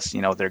 It's just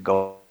their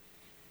goal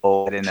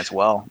in as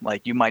well.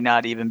 Like you might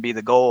not even be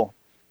the goal.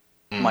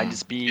 You might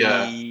just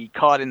be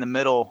caught in the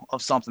middle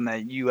of something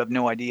that you have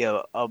no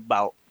idea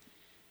about.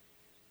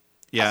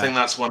 Yeah. I think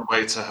that's one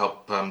way to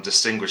help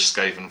distinguish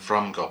Skaven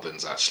from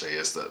Goblins, actually,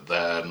 is that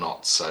they're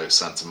not so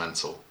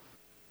sentimental.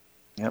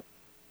 Yep.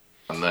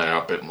 And they're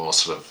a bit more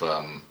sort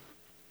of,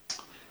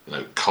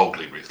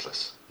 coldly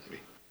ruthless,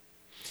 maybe.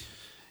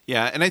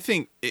 Yeah, and I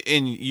think,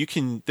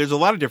 there's a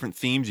lot of different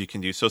themes you can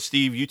do. So,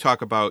 Steve, you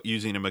talk about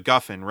using a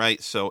MacGuffin, right?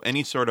 So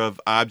any sort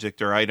of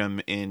object or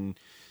item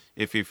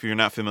if you're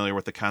not familiar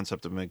with the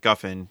concept of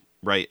MacGuffin,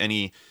 right,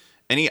 any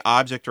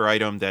object or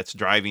item that's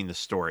driving the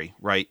story,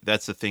 right?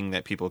 That's the thing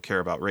that people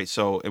care about, right?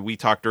 So we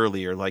talked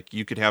earlier, like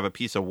you could have a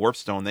piece of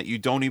warpstone that you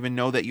don't even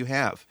know that you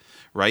have,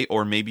 right?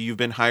 Or maybe you've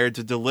been hired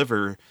to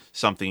deliver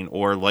something,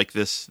 or like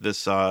this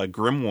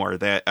grimoire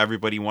that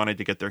everybody wanted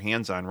to get their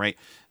hands on, right?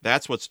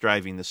 That's what's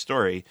driving the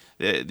story.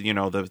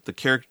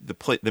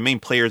 The main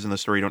players in the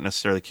story don't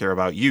necessarily care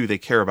about you; they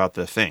care about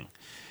the thing.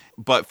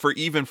 But for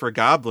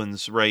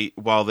goblins, right?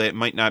 While that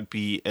might not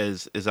be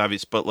as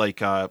obvious, but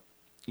like a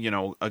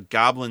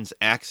goblin's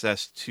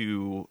access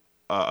to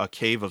a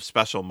cave of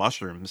special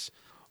mushrooms,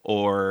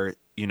 or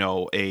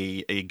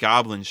a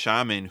goblin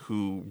shaman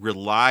who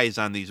relies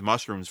on these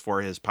mushrooms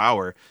for his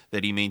power,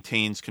 that he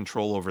maintains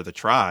control over the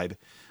tribe,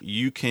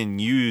 you can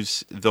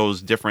use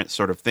those different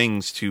sort of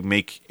things to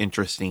make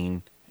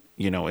interesting,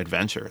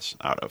 adventures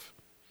out of.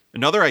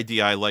 Another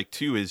idea I like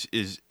too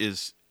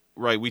is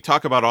right, we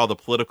talk about all the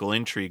political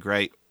intrigue,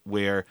 right?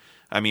 Where,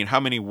 how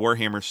many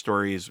Warhammer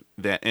stories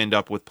that end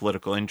up with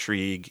political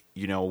intrigue,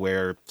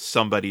 where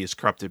somebody is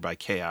corrupted by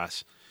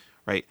chaos,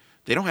 right?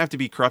 They don't have to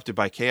be corrupted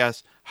by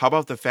chaos. How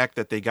about the fact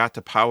that they got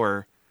to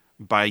power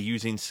by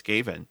using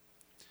Skaven,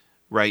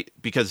 right?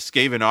 Because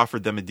Skaven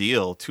offered them a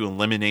deal to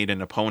eliminate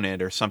an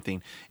opponent or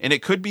something. And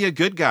it could be a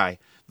good guy,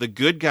 the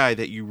good guy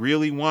that you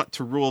really want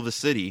to rule the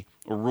city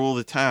or rule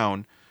the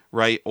town,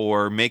 right?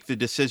 Or make the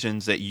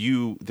decisions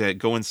that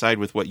go inside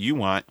with what you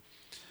want.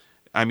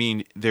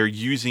 They're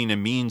using a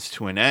means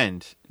to an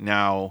end.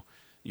 Now,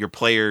 your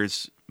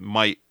players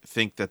might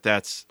think that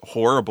that's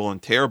horrible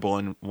and terrible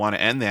and want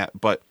to end that,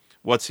 but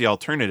what's the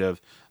alternative?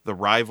 The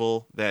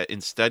rival that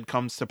instead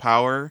comes to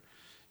power,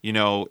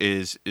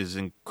 is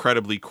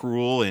incredibly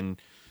cruel, and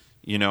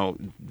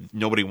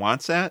nobody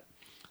wants that.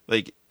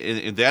 Like,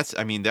 that's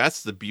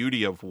the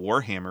beauty of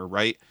Warhammer,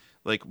 right?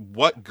 Like,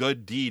 what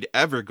good deed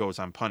ever goes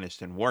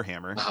unpunished in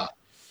Warhammer?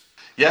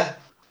 Yeah,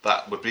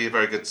 that would be a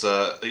very good,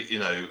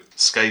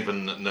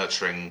 Skaven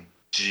nurturing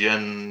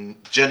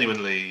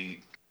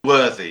genuinely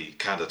worthy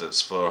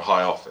candidates for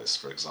high office,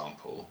 for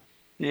example.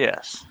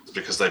 Yes.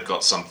 Because they've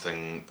got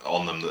something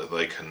on them that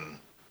they can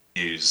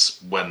use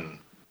when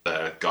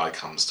their guy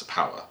comes to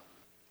power.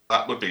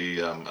 That would be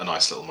a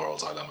nice little moral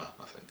dilemma,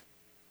 I think.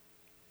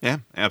 Yeah,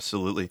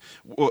 absolutely.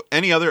 Well,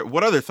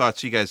 what other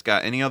thoughts you guys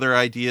got? Any other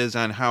ideas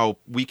on how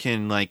we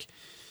can,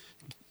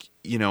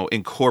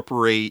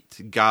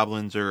 incorporate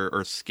goblins or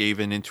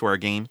Skaven into our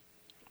game?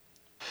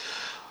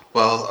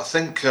 Well, I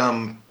think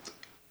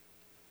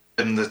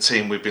in the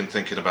team we've been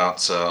thinking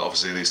about,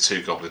 obviously, these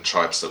two goblin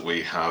tribes that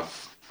we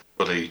have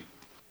fully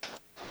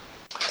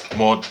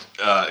more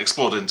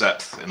explored in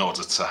depth in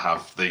order to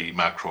have the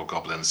Madcraw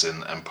goblins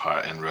in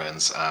Empire in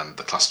Ruins and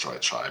the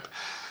Clusteroid tribe.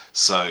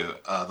 So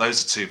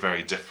those are two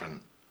very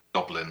different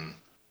goblin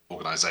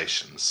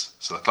organisations.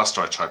 So the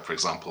Clusteroid tribe, for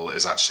example,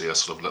 is actually a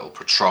sort of little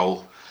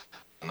patrol,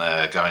 and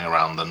they're going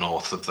around the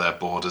north of their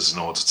borders in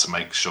order to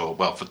make sure,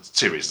 well, for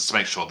two reasons: to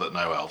make sure that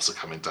no elves are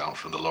coming down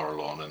from the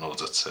Lorelorn in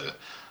order to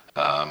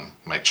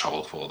make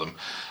trouble for them,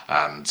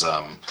 and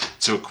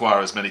to acquire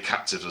as many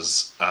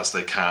captives as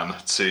they can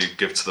to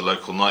give to the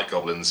local night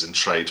goblins in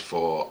trade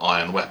for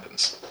iron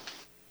weapons.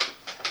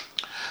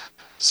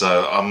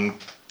 So I'm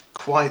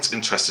quite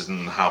interested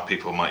in how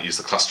people might use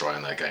the cluster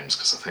in their games,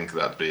 because I think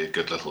that'd be a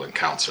good little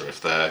encounter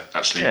if they're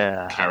actually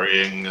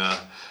carrying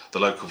the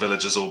local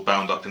villagers all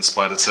bound up in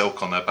spider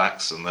silk on their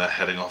backs and they're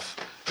heading off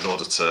in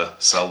order to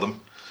sell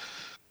them.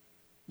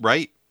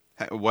 Right.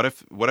 What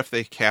if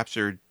they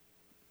captured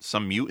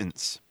some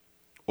mutants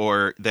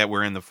or that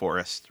were in the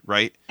forest,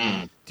 right?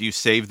 Do you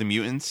save the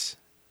mutants?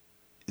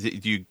 Do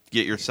you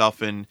get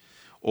yourself in,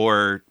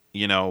 or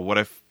what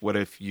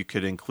if you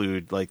could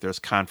include, like, there's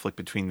conflict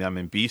between them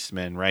and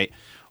beastmen, right?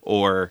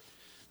 Or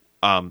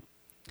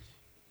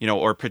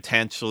or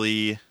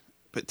potentially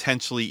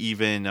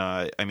even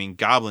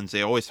goblins,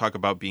 they always talk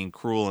about being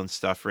cruel and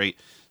stuff, right?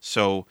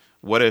 So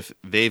what if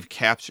they've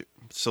captured,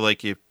 so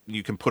like if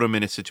you can put them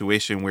in a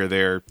situation where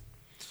they're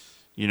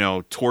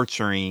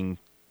torturing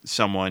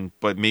someone,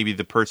 but maybe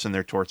the person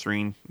they're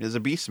torturing is a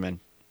beastman.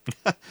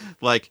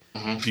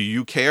 Do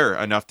you care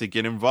enough to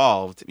get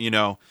involved?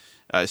 So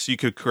you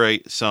could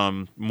create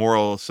some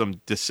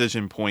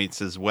decision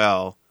points as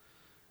well.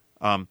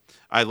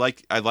 I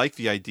like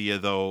the idea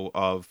though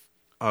of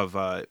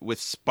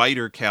with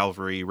spider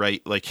cavalry,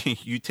 right?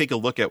 Like, you take a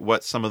look at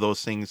what some of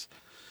those things,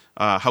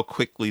 how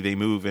quickly they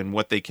move and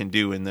what they can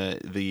do, and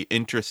the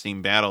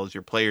interesting battles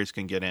your players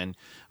can get in.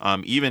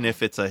 Even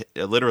if it's a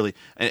literally,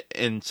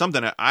 and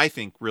something that I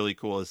think really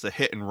cool is the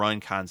hit and run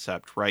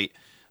concept, right?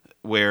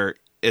 Where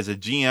as a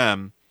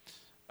GM,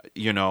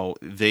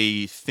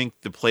 they think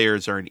the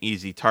players are an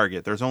easy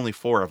target. There's only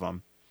 4 of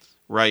them,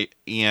 right?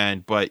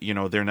 But they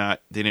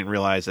didn't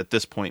realize at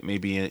this point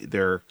maybe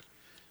they're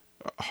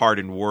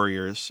hardened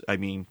warriors.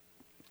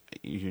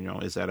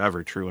 Is that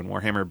ever true in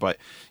Warhammer? But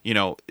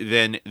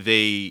then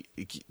they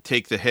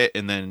take the hit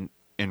and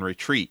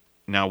retreat.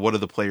 Now, what do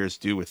the players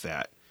do with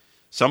that?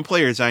 Some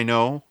players I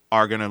know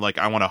are gonna,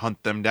 I want to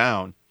hunt them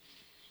down.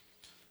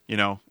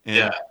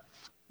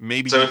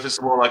 Maybe. So if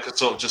it's more like a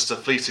sort of just a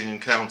fleeting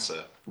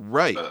encounter,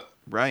 right?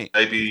 Right.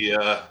 Maybe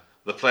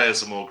the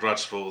players are more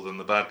grudgeful than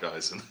the bad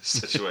guys in this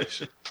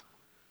situation.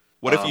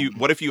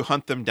 What if you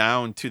hunt them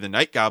down to the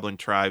Night Goblin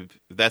tribe?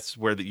 That's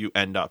where you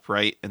end up,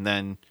 right? And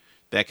then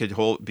that could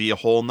be a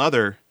whole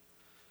nother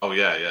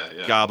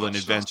goblin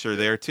adventure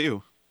there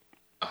too.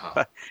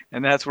 Uh-huh.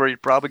 And that's where you're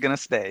probably going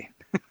to stay.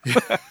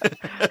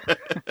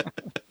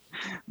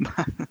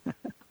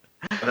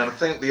 And then I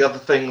think the other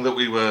thing that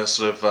we were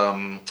sort of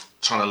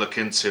trying to look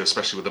into,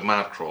 especially with the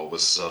Madcraw,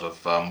 was sort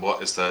of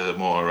what is the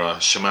more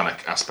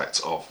shamanic aspect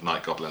of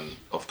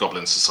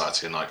Goblin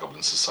Society and Night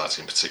Goblin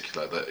Society in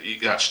particular. That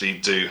you actually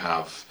do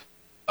have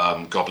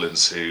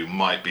goblins who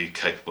might be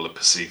capable of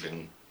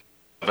perceiving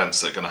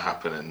events that are going to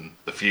happen in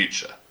the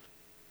future.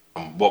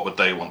 What would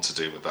they want to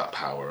do with that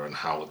power, and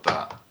how would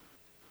that?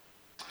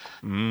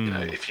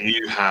 If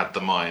you had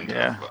the mind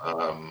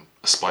of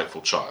a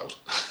spiteful child,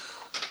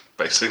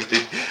 basically,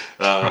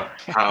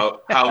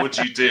 how would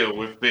you deal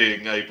with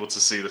being able to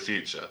see the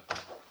future?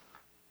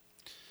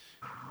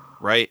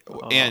 Right.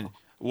 And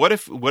what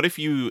if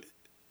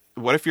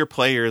your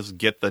players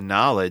get the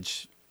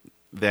knowledge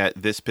that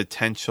this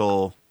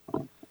potential,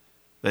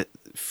 that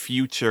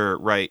future,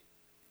 right,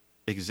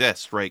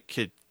 exists, right?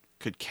 Could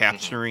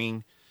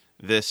capturing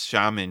this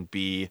shaman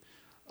be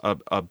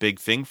a big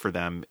thing for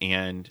them?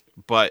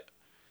 But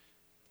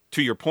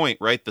to your point,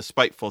 right, the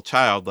spiteful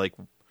child, like,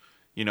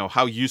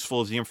 how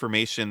useful is the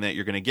information that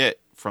you're going to get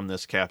from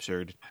this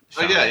captured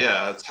shaman?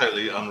 It's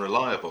totally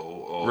unreliable,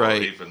 or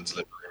even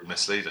deliberately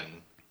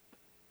misleading.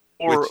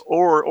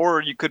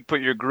 Or you could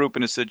put your group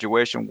in a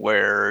situation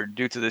where,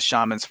 due to the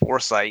shaman's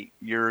foresight,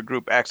 your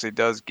group actually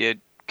does get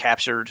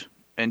captured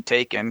and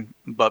taken,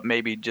 but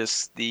maybe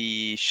just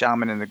the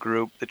shaman in the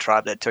group, the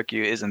tribe that took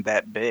you, isn't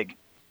that big.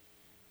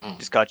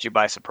 Just caught you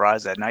by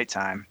surprise at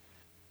nighttime,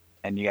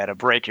 and you got to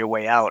break your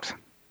way out.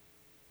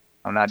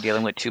 I'm not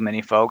dealing with too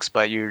many folks,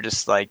 but you're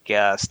just like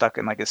stuck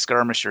in like a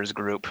skirmishers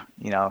group.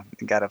 You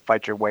got to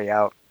fight your way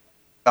out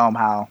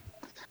somehow.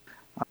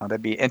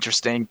 That'd be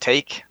interesting.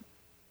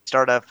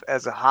 Start off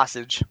as a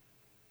hostage.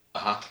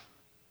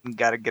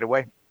 Got to get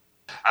away.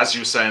 As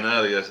you were saying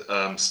earlier,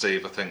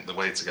 Steve, I think the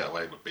way to get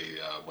away would be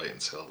wait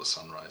until the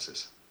sun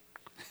rises.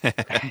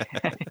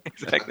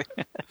 Exactly.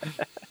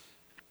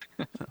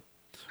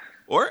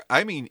 Or,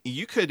 I mean,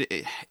 you could,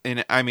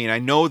 and I mean, I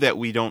know that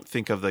we don't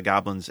think of the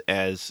goblins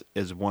as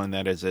one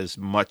that is as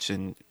much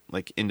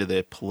into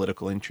the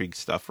political intrigue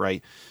stuff,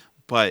 right?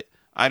 But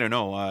I don't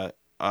know,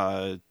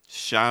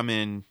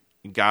 shaman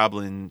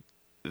goblin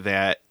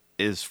that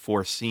is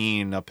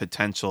foreseeing a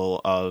potential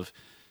of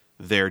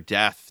their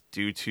death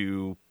due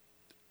to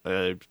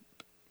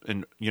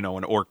an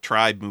orc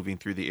tribe moving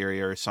through the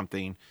area or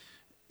something.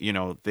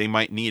 They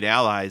might need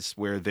allies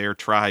where their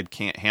tribe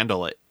can't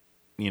handle it.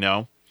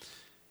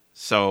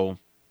 So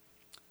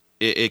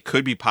it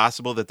could be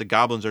possible that the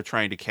goblins are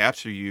trying to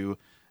capture you,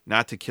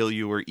 not to kill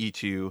you or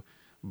eat you,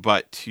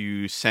 but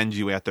to send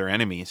you at their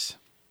enemies.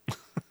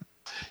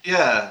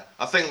 Yeah,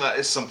 I think that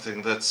is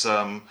something that's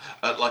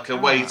like a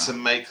way to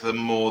make them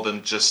more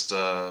than just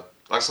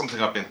like something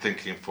I've been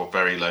thinking for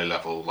very low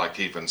level, like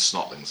even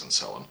snotlings and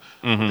so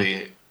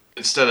on.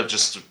 Instead of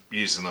just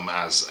using them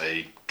as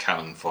a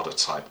cannon fodder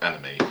type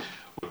enemy,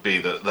 would be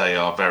that they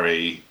are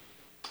very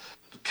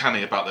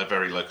canny about their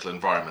very local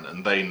environment,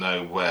 and they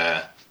know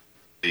where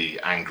the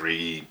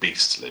angry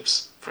beast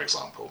lives, for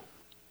example.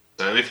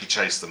 So if you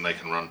chase them, they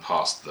can run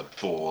past the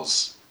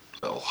boar's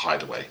little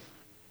hideaway,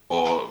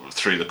 or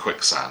through the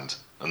quicksand,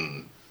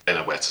 and they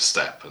know where to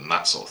step, and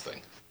that sort of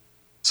thing.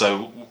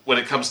 So when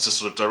it comes to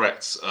sort of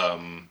direct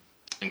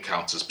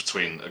encounters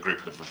between a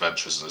group of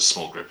adventurers and a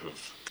small group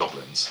of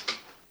goblins,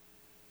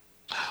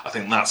 I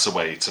think that's a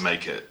way to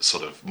make it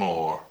sort of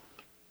more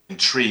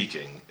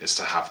intriguing, is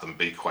to have them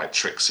be quite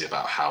tricksy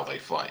about how they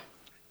fight.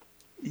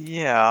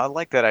 Yeah, I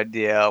like that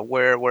idea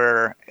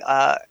where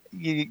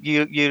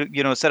you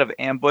instead of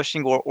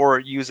ambushing or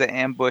use an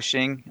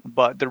ambushing,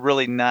 but they're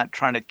really not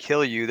trying to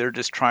kill you. They're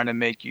just trying to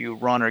make you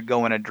run or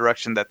go in a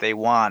direction that they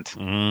want.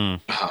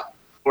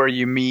 Where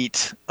you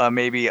meet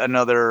maybe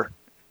another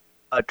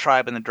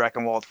tribe in the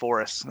Drakenwald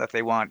Forest that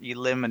they want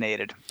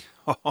eliminated.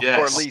 Yes.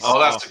 Or at least,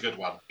 that's a good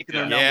one.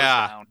 Their numbers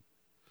down.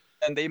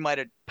 And they might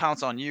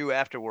pounce on you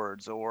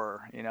afterwards,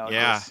 or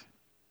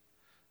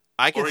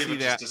I can or see even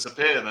that just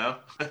disappear now.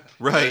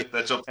 Right,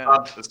 their job's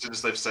done as soon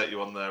as they've set you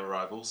on their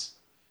arrivals.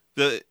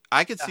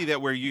 I could see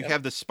that where you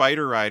have the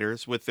spider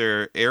riders with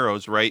their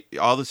arrows, right?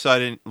 All of a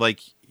sudden,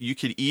 like, you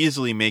could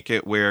easily make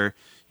it where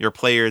your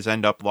players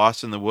end up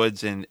lost in the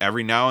woods, and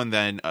every now and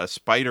then a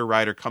spider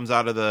rider comes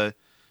out of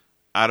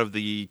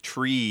the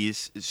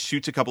trees,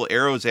 shoots a couple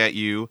arrows at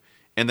you,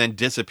 and then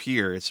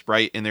disappears,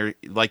 right? And they're,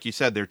 like you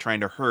said, they're trying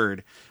to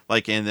herd,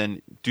 and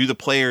then do the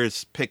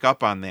players pick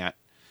up on that?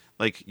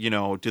 Like,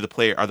 are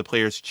the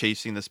players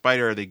chasing the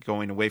spider? Are they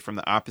going away from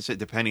the opposite?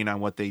 Depending on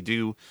what they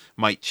do,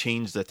 might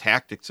change the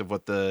tactics of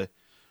what the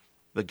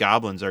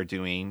goblins are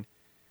doing.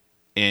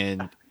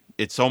 And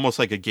it's almost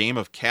like a game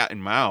of cat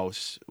and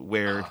mouse,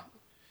 where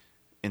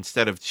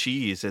instead of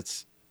cheese,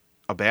 it's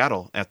a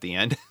battle at the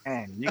end.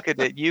 Man,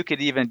 you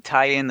could even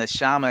tie in the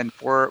shaman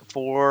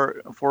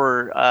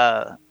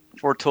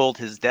foretold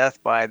his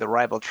death by the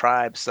rival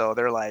tribe, so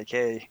they're like,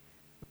 hey,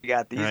 we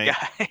got these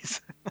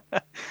guys.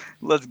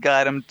 Let's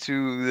guide them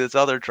to this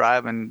other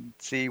tribe and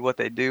see what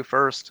they do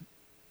first.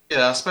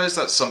 Yeah, I suppose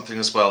that's something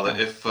as well, that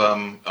if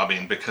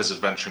because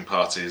adventuring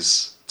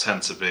parties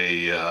tend to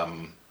be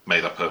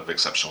made up of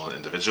exceptional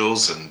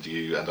individuals, and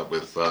you end up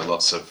with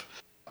lots of,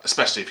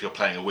 especially if you're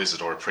playing a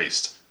wizard or a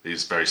priest,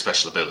 these very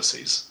special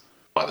abilities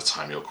by the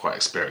time you're quite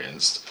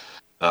experienced.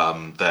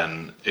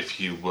 then if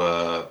you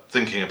were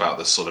thinking about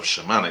this sort of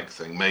shamanic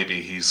thing,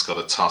 maybe he's got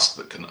a task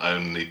that can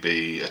only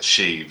be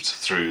achieved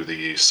through the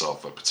use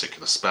of a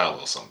particular spell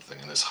or something,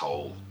 and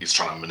he's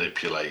trying to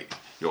manipulate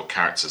your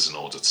characters in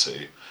order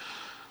to,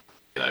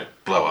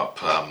 blow up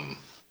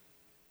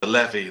the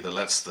levee that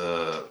lets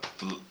the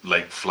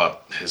lake flood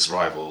his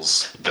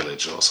rival's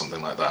village or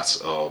something like that.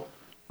 Or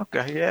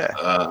okay,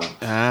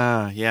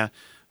 yeah. Yeah.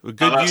 Good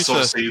that's use of...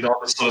 obviously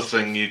not the sort of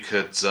thing you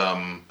could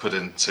put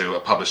into a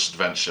published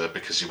adventure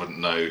because you wouldn't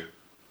know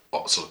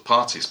what sort of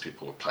parties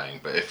people were playing.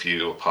 But if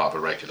you were part of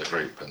a regular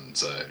group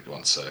and you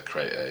want to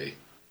create a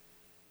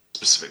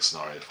specific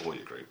scenario for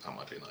your group, that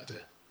might be an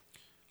idea.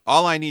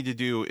 All I need to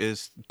do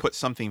is put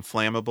something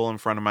flammable in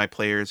front of my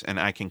players, and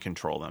I can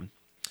control them.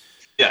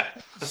 Yeah.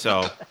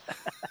 So,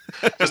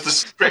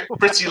 just the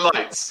pretty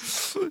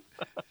lights.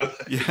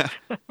 Yeah.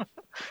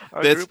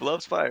 Our group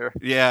loves fire.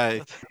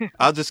 Yeah,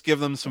 I'll just give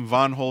them some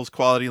Von Holz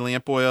quality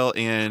lamp oil,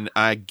 and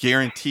I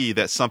guarantee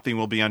that something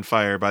will be on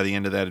fire by the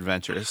end of that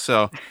adventure.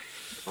 So,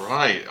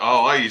 right.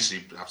 Oh, I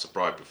usually have to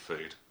bribe with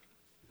food.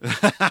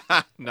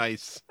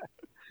 Nice.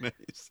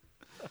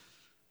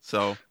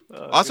 So,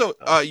 also,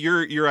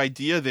 your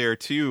idea there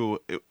too,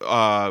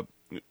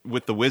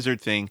 with the wizard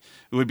thing,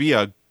 it would be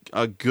a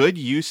good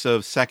use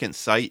of second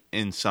sight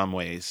in some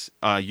ways.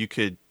 You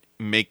could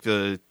make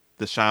the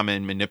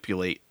shaman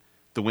manipulate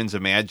the winds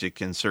of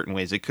magic in certain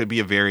ways. It could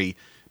be a very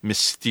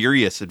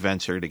mysterious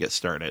adventure to get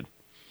started.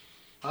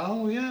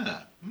 Oh yeah.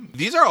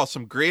 These are all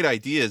some great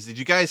ideas. Did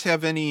you guys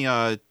have any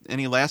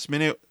last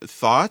minute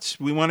thoughts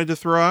we wanted to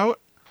throw out?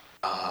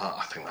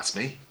 I think that's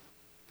me.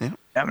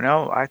 Yeah,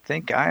 no, I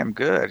think I am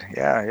good.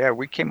 Yeah.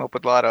 We came up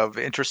with a lot of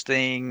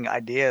interesting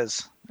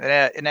ideas,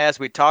 and as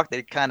we talked,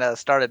 they kind of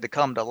started to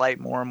come to light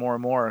more and more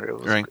and more.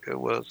 It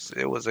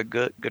was a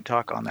good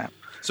talk on that.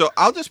 So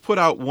I'll just put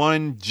out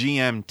one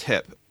GM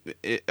tip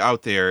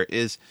out there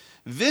is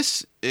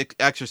this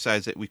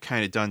exercise that we've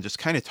kind of done, just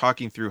kind of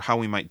talking through how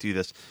we might do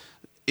this.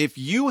 If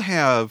you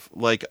have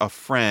like a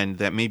friend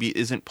that maybe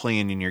isn't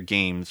playing in your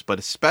games, but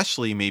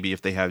especially maybe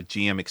if they have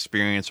GM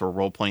experience or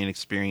role-playing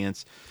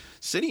experience,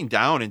 sitting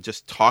down and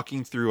just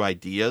talking through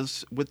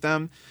ideas with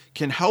them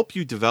can help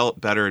you develop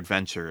better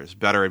adventure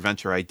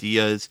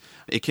ideas.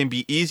 It can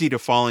be easy to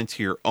fall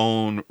into your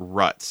own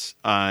ruts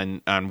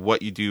on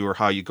what you do or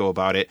how you go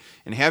about it.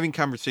 And having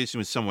conversation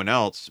with someone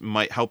else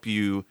might help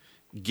you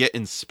get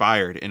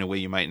inspired in a way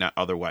you might not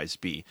otherwise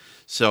be.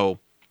 So,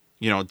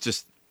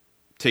 just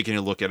taking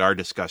a look at our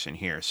discussion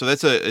here. So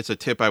it's a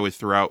tip I would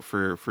throw out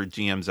for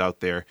GMs out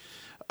there.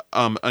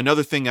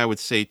 Another thing I would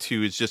say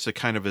too is just a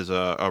kind of as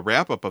a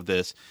wrap up of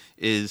this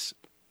is,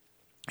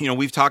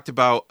 we've talked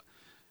about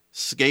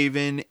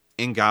Skaven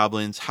and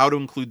Goblins, how to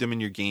include them in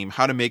your game,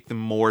 how to make them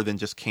more than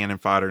just cannon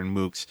fodder and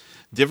mooks,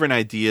 different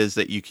ideas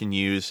that you can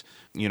use,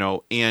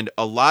 and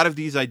a lot of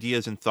these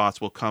ideas and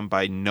thoughts will come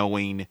by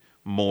knowing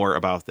more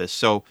about this.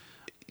 So,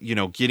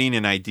 getting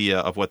an idea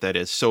of what that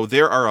is. So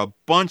there are a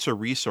bunch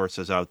of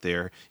resources out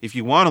there if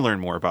you want to learn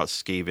more about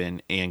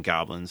Skaven and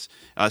Goblins.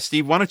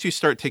 Steve, why don't you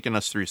start taking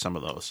us through some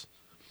of those?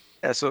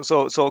 Yeah,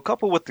 so a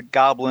couple with the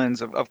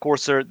Goblins. Of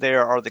course,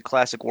 there are the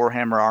classic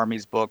Warhammer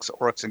Armies books,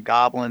 Orcs and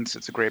Goblins.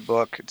 It's a great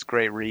book. It's a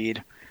great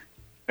read.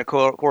 Of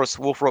course,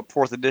 Wolfrock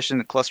 4th edition,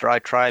 the Cluster Eye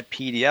Tribe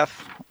PDF.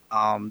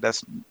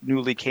 That's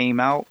newly came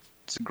out.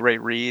 It's a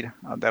great read.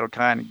 That'll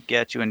kind of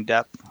get you in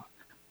depth,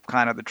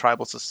 kind of the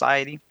tribal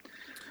society.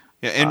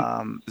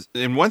 Yeah,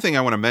 and one thing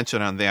I want to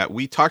mention on that,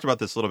 we talked about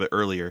this a little bit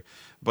earlier,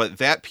 but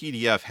that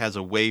PDF has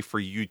a way for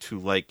you to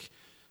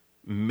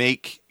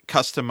make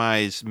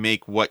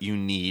what you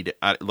need.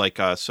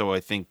 So I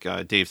think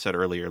Dave said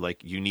earlier,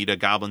 you need a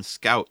Goblin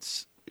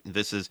Scouts.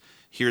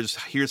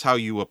 Here's how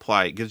you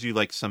apply. It gives you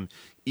some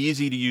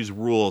easy to use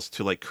rules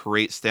to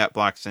create stat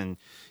blocks and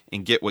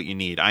get what you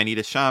need. I need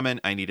a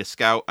shaman. I need a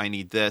scout. I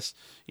need this.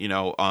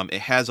 It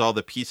has all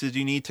the pieces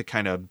you need to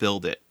kind of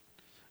build it,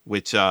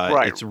 which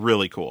it's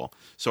really cool.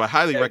 So I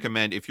highly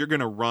recommend if you're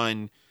going to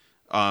run,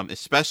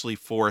 especially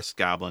forest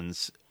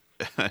goblins,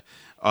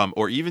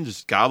 or even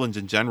just goblins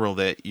in general,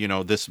 that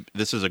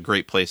this is a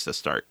great place to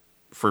start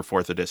for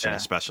 4th edition,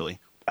 especially.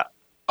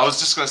 I was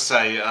just going to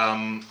say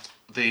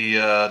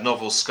the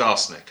novel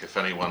Skarsnik, if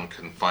anyone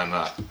can find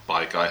that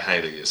by Guy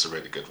Haley, is a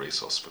really good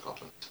resource for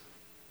goblins.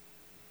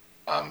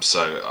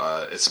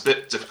 So it's a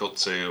bit difficult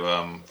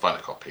to find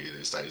a copy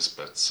these days,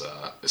 but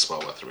it's well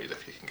worth a read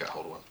if you can get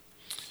hold of one.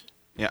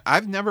 Yeah,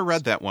 I've never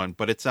read that one,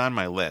 but it's on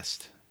my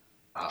list.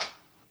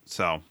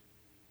 So,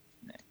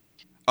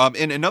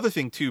 and another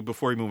thing too,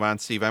 before we move on,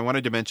 Steve, I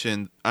wanted to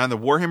mention on the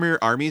Warhammer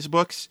Armies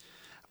books,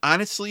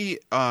 honestly,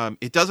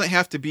 it doesn't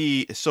have to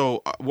be.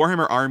 So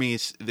Warhammer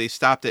Armies, they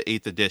stopped at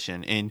 8th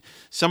edition, and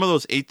some of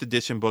those 8th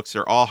edition books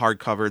are all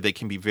hardcover. They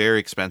can be very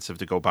expensive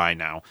to go buy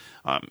now,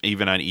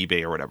 even on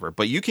eBay or whatever.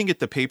 But you can get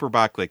the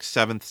paperback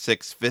 7th,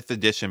 6th, 5th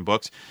edition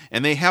books,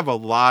 and they have a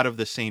lot of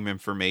the same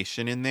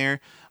information in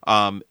there.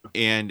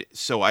 And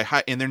so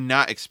and they're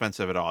not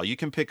expensive at all. You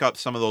can pick up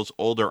some of those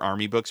older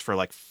army books for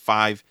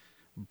 $5,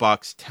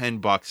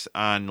 $10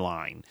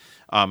 online.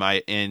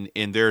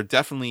 And they're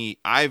definitely,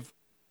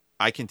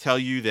 I can tell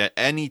you that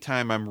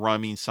anytime I'm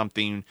running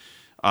something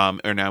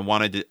and I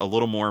wanted a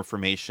little more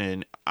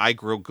information, I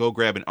go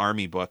grab an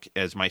army book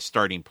as my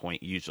starting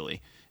point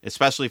usually,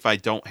 especially if I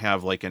don't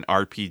have like an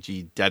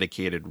RPG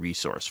dedicated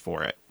resource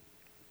for it.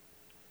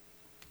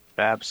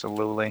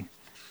 Absolutely.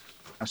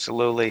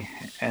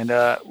 And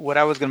what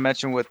I was going to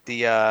mention with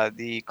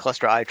the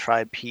Cluster I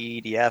Tribe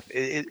PDF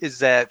is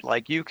that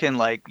like you can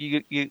like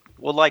you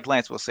well, like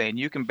Lance was saying,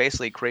 you can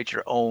basically create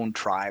your own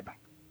tribe.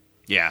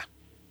 Yeah.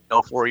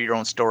 For your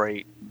own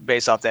story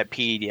based off that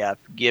PDF,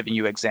 giving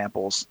you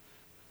examples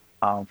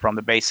from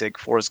the basic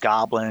forest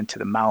goblin to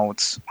the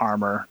mounts,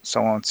 armor,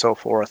 so on and so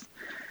forth.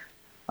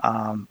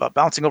 But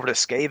bouncing over to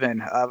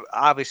Skaven,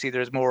 obviously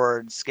there's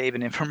more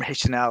Skaven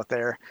information out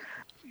there.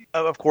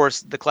 Of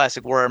course, the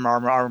classic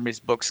Warhammer Armies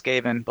book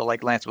Skaven, but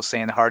like Lance was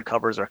saying, the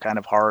hardcovers are kind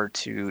of hard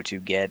to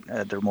get.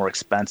 They're more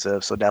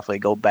expensive, so definitely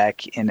go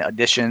back in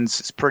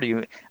editions. It's pretty.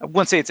 I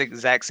wouldn't say it's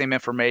exact same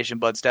information,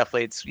 but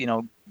it's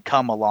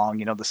come along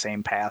the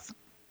same path.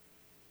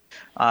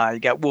 You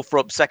got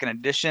Wolfrope 2nd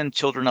edition,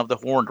 Children of the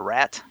Horned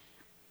Rat.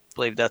 I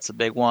believe that's a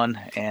big one,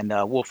 and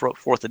Wolfrope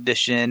 4th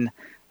edition,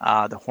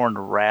 the Horned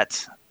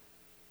Rat.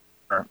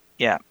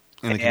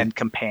 And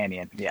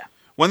Companion. Yeah.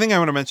 One thing I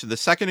want to mention, the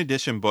 2nd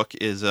edition book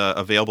is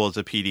available as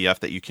a PDF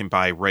that you can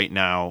buy right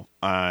now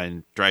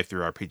on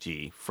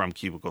DriveThruRPG from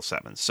Cubicle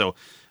 7. So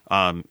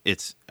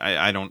it's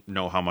I don't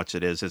know how much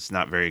it is. It's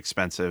not very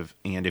expensive.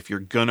 And if you're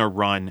going to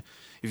run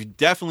a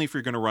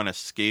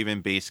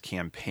Skaven-based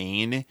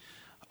campaign,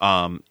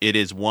 it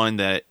is one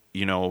that,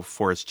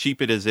 for as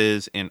cheap it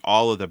is and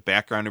all of the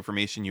background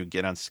information you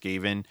get on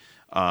Skaven,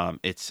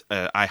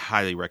 I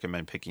highly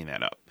recommend picking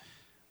that up.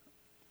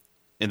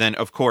 And then,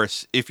 of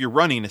course, if you're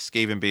running a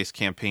Skaven-based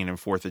campaign in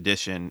 4th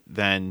edition,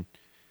 then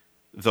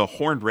the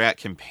Horned Rat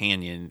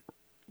Companion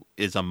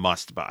is a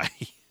must-buy.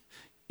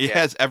 It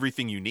has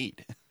everything you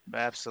need.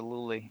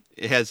 Absolutely.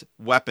 It has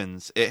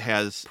weapons. It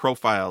has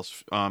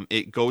profiles.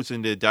 It goes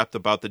into depth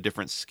about the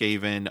different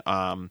Skaven,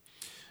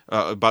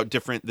 about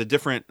the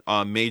different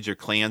major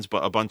clans,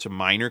 but a bunch of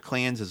minor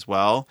clans as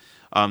well,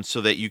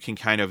 so that you can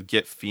kind of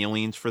get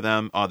feelings for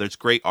them. There's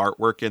great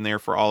artwork in there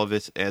for all of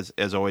this,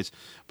 as always.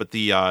 But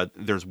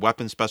there's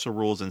weapon special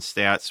rules and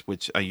stats,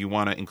 which you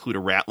want to include a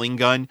rattling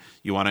gun.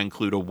 You want to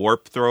include a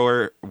warp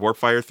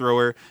fire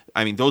thrower.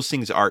 I mean, those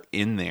things are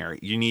in there.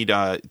 You need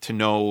to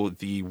know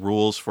the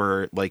rules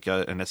for like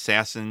an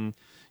assassin,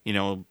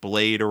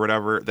 blade or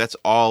whatever. That's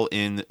all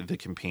in the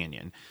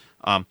companion.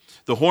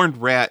 The Horned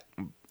Rat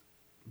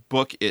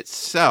book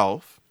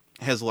itself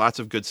has lots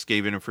of good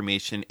Skaven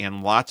information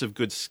and lots of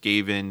good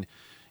Skaven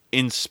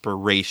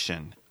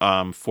inspiration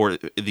for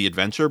the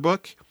adventure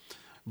book.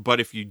 But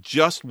if you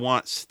just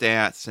want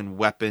stats and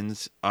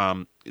weapons,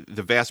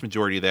 the vast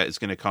majority of that is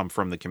going to come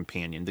from the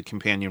companion. The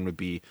companion would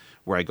be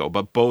where I go,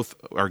 but both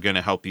are going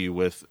to help you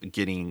with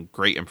getting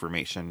great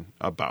information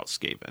about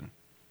Skaven.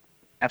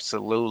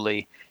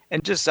 Absolutely.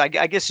 And just, I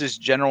guess,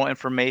 just general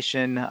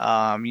information,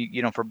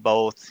 for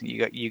both.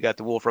 You got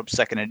the Wolfrope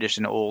 2nd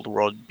edition Old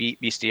World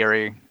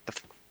Bestiary,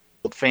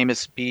 the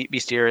famous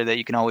bestiary that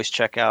you can always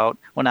check out.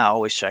 Well, not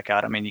always check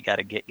out. I mean, you got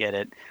to get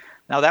it.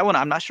 Now, that one,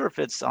 I'm not sure if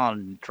it's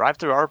on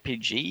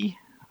DriveThruRPG.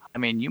 I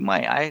mean,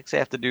 I actually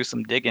have to do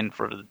some digging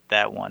for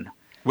that one.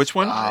 Which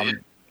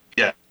one?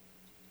 Yeah.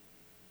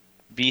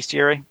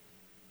 Bestiary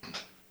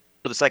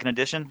for the 2nd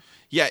edition?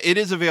 Yeah, it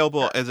is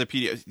available as a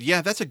PDF.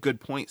 Yeah, that's a good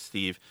point,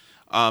 Steve.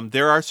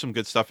 There are some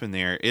good stuff in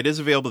there. It is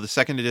available. The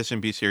 2nd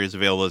edition bestiary is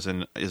available as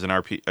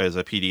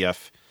a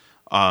PDF.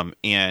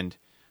 And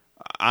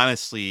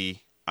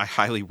honestly, I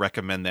highly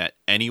recommend that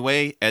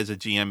anyway. As a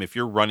GM, if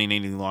you're running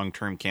any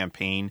long-term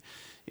campaign,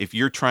 if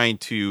you're trying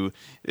to,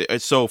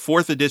 so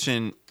 4th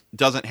edition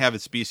doesn't have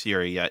its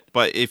bestiary yet.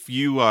 But if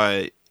you,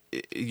 the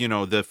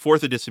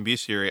 4th edition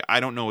bestiary, I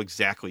don't know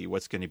exactly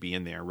what's going to be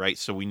in there, right?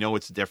 So we know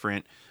it's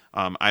different.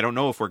 I don't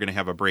know if we're going to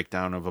have a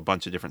breakdown of a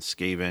bunch of different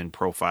Skaven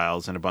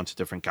profiles and a bunch of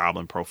different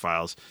Goblin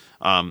profiles.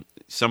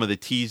 Some of the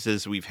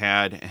teases we've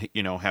had,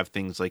 have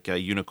things like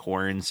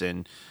unicorns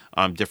and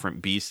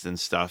different beasts and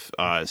stuff.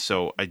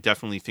 So I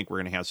definitely think we're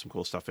going to have some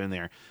cool stuff in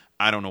there.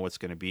 I don't know what's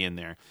going to be in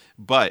there.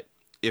 But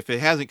if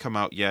it hasn't come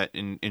out yet,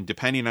 and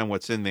depending on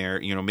what's in there,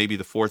 maybe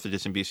the 4th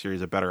edition bestiary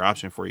is a better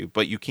option for you.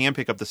 But you can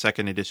pick up the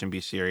 2nd edition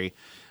bestiary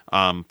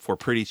for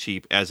pretty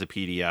cheap as a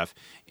PDF.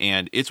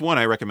 And it's one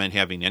I recommend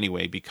having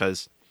anyway,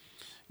 because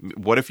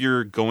what if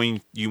you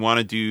want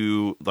to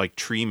do like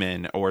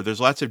treemen, or there's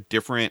lots of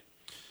different,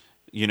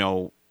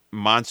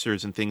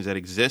 monsters and things that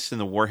exist in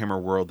the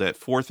Warhammer world that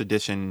 4th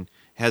edition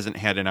hasn't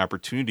had an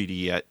opportunity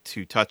yet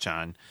to touch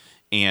on.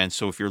 And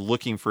so if you're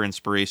looking for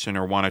inspiration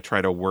or want to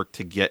try to work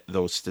to get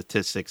those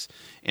statistics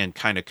and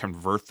kind of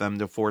convert them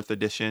to 4th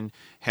edition,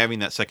 having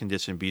that 2nd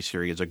edition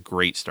bestiary is a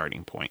great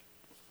starting point.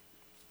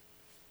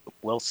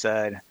 Well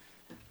said.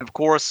 Of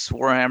course,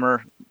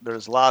 Warhammer,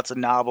 there's lots of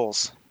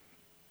novels.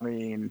 I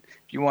mean,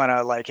 if you want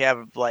to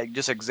have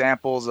just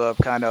examples of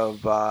kind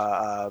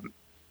of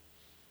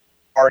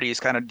parties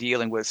kind of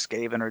dealing with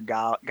Skaven or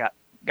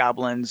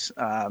Goblins.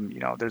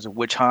 There's a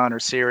Witch Hunter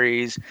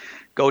series,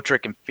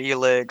 Gotrek and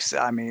Felix.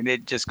 I mean,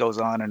 it just goes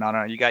on and on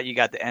and on. You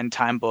got the end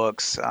time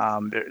books.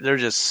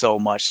 There's just so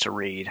much to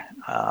read.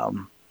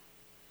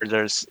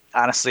 There's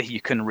honestly,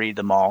 you couldn't read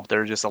them all.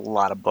 There's just a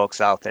lot of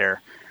books out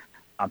there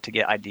to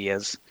get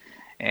ideas.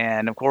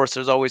 And of course,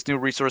 there's always new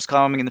resource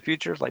coming in the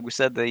future. Like we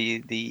said,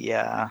 the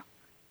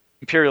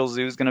Imperial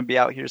Zoo is going to be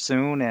out here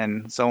soon,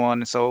 and so on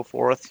and so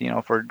forth.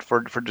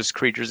 For just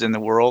creatures in the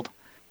world.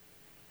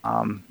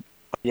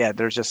 Yeah,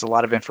 there's just a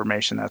lot of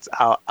information that's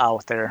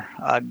out there.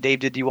 Dave,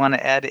 did you want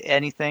to add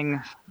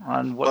anything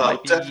on what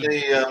might be?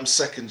 Definitely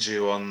second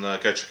you on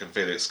Gotrek and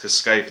Felix, because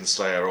Skaven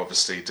Slayer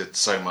obviously did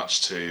so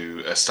much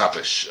to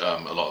establish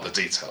a lot of the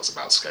details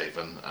about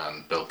Skaven,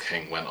 and Bill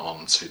King went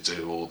on to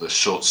do all the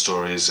short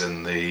stories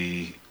in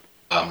the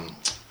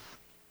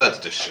third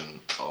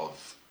edition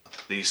of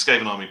the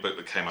Skaven Army book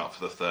that came out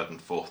for the third and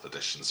fourth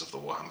editions of the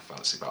Warhammer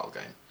Fantasy Battle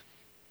game.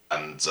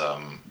 And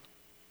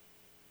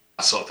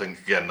I sort of think,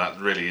 again, that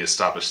really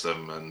established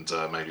them, and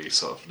maybe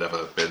sort of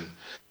never been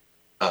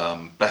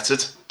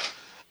bettered.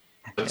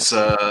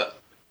 But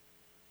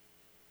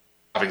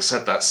having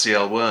said that,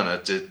 C.L. Werner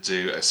did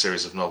do a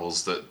series of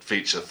novels that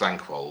feature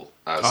Thanquol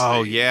as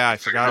I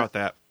forgot about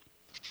that.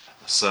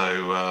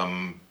 So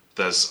I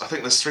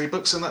think there's 3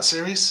 books in that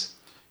series.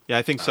 Yeah,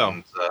 I think so.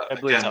 And, I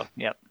believe again, so.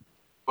 Yep.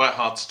 Quite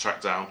hard to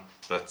track down,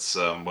 but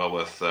well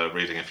worth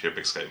reading if you're a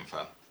big Skaven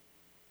fan.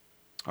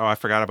 Oh, I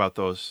forgot about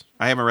those.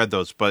 I haven't read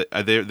those, but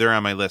they're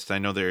on my list. I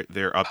know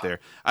they're up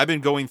there. I've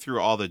been going through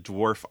all the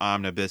dwarf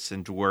omnibus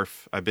and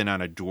dwarf. I've been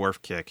on a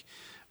dwarf kick,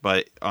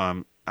 but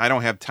I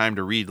don't have time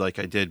to read like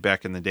I did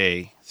back in the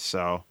day.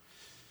 So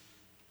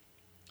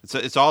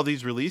it's all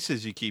these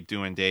releases you keep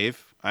doing,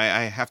 Dave.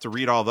 I have to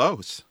read all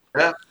those.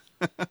 Yeah,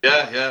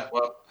 yeah.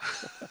 Well,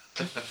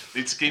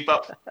 need to keep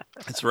up.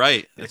 That's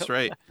right. That's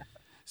right.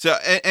 So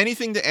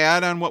anything to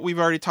add on what we've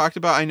already talked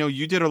about? I know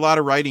you did a lot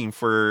of writing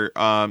for,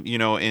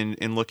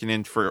 in looking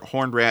in for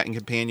Horned Rat and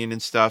Companion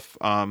and stuff.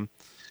 I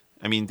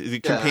mean, the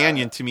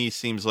Companion to me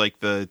seems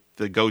like the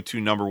go-to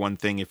number one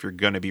thing if you're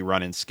going to be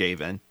running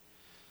Skaven.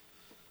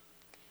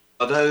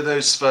 Although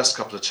those first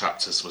couple of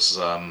chapters was,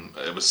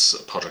 it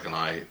was Podrick and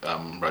I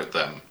wrote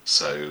them.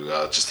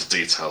 So just the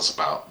details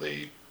about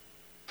the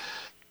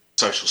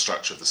social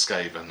structure of the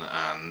Skaven,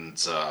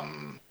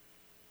 and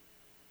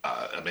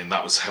I mean,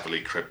 that was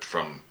heavily cribbed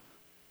from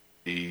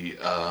the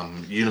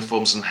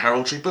Uniforms and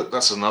Heraldry book.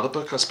 That's another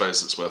book, I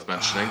suppose, that's worth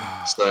mentioning.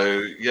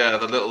 So, yeah,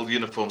 the little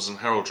Uniforms and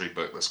Heraldry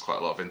book, there's quite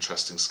a lot of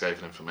interesting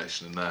Skaven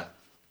information in there.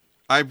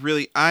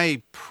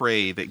 I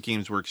pray that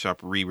Games Workshop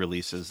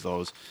re-releases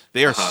those.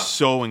 They are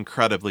so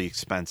incredibly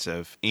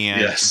expensive,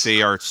 and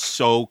they are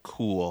so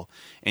cool,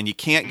 and you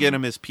can't get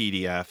them as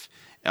PDF,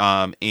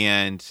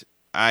 and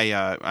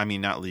I mean,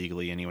 not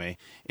legally anyway.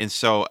 And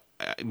so,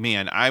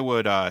 I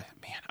would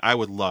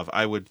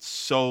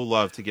so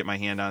love to get my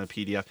hand on a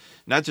PDF.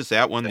 Not just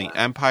that one, the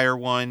Empire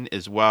one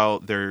as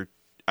well.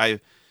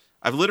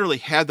 I've literally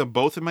had them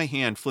both in my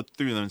hand, flipped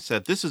through them, and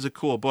said, "This is a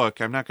cool book.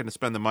 I'm not going to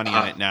spend the money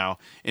on it now."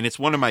 And it's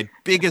one of my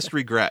biggest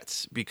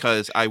regrets,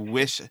 because I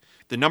wish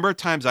the number of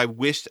times I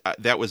wished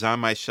that was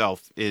on my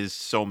shelf is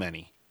so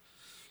many.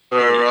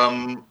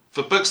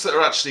 For books that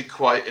are actually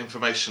quite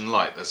information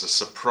light, there's a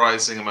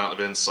surprising amount of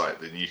insight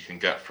that you can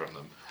get from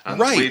them. And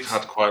we've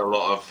had quite a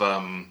lot of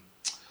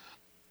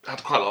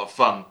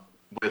fun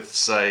with,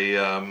 say,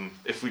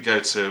 if we go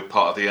to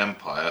part of the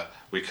Empire,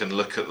 we can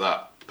look at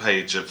that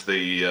page of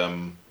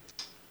the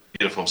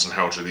Uniforms and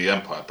Heraldry of the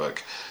Empire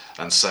book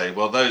and say,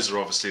 well, those are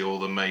obviously all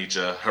the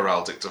major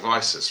heraldic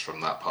devices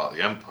from that part of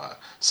the Empire.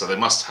 So they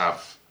must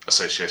have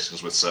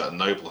associations with certain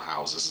noble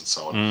houses and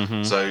so on.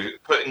 Mm-hmm. So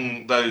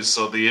putting those,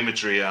 so the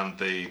imagery and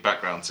the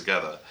background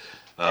together,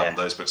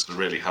 those books are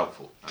really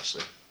helpful,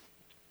 actually.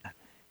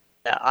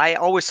 I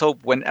always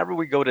hope whenever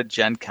we go to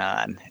Gen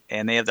Con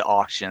and they have the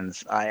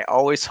auctions, I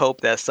always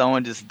hope that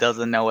someone just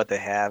doesn't know what they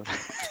have.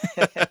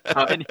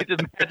 And you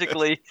just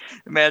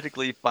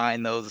magically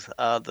find those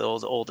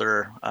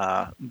older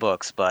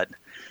books. But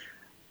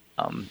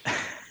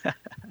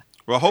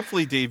well,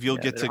 hopefully, Dave, you'll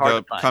get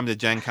to come to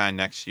Gen Con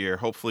next year.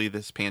 Hopefully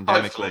this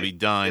pandemic will be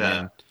done. Yeah.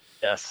 And,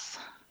 yes.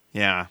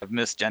 Yeah. I've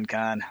missed Gen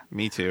Con.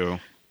 Me too.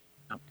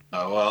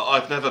 Oh, well,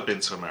 I've never been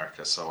to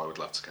America, so I would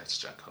love to go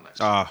to Gen Con next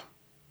year.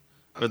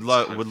 Would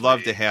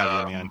love to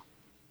have you, man.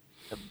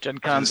 Gen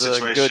Con's a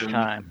good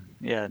time.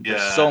 Yeah,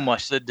 there's so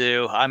much to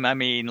do. I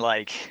mean,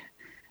 like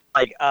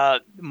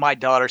my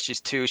daughter, she's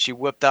 2. She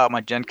whipped out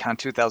my Gen Con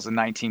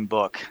 2019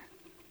 book,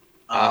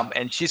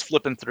 and she's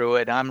flipping through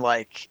it. I'm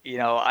like,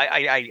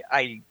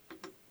 I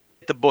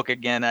the book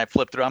again. I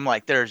flip through. I'm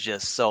like, there's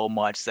just so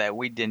much that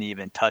we didn't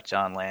even touch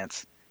on,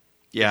 Lance.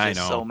 Yeah, there's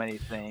I know. So many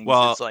things.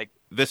 Well, it's like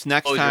this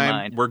next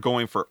time we're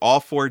going for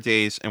all 4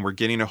 days, and we're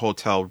getting a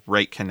hotel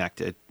right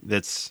connected.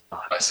 That's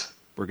nice.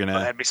 We're gonna.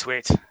 That'd be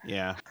sweet.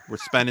 Yeah, we're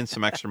spending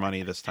some extra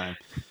money this time.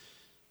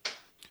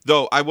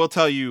 Though I will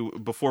tell you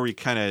before we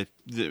kind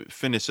of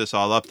finish this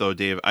all up, though,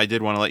 Dave, I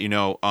did want to let you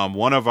know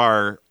one of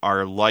our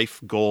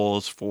life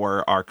goals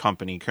for our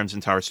company,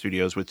 Crimson Tower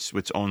Studios,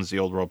 which owns the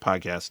Old World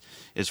Podcast,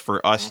 is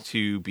for us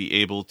to be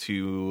able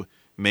to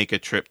make a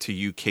trip to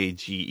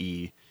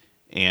UKGE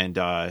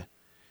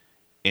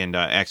and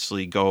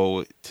actually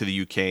go to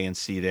the UK and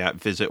see that,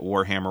 visit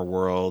Warhammer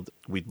World.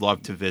 We'd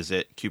love to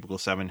visit Cubicle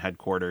 7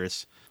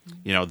 headquarters.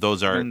 You know,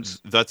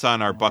 that's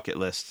on our bucket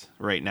list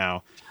right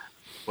now.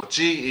 Well,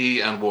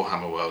 GE and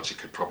Warhammer World you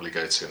could probably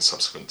go to in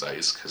subsequent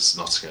days because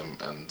Nottingham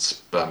and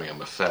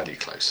Birmingham are fairly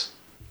close.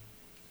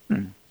 Yeah.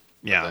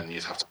 And then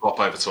you'd have to pop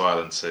over to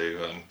Ireland to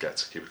get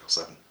to Cubicle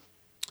 7.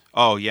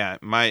 Oh, yeah.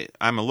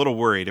 I'm a little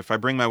worried. If I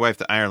bring my wife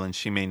to Ireland,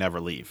 she may never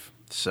leave.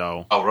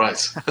 So. Oh,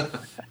 right.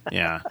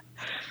 Yeah.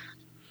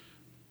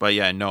 But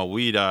yeah, no,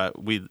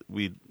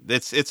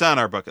 it's on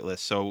our bucket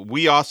list. So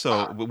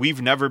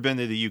we've never been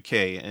to the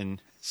UK, and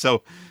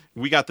so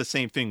we got the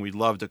same thing. We'd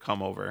love to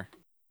come over.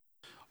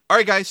 All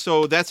right, guys,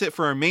 so that's it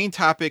for our main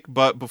topic.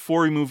 But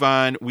before we move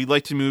on, we'd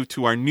like to move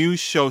to our new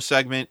show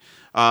segment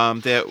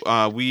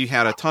that we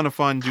had a ton of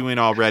fun doing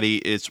already.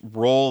 It's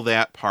Roll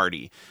That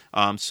Party.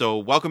 So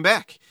welcome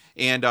back.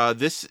 And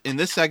in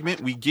this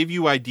segment, we give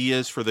you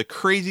ideas for the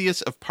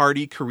craziest of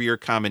party career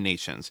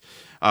combinations.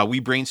 We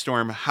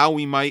brainstorm how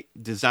we might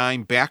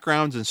design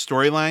backgrounds and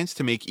storylines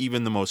to make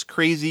even the most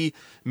crazy,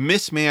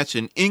 mismatched,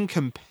 and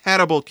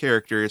incompatible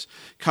characters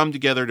come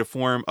together to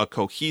form a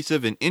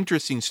cohesive and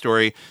interesting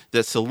story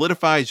that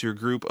solidifies your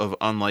group of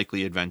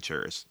unlikely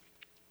adventurers.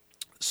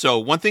 So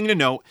one thing to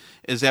note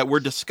is that we're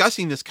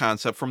discussing this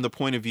concept from the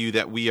point of view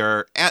that we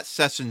are at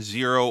session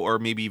 0 or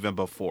maybe even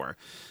before.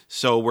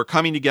 So we're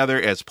coming together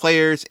as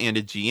players and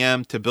a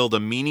GM to build a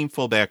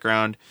meaningful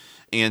background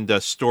and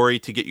a story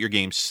to get your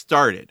game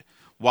started.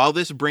 While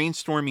this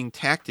brainstorming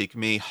tactic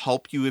may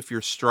help you if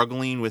you're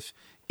struggling with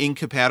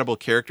incompatible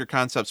character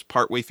concepts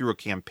partway through a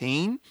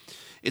campaign,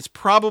 it's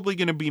probably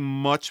going to be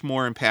much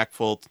more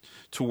impactful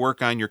to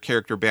work on your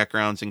character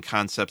backgrounds and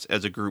concepts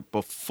as a group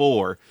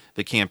before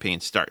the campaign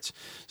starts.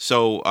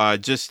 So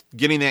just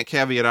getting that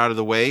caveat out of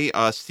the way,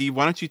 Steve,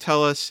 why don't you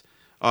tell us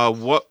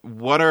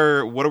what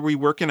are we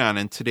working on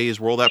in today's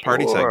Roll That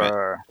Party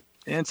segment?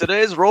 In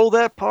today's Roll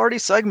That Party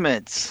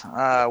segment,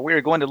 we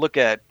are going to look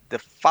at the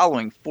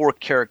following 4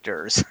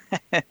 characters.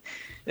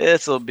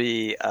 This will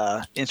be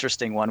an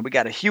interesting one. We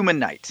got a human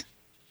knight,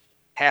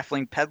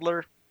 halfling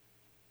peddler,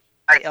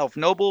 high elf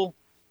noble,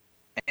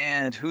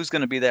 and who's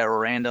going to be that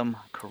random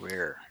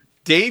career?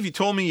 Dave, you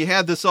told me you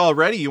had this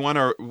already. You want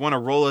to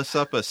roll us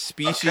up a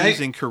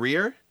species and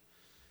career?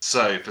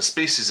 So for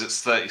species,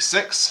 it's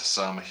 36.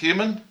 So I'm a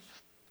human.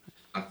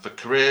 And for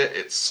career,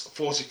 it's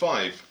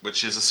 45,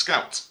 which is a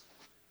scout.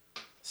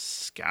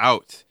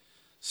 Scout.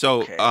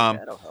 So,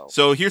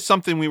 so here's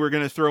something we were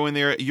going to throw in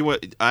there.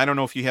 I don't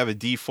know if you have a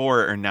D4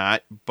 or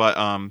not, but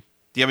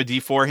do you have a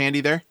D4 handy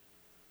there?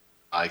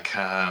 I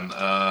can.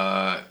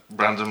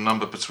 Random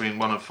number between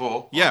 1 and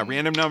 4. Yeah,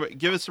 random number.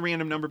 Give us a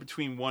random number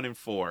between 1 and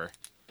 4.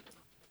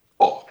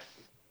 4.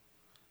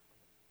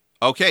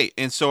 Okay,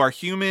 and so our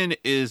human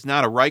is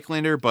not a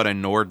Reichlander, but a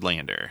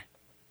Nordlander.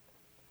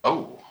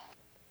 Oh.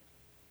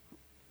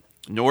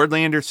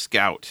 Nordlander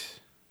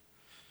Scout.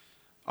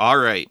 All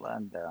right.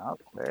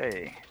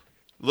 Okay.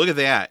 Look at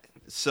that.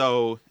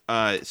 So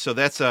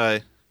that's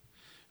it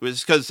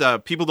was because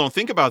people don't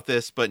think about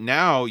this, but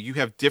now you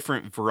have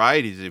different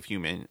varieties of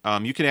human.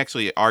 You can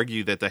actually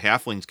argue that the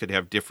halflings could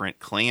have different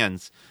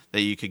clans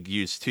that you could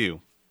use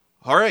too.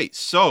 All right,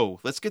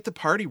 so let's get the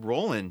party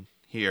rolling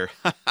here.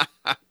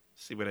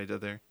 See what I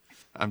did there?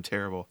 I'm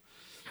terrible.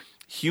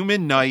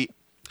 Human knight,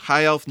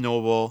 high elf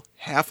noble,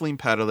 halfling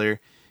peddler,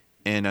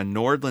 and a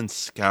Nordland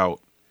scout.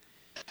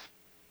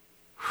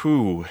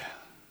 Whew.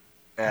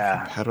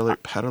 Yeah.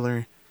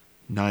 Peddler,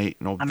 knight.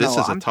 No, this is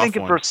a tough one. I'm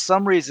thinking for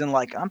some reason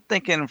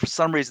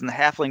the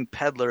halfling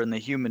peddler and the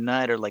human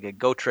knight are like a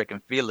Gotrek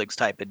and Felix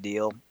type of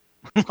deal.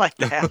 Like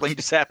the halfling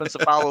just happens to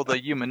follow the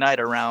human knight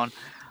around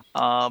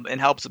and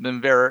helps him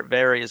in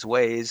various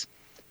ways.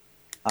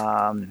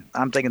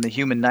 I'm thinking the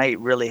human knight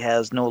really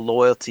has no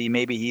loyalty.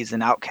 Maybe he's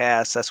an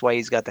outcast. That's why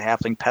he's got the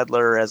halfling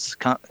peddler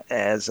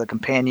as a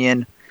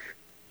companion.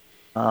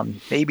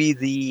 Maybe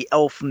the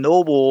elf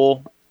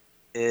noble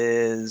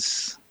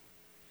is...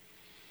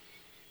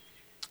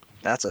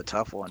 That's a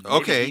tough one. Maybe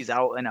okay. He's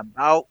out and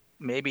about.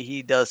 Maybe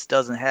he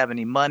doesn't have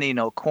any money,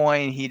 no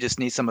coin. He just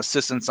needs some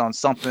assistance on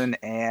something,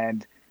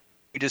 and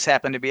we just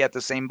happen to be at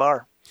the same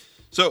bar.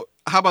 So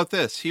how about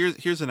this?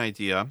 Here's an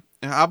idea.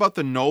 How about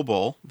the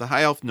noble, the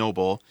high elf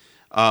noble,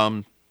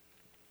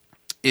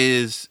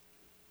 is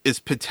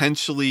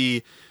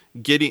potentially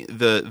getting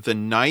the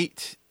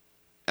knight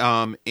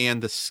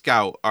and the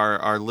scout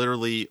are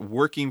literally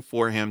working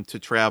for him to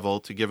travel,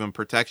 to give him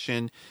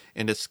protection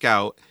and a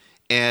scout,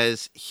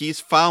 as he's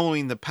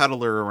following the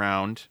peddler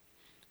around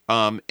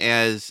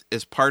as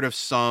part of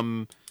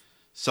some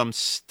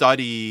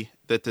study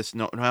that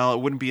it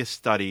wouldn't be a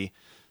study,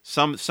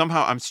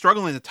 somehow I'm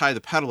struggling to tie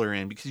the peddler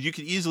in, because you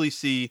could easily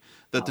see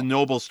that the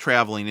noble's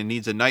traveling and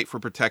needs a knight for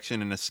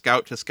protection and a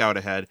scout to scout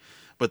ahead.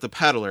 But the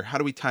peddler, how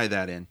do we tie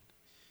that in?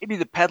 Maybe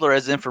the peddler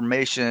has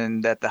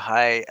information that the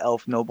high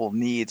elf noble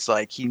needs,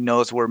 like he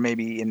knows where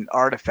maybe an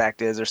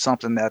artifact is or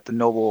something that the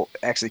noble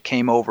actually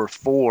came over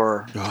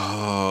for.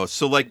 Oh,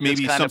 so like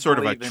maybe some sort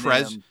of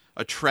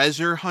a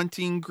treasure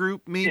hunting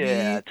group, maybe?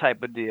 Yeah,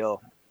 type of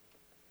deal.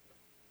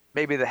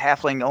 Maybe the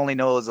halfling only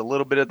knows a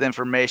little bit of the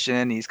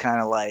information. He's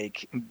kind of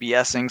like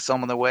BSing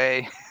some of the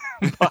way.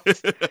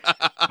 But,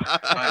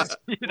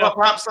 well,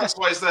 perhaps that's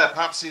why he's there.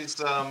 Perhaps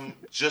he's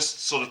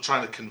just sort of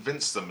trying to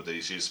convince them that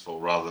he's useful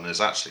rather than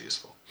is actually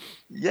useful.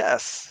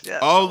 Yes.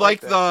 Oh,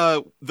 like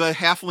the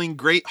halfling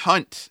Great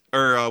Hunt,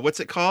 or what's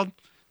it called?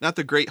 Not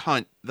the Great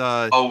Hunt.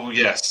 Oh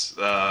yes,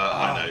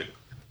 I know.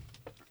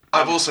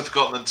 I've also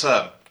forgotten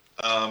the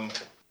term.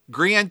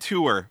 Grand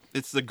Tour.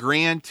 It's the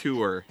Grand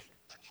Tour.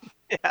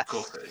 Yes. Of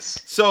course it is.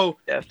 So,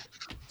 yes.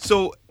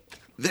 So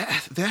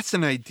that's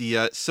an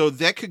idea. So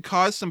that could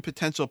cause some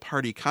potential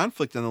party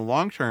conflict in the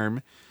long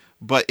term,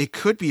 but it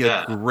could be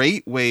a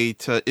great way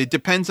to. It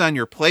depends on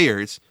your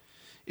players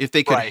if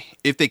they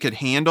could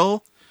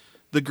handle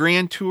the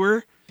Grand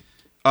Tour,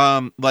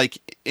 like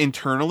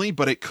internally.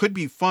 But it could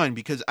be fun,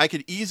 because I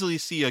could easily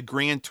see a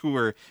Grand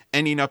Tour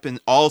ending up in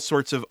all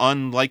sorts of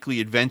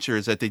unlikely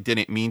adventures that they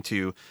didn't mean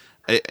to.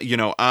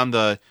 On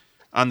the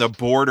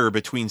border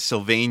between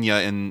Sylvania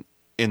and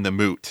in the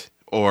Moot,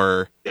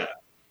 or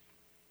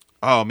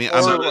oh man,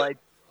 this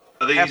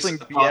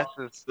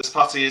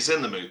party is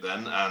in the Moot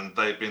then, and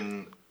they've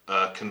been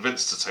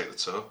convinced to take the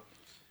tour.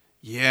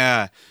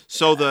 Yeah.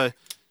 So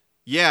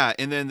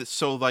and then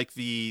like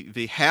the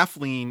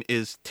halfling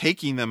is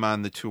taking them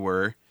on the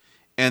tour,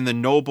 and the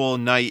noble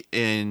knight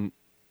in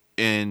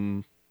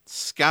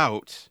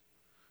scout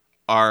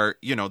are,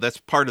 that's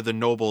part of the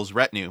noble's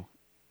retinue,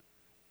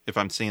 if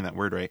I'm saying that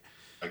word right.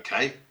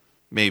 Okay.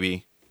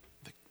 Maybe.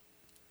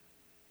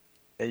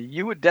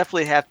 You would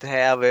definitely have to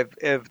have,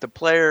 if the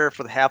player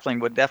for the halfling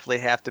would definitely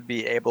have to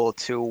be able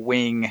to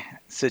wing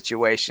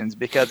situations,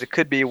 because it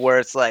could be where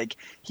it's like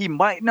he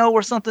might know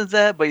where something's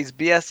at, but he's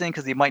BSing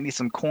because he might need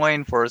some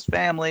coin for his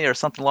family or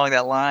something along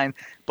that line.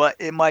 But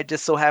it might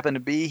just so happen to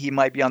be he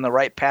might be on the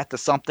right path to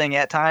something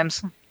at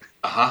times.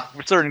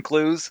 With certain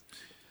clues.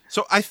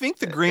 So I think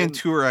the Grand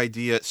Tour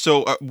idea.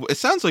 So it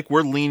sounds like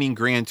we're leaning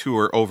Grand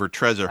Tour over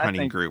treasure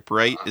hunting group,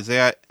 right? Is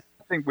that?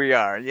 I think we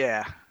are.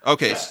 Yeah.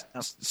 Okay,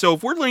 so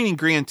if we're leaning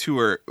Grand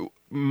Tour,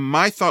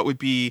 my thought would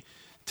be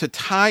to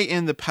tie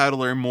in the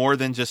peddler more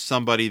than just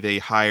somebody they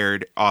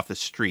hired off the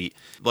street.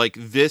 Like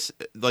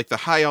the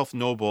High Elf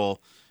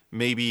Noble,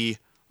 maybe,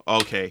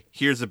 okay,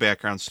 here's the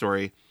background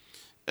story.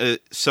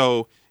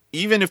 So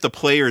even if the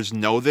players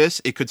know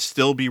this, it could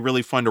still be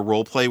really fun to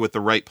roleplay with the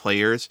right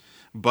players.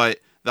 But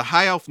the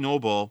High Elf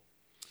Noble,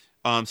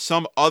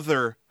 some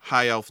other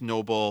High Elf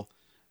Noble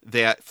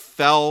that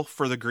fell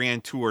for the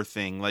Grand Tour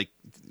thing, like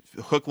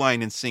hook,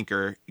 line, and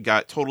sinker,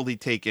 got totally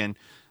taken,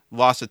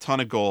 lost a ton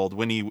of gold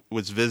when he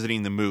was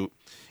visiting the Moot,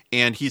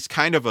 and he's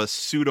kind of a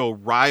pseudo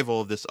rival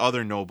of this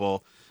other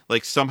noble,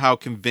 like somehow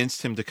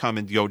convinced him to come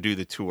and go do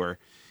the tour.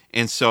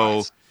 And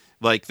so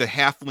like the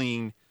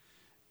halfling,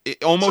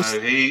 it almost, so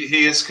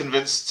he is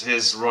convinced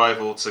his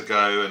rival to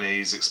go, and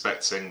he's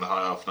expecting the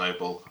High Elf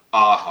Noble,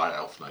 our High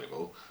Elf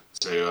Noble,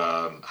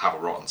 to have a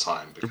rotten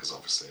time, because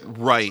obviously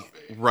right.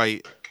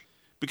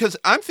 Because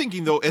I'm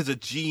thinking though, as a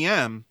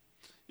GM,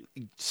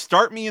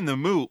 start me in the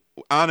Moot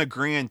on a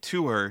Grand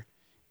Tour,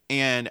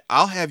 and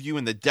I'll have you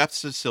in the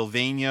depths of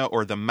Sylvania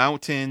or the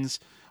mountains,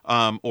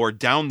 or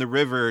down the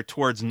river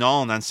towards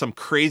Nuln on some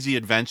crazy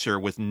adventure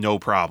with no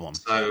problem.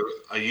 So,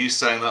 are you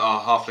saying that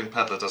our halfling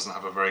peddler doesn't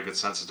have a very good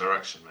sense of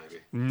direction,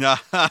 maybe? Nah,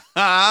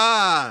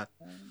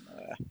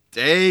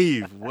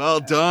 Dave, well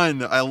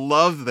done. I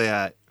love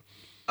that.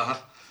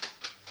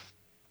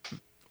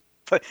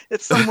 But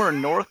it's somewhere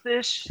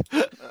northish.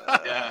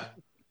 Yeah.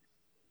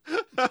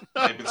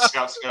 Maybe the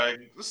scouts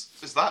going,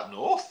 is that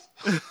north?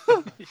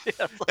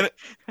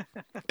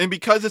 And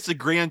because it's a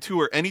Grand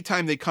Tour,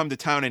 anytime they come to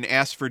town and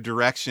ask for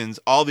directions,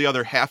 all the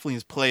other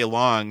halflings play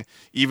along,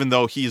 even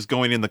though he's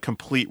going in the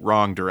complete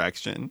wrong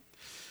direction.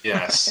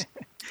 Yes.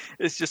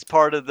 It's just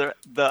part of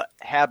the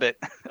habit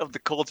of the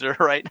culture,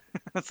 right?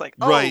 It's like,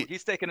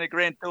 he's taking a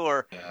Grand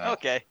Tour. Yeah.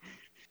 Okay.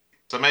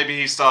 So maybe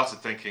he started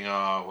thinking,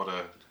 what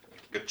a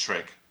good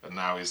trick. And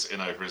now he's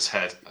in over his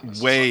head.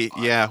 Way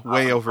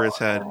over his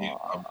head.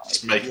 I'm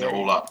just making it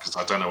all up because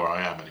I don't know where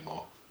I am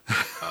anymore.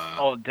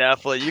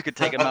 Definitely. You could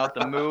take him out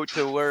the Moot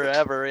to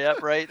wherever.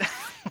 Yep, right.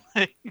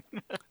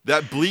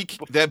 That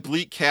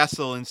bleak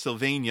castle in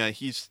Sylvania.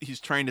 He's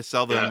trying to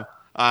sell them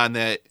on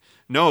that.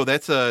 No,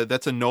 that's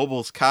a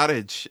noble's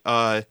cottage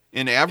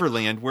in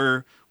Everland.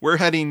 We're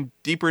heading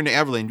deeper into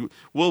Everland.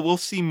 We'll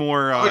see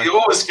more. You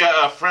always get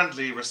a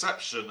friendly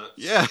reception at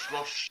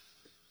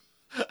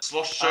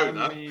Slosh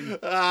Shona.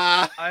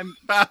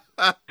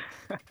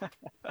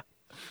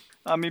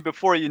 I mean,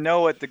 before you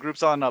know it, the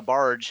group's on a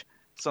barge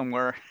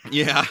somewhere.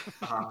 Yeah.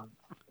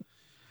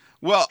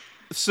 Well,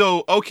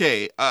 So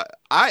okay,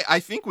 I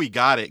think we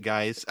got it,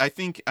 guys. I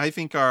think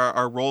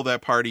our roll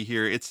that party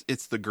here.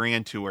 It's the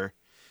Grand Tour.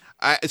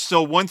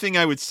 So one thing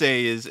I would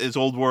say is, as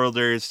Old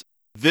Worlders,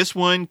 this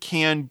one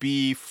can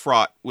be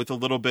fraught with a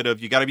little bit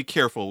of, you got to be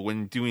careful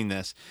when doing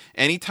this.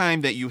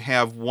 Anytime that you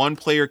have one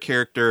player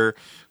character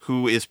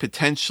who is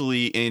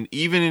potentially,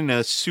 even in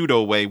a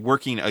pseudo way,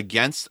 working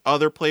against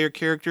other player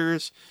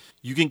characters,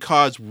 you can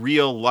cause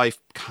real life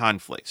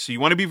conflict. So you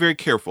want to be very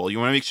careful. You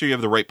want to make sure you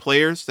have the right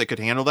players that could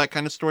handle that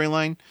kind of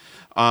storyline,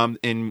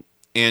 and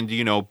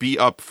be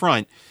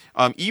upfront.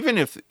 Even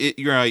if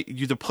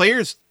the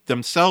players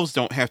themselves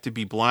don't have to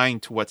be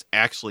blind to what's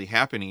actually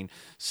happening.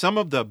 Some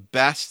of the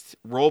best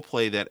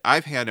roleplay that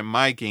I've had in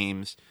my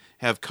games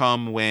have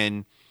come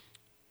when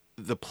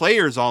the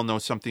players all know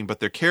something, but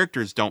their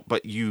characters don't,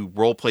 but you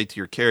roleplay to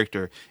your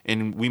character,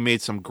 and we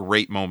made some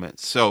great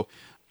moments. So,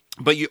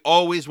 but you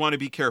always want to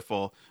be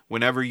careful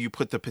whenever you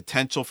put the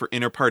potential for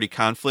inter-party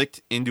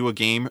conflict into a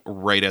game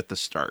right at the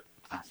start.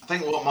 I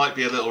think what might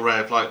be a little ray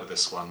of light with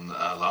this one,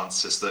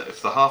 Lance, is that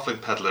if the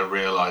halfling peddler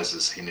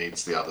realizes he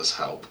needs the other's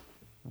help,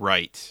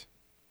 right,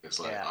 it's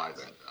like,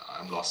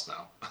 I'm lost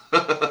now.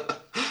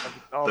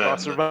 All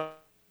about surviving.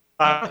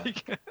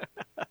 Right.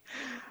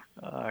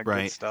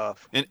 Good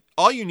stuff. And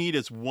all you need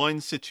is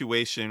one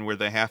situation where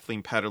the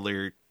halfling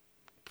peddler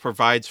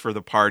provides for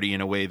the party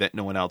in a way that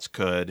no one else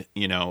could.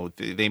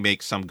 They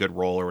make some good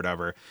roll or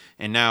whatever,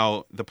 and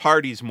now the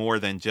party's more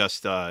than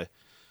just a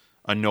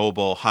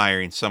noble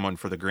hiring someone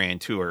for the Grand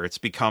Tour. It's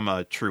become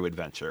a true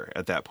adventure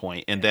at that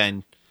point, and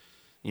then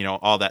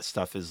all that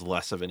stuff is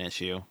less of an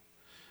issue.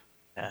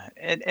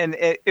 And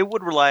it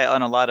would rely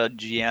on a lot of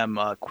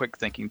GM quick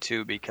thinking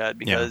too,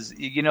 because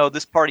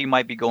this party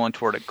might be going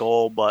toward a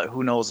goal, but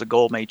who knows, the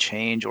goal may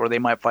change, or they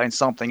might find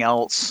something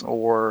else,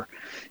 or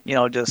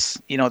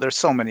there's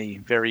so many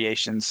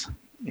variations,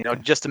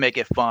 just to make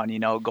it fun,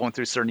 going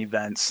through certain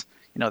events,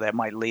 that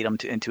might lead them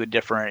into a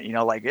different,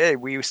 like, hey,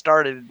 we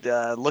started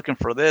looking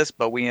for this,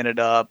 but we ended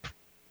up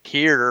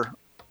here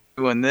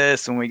doing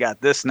this, and we got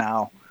this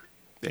now.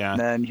 Yeah.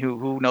 And then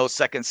who knows,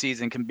 second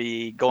season can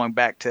be going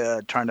back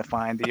to trying to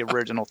find the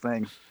original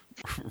thing.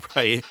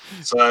 Right.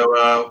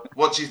 So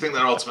what do you think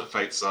their ultimate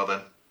fates are then?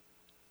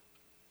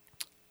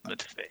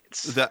 Ultimate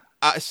fates.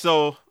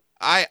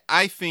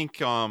 I think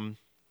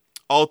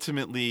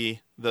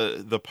ultimately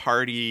the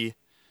party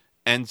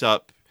ends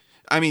up,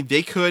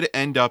 they could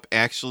end up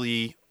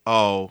actually,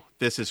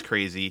 this is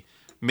crazy.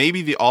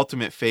 Maybe the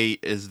ultimate fate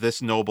is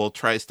this noble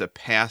tries to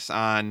pass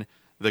on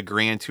the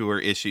Grand Tour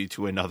issue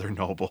to another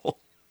noble.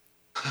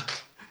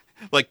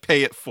 Like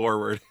pay it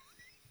forward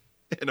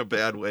in a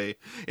bad way.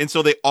 And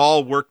so they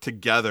all work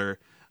together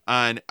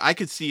on, I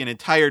could see an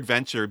entire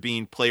adventure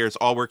being players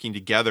all working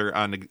together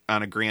on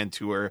a Grand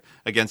Tour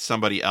against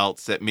somebody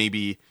else that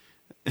maybe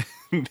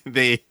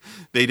they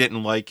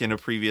didn't like in a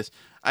previous.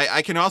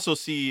 I can also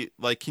see,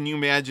 like, can you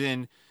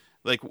imagine,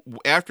 like,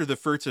 after the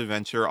first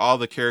adventure, all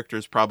the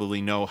characters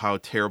probably know how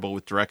terrible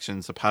with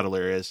directions the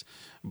peddler is.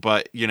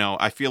 But,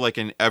 I feel like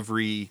in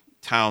every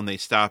town they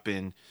stop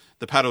in,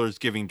 the peddler's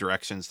giving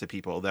directions to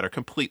people that are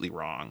completely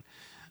wrong,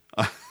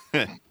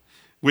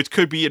 which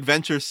could be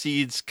adventure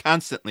seeds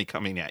constantly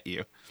coming at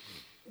you.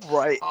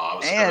 Right.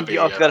 And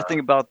you also got to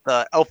think about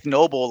the elf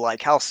noble.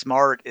 Like, how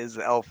smart is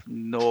the elf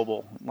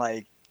noble?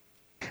 Like,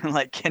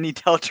 can he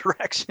tell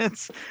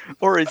directions?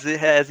 Or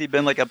has he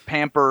been like a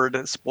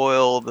pampered,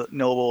 spoiled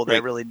noble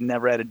that really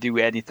never had to do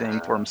anything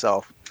for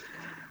himself?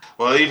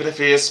 Well, even if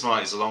he is smart,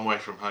 he's a long way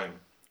from home.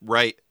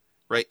 Right.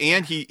 Right,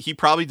 and he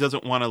probably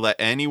doesn't want to let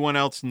anyone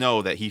else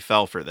know that he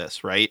fell for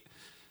this, right?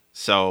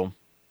 So,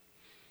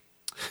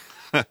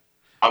 I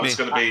was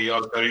going to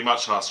be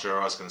much harsher.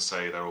 I was going to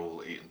say they're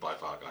all eaten by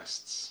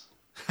Vargeists.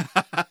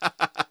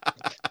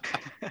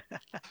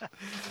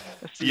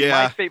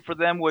 My fate for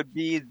them would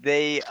be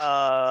they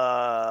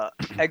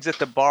exit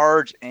the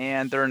barge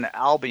and they're in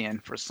Albion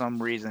for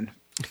some reason.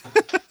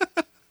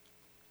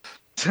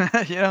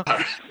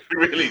 They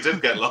really did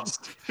get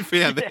lost.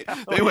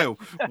 They went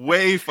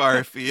way far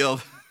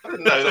afield.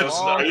 No, there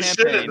was no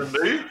shit in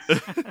the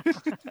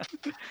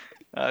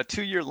move.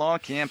 2-year long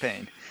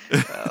campaign.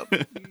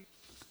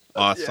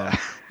 Awesome.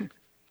 Yeah.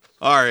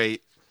 All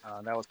right.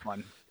 That was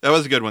fun. That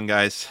was a good one,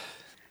 guys.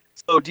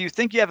 So do you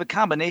think you have a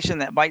combination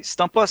that might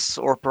stump us,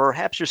 or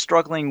perhaps you're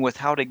struggling with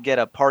how to get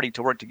a party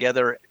to work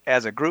together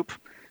as a group?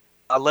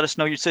 Let us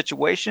know your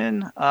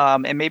situation,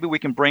 and maybe we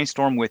can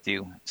brainstorm with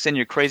you. Send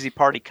your crazy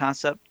party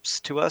concepts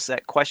to us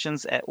at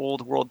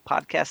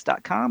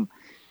questions@oldworldpodcast.com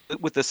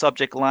with the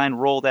subject line,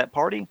 Roll That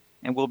Party,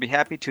 and we'll be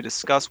happy to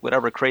discuss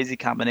whatever crazy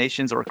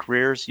combinations or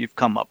careers you've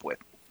come up with.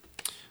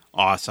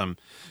 Awesome.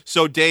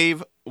 So,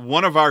 Dave,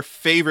 one of our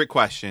favorite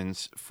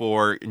questions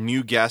for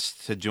new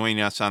guests to join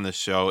us on the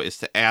show is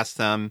to ask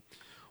them,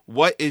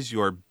 what is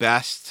your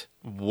best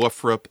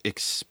Woofrup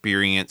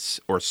experience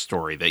or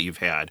story that you've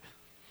had?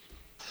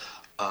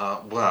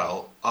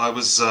 Well, I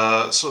was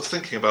sort of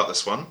thinking about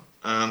this one,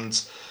 and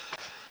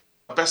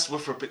my best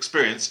Woofrup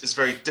experience is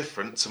very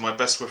different to my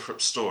best Woofrup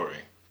story.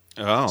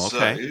 Oh,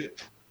 okay.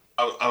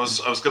 So I was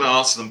going to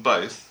answer them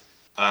both,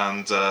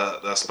 and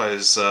I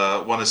suppose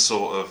one is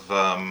sort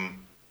of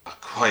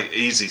quite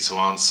easy to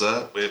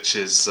answer, which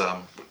is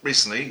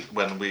recently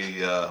when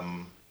we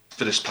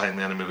finished playing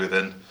The Enemy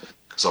Within,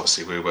 because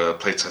obviously we were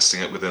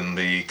playtesting it within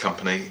the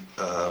company.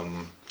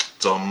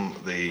 Dom,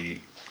 the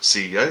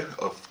CEO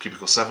of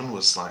Cubicle 7,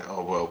 was like,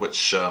 oh, well,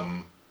 which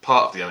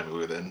part of The Enemy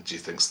Within do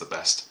you think's the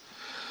best?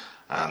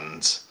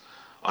 And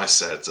I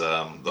said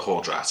the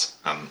Horde Rat,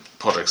 and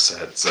Podrick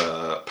said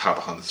Power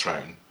Behind the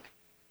Throne.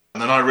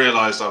 And then I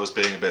realised I was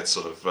being a bit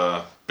sort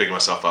of bigging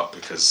myself up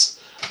because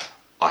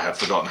I had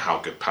forgotten how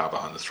good Power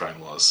Behind the Throne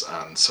was.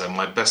 And so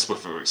my best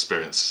Woofer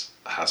experience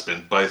has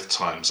been both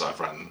times I've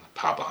ran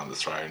Power Behind the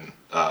Throne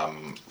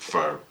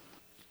for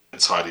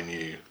entirely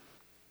new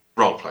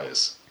role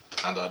players.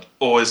 And I'd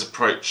always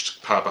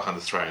approached Power Behind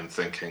the Throne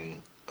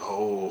thinking,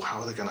 oh, how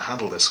are they going to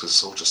handle this? Because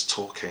it's all just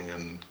talking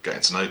and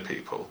getting to know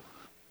people.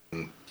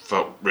 And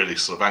felt really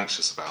sort of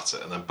anxious about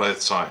it. And then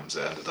both times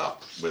it ended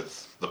up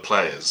with the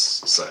players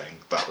saying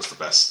that was the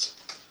best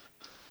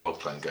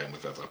role-playing game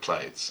we've ever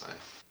played. So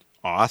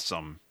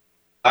awesome.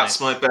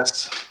 That's my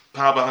best.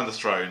 Power Behind the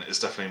Throne is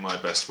definitely my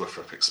best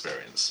Woofer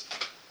experience.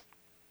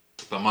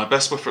 But my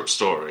best Woofer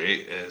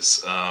story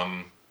is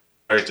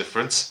very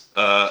different.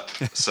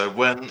 So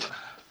when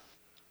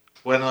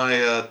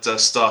I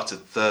started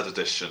 3rd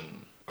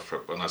edition,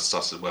 when I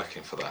started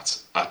working for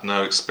that, I had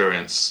no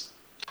experience.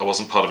 I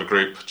wasn't part of a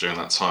group during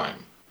that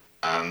time.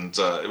 And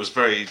it was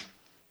very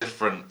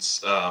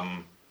different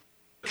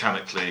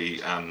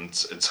mechanically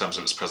and in terms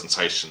of its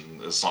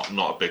presentation. It's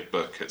not a big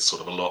book. It's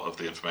sort of a lot of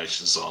the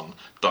information is on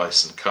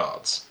dice and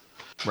cards.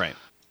 Right.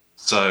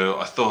 So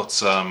I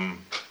thought I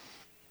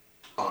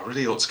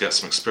really ought to get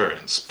some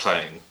experience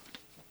playing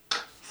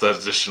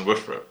 3rd edition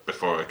Woofer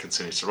before I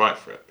continue to write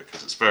for it,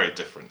 because it's a very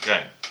different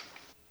game.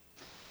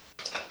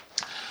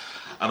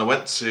 And I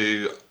went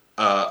to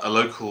a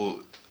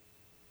local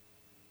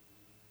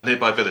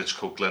nearby village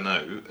called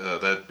Glenoe.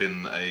 There'd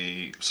been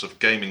a sort of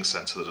gaming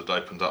centre that had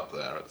opened up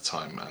there at the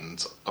time,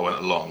 and I went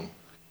along,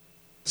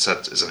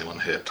 said, is anyone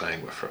here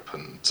playing Wifrup?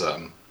 And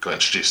got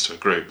introduced to a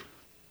group.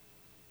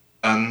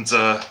 And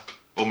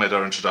all made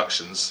our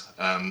introductions,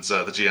 and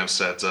the GM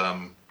said,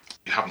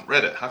 you haven't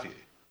read it, have you?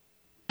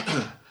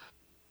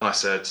 And I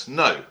said,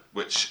 no,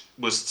 which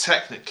was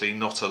technically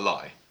not a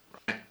lie.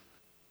 Right?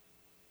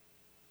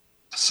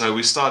 So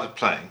we started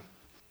playing.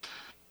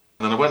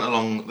 And then I went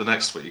along the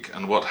next week,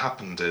 and what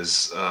happened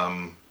is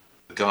the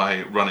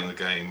guy running the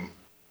game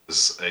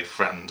was a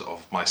friend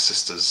of my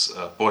sister's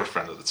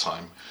boyfriend at the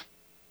time,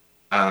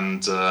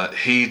 and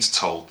he'd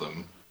told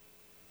them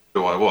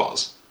who I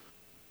was.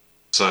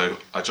 So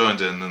I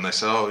joined in, and they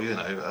said, oh, you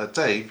know,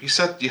 Dave, you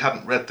said you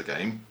hadn't read the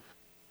game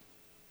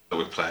that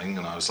we're playing,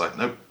 and I was like,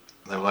 nope.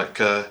 And they were like,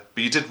 but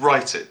you did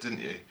write it,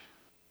 didn't you?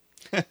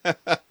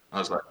 I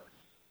was like,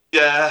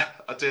 yeah,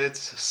 I did.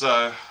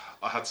 So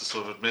I had to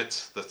sort of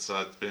admit that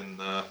I'd been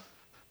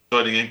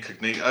joining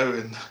incognito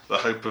in the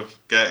hope of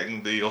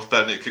getting the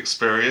authentic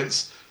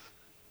experience,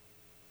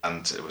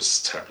 and it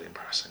was terribly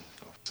embarrassing,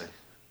 obviously.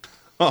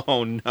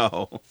 Oh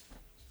no!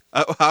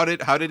 How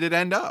did it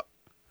end up?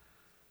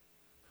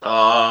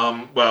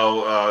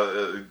 Well,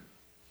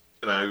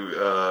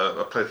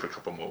 I played for a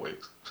couple more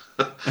weeks,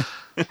 but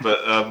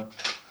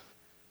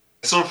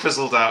it sort of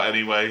fizzled out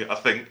anyway. I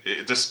think,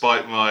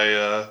 despite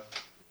my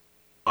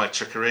my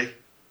trickery.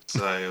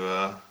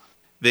 So.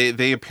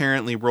 They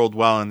apparently rolled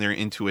well on their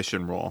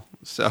intuition roll,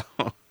 so...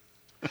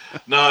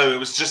 No, it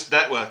was just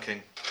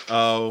networking.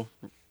 Oh,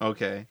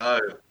 okay. No,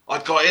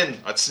 I'd got in.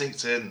 I'd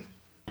sneaked in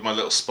with my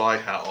little spy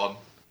hat on.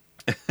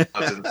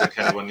 I didn't think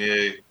anyone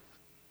knew.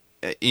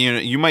 You know,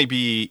 you might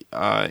be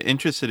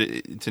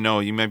interested to know,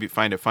 you might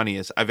find it funny,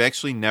 is I've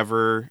actually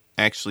never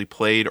actually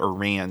played or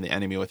ran The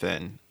Enemy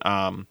Within.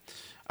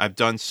 I've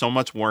done so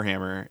much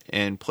Warhammer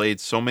and played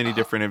so many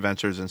different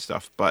adventures and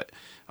stuff, but...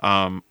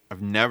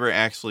 I've never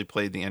actually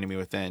played The Enemy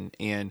Within,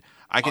 and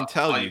I can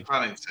tell you. Are you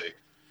planning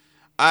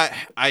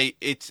to?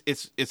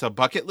 It's a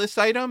bucket list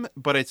item,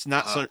 but it's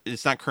not.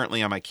 It's not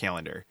currently on my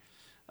calendar.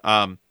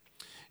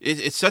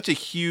 It's such a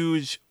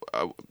huge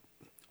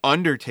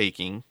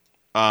undertaking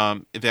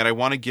that I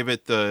want to give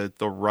it the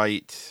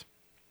right.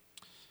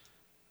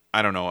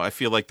 I don't know. I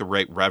feel like the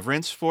right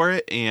reverence for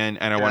it, and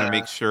I want to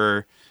make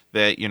sure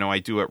that I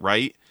do it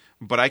right.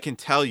 But I can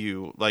tell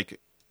you, like.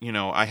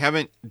 I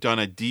haven't done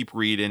a deep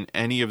read in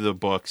any of the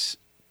books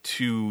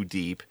too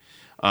deep.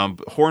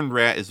 Horned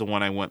Rat is the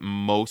one I went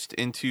most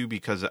into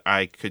because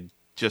I could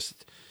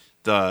just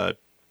the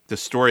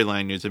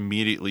storyline was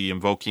immediately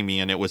invoking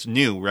me, and it was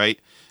new, right?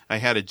 I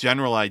had a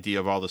general idea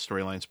of all the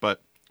storylines, but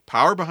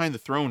Power Behind the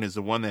Throne is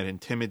the one that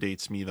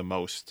intimidates me the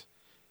most,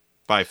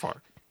 by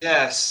far.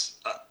 Yes,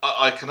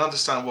 I can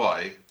understand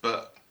why,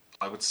 but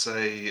I would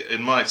say,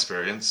 in my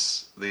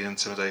experience, the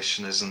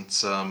intimidation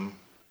isn't.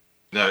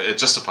 No, it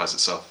justifies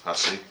itself,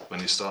 actually,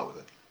 when you start with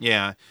it.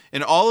 Yeah,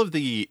 and all of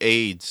the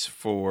aids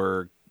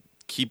for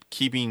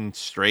keeping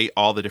straight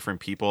all the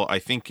different people, I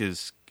think,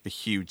 is a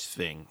huge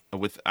thing.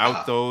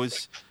 Without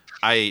those,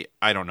 I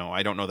don't know.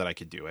 I don't know that I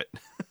could do it.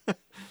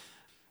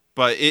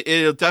 But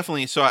it'll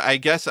definitely. So I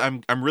guess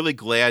I'm really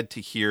glad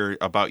to hear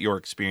about your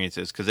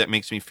experiences, because that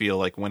makes me feel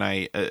like when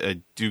I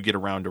do get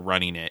around to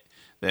running it,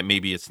 that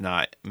maybe it's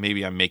not.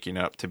 Maybe I'm making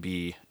it up to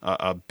be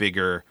a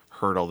bigger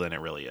hurdle than it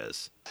really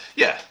is.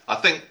 Yeah, I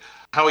think.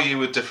 How are you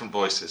with different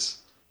voices?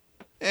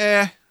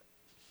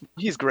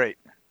 He's great.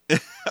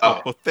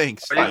 Oh,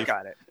 thanks. But you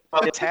got it.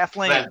 It's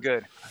halfling is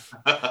good.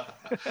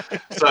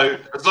 So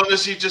as long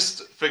as you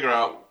just figure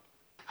out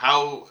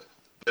how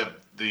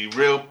the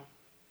real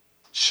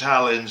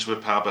challenge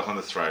with Power Behind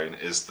the Throne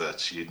is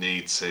that you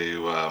need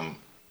to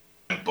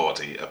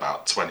embody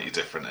about 20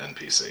 different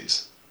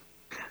NPCs.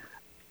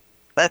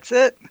 That's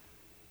it.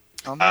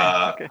 Oh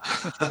man. Okay.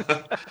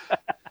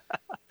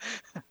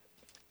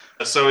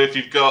 So if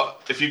you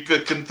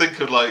can think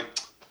of like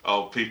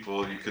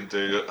people you can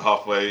do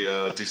halfway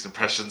decent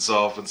impressions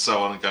of and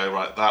so on, and go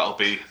right, that'll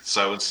be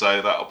so and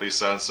so, that'll be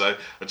so and so,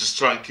 and just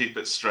try and keep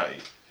it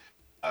straight,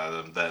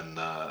 and then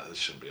it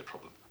shouldn't be a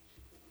problem.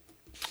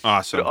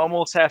 Awesome. You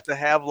almost have to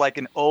have like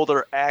an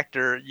older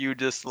actor you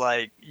just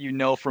like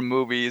from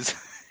movies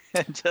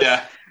and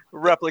just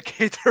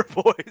replicate their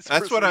voice.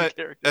 That's what I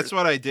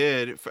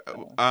did.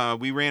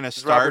 We ran a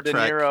Star Robert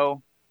Trek. De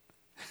Niro,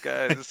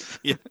 guys.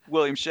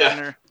 William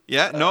Shatner.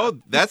 Yeah,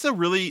 no, that's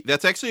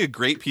actually a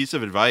great piece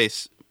of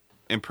advice.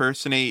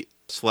 Impersonate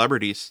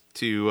celebrities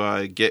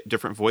to get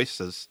different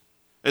voices.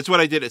 That's what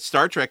I did at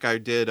Star Trek. I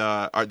did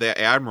the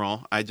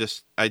Admiral. I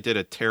did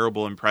a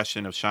terrible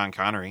impression of Sean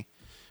Connery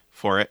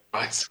for it.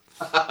 Right.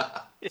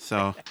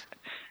 So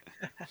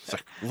it's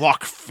like,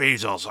 lock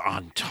phasers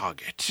on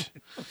target.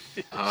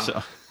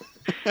 So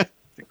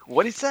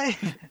what'd he say?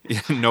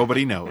 Yeah,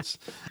 nobody knows.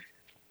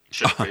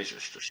 Check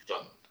phasers just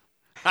done.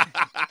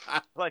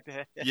 I like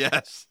that.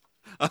 Yes.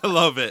 I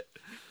love it.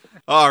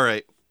 All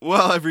right.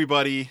 Well,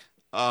 everybody,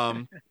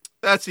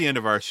 that's the end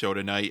of our show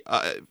tonight.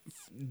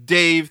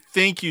 Dave,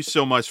 thank you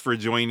so much for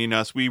joining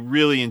us. We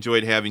really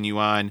enjoyed having you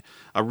on.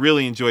 I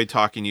really enjoyed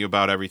talking to you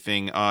about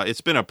everything.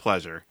 It's been a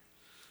pleasure.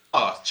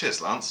 Oh, cheers,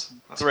 Lance.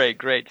 That's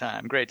great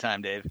time,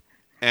 Dave.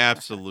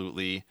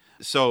 Absolutely.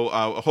 So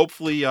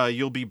hopefully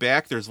you'll be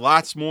back. There's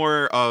lots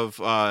more of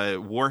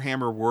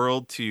Warhammer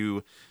World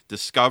to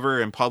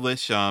discover and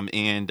publish,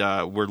 and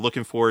we're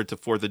looking forward to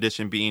 4th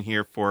edition being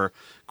here for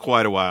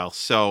quite a while.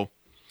 So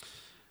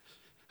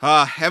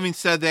having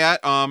said that,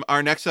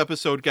 our next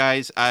episode,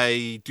 guys,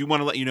 I do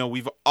want to let you know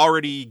we've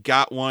already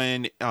got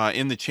one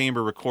in the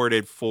chamber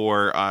recorded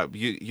for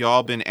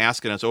y'all been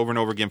asking us over and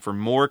over again for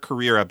more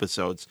career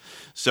episodes.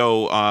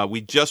 So we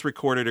just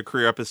recorded a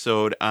career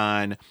episode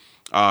on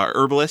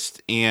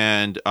Herbalist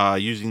and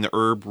using the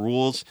herb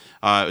rules.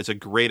 It's a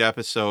great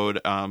episode,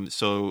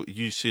 so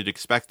you should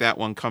expect that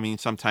one coming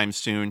sometime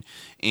soon.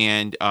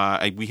 And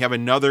we have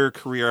another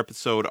career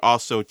episode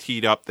also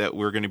teed up that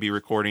we're going to be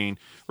recording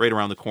right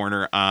around the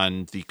corner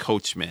on the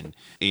Coachman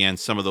and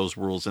some of those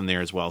rules in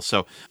there as well.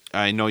 So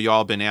I know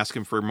y'all been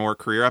asking for more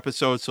career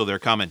episodes, so they're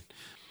coming.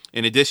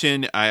 In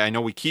addition, I know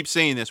we keep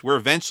saying this, we're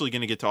eventually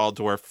going to get to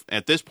Altdorf.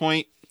 At this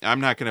point, I'm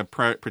not going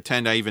to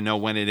pretend I even know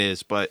when it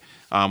is, but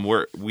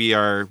we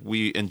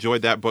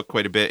enjoyed that book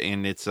quite a bit,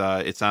 and it's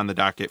on the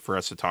docket for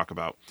us to talk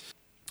about.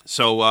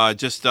 So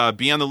just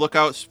be on the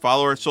lookout,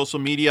 follow our social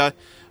media,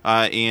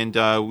 and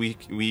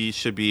we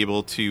should be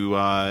able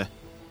to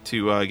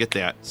get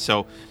that.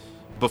 So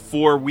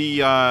before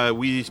we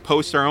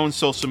post our own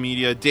social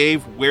media,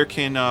 Dave, where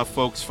can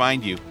folks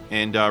find you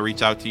and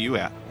reach out to you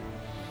at?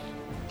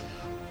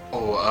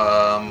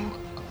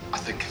 I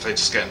think if they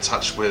just get in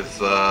touch with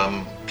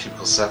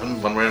Cubicle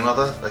 7 one way or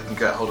another, they can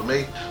get a hold of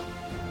me.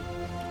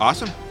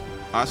 Awesome.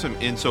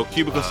 And so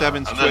Cubicle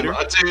 7's Twitter.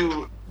 I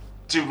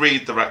do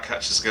read the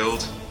Ratcatchers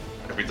Guild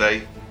every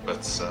day,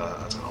 but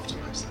I don't often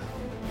post there.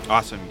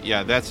 Awesome.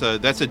 Yeah, that's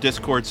a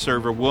Discord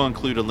server. We'll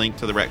include a link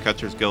to the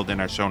Ratcatchers Guild in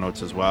our show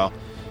notes as well.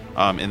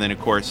 And then, of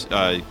course,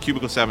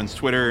 Cubicle 7's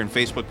Twitter and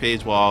Facebook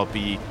page will all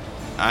be...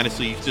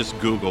 Honestly, you can just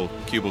Google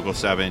Cubicle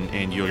 7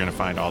 and you're going to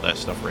find all that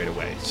stuff right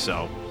away.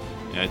 So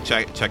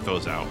check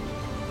those out.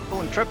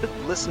 Well, intrepid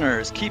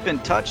listeners, keep in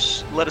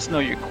touch. Let us know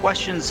your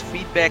questions,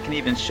 feedback, and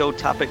even show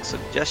topic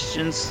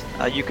suggestions.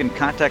 You can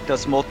contact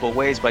us multiple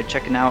ways by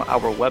checking out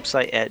our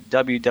website at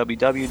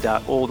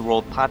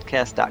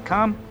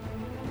www.oldworldpodcast.com,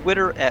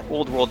 Twitter at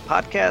Old World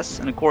Podcast,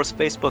 and of course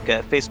Facebook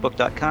at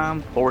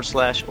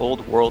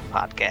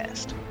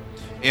facebook.com/oldworldpodcast.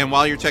 And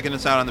while you're checking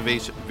us out on the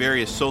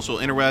various social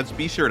interwebs,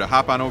 be sure to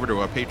hop on over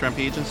to our Patreon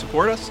page and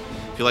support us.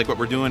 If you like what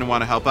we're doing and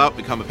want to help out,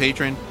 become a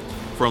patron.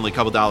 For only a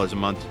couple dollars a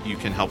month, you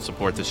can help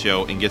support the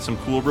show and get some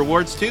cool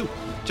rewards too.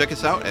 Check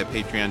us out at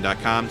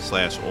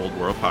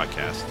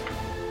patreon.com/oldworldpodcast.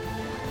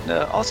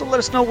 Also, let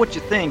us know what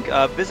you think.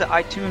 Visit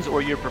iTunes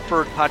or your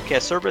preferred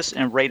podcast service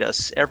and rate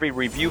us. Every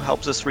review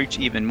helps us reach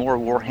even more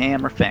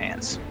Warhammer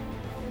fans.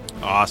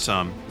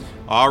 Awesome.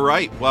 All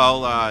right.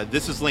 Well,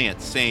 this is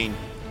Lance saying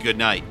good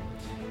night.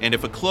 And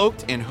if a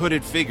cloaked and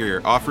hooded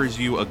figure offers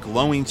you a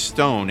glowing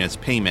stone as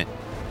payment,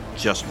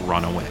 just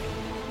run away.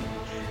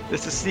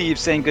 This is Steve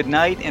saying good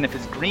night, and if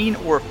it's green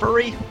or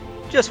furry,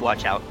 just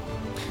watch out.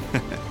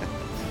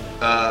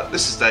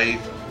 This is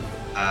Dave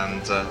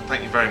And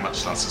thank you very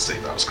much, Lance and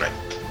Steve. That was great.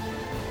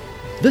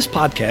 This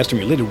podcast and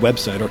related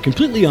website are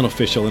completely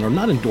unofficial and are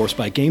not endorsed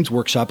by Games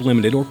Workshop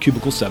Limited or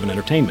Cubicle 7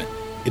 Entertainment.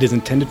 It is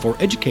intended for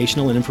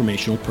educational and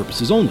informational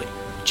purposes only.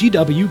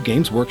 GW,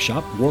 Games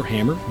Workshop,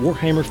 Warhammer,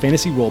 Warhammer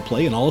Fantasy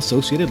Roleplay, and all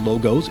associated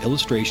logos,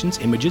 illustrations,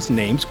 images,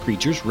 names,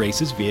 creatures,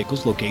 races,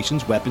 vehicles,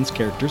 locations, weapons,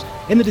 characters,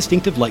 and the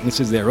distinctive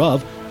likenesses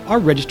thereof are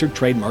registered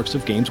trademarks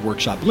of Games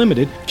Workshop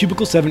Limited,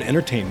 Cubicle 7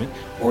 Entertainment,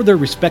 or their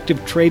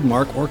respective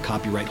trademark or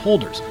copyright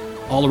holders.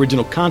 All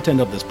original content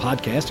of this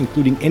podcast,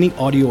 including any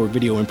audio or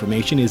video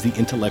information, is the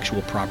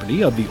intellectual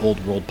property of the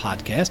Old World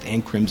Podcast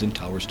and Crimson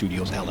Tower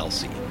Studios,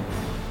 LLC.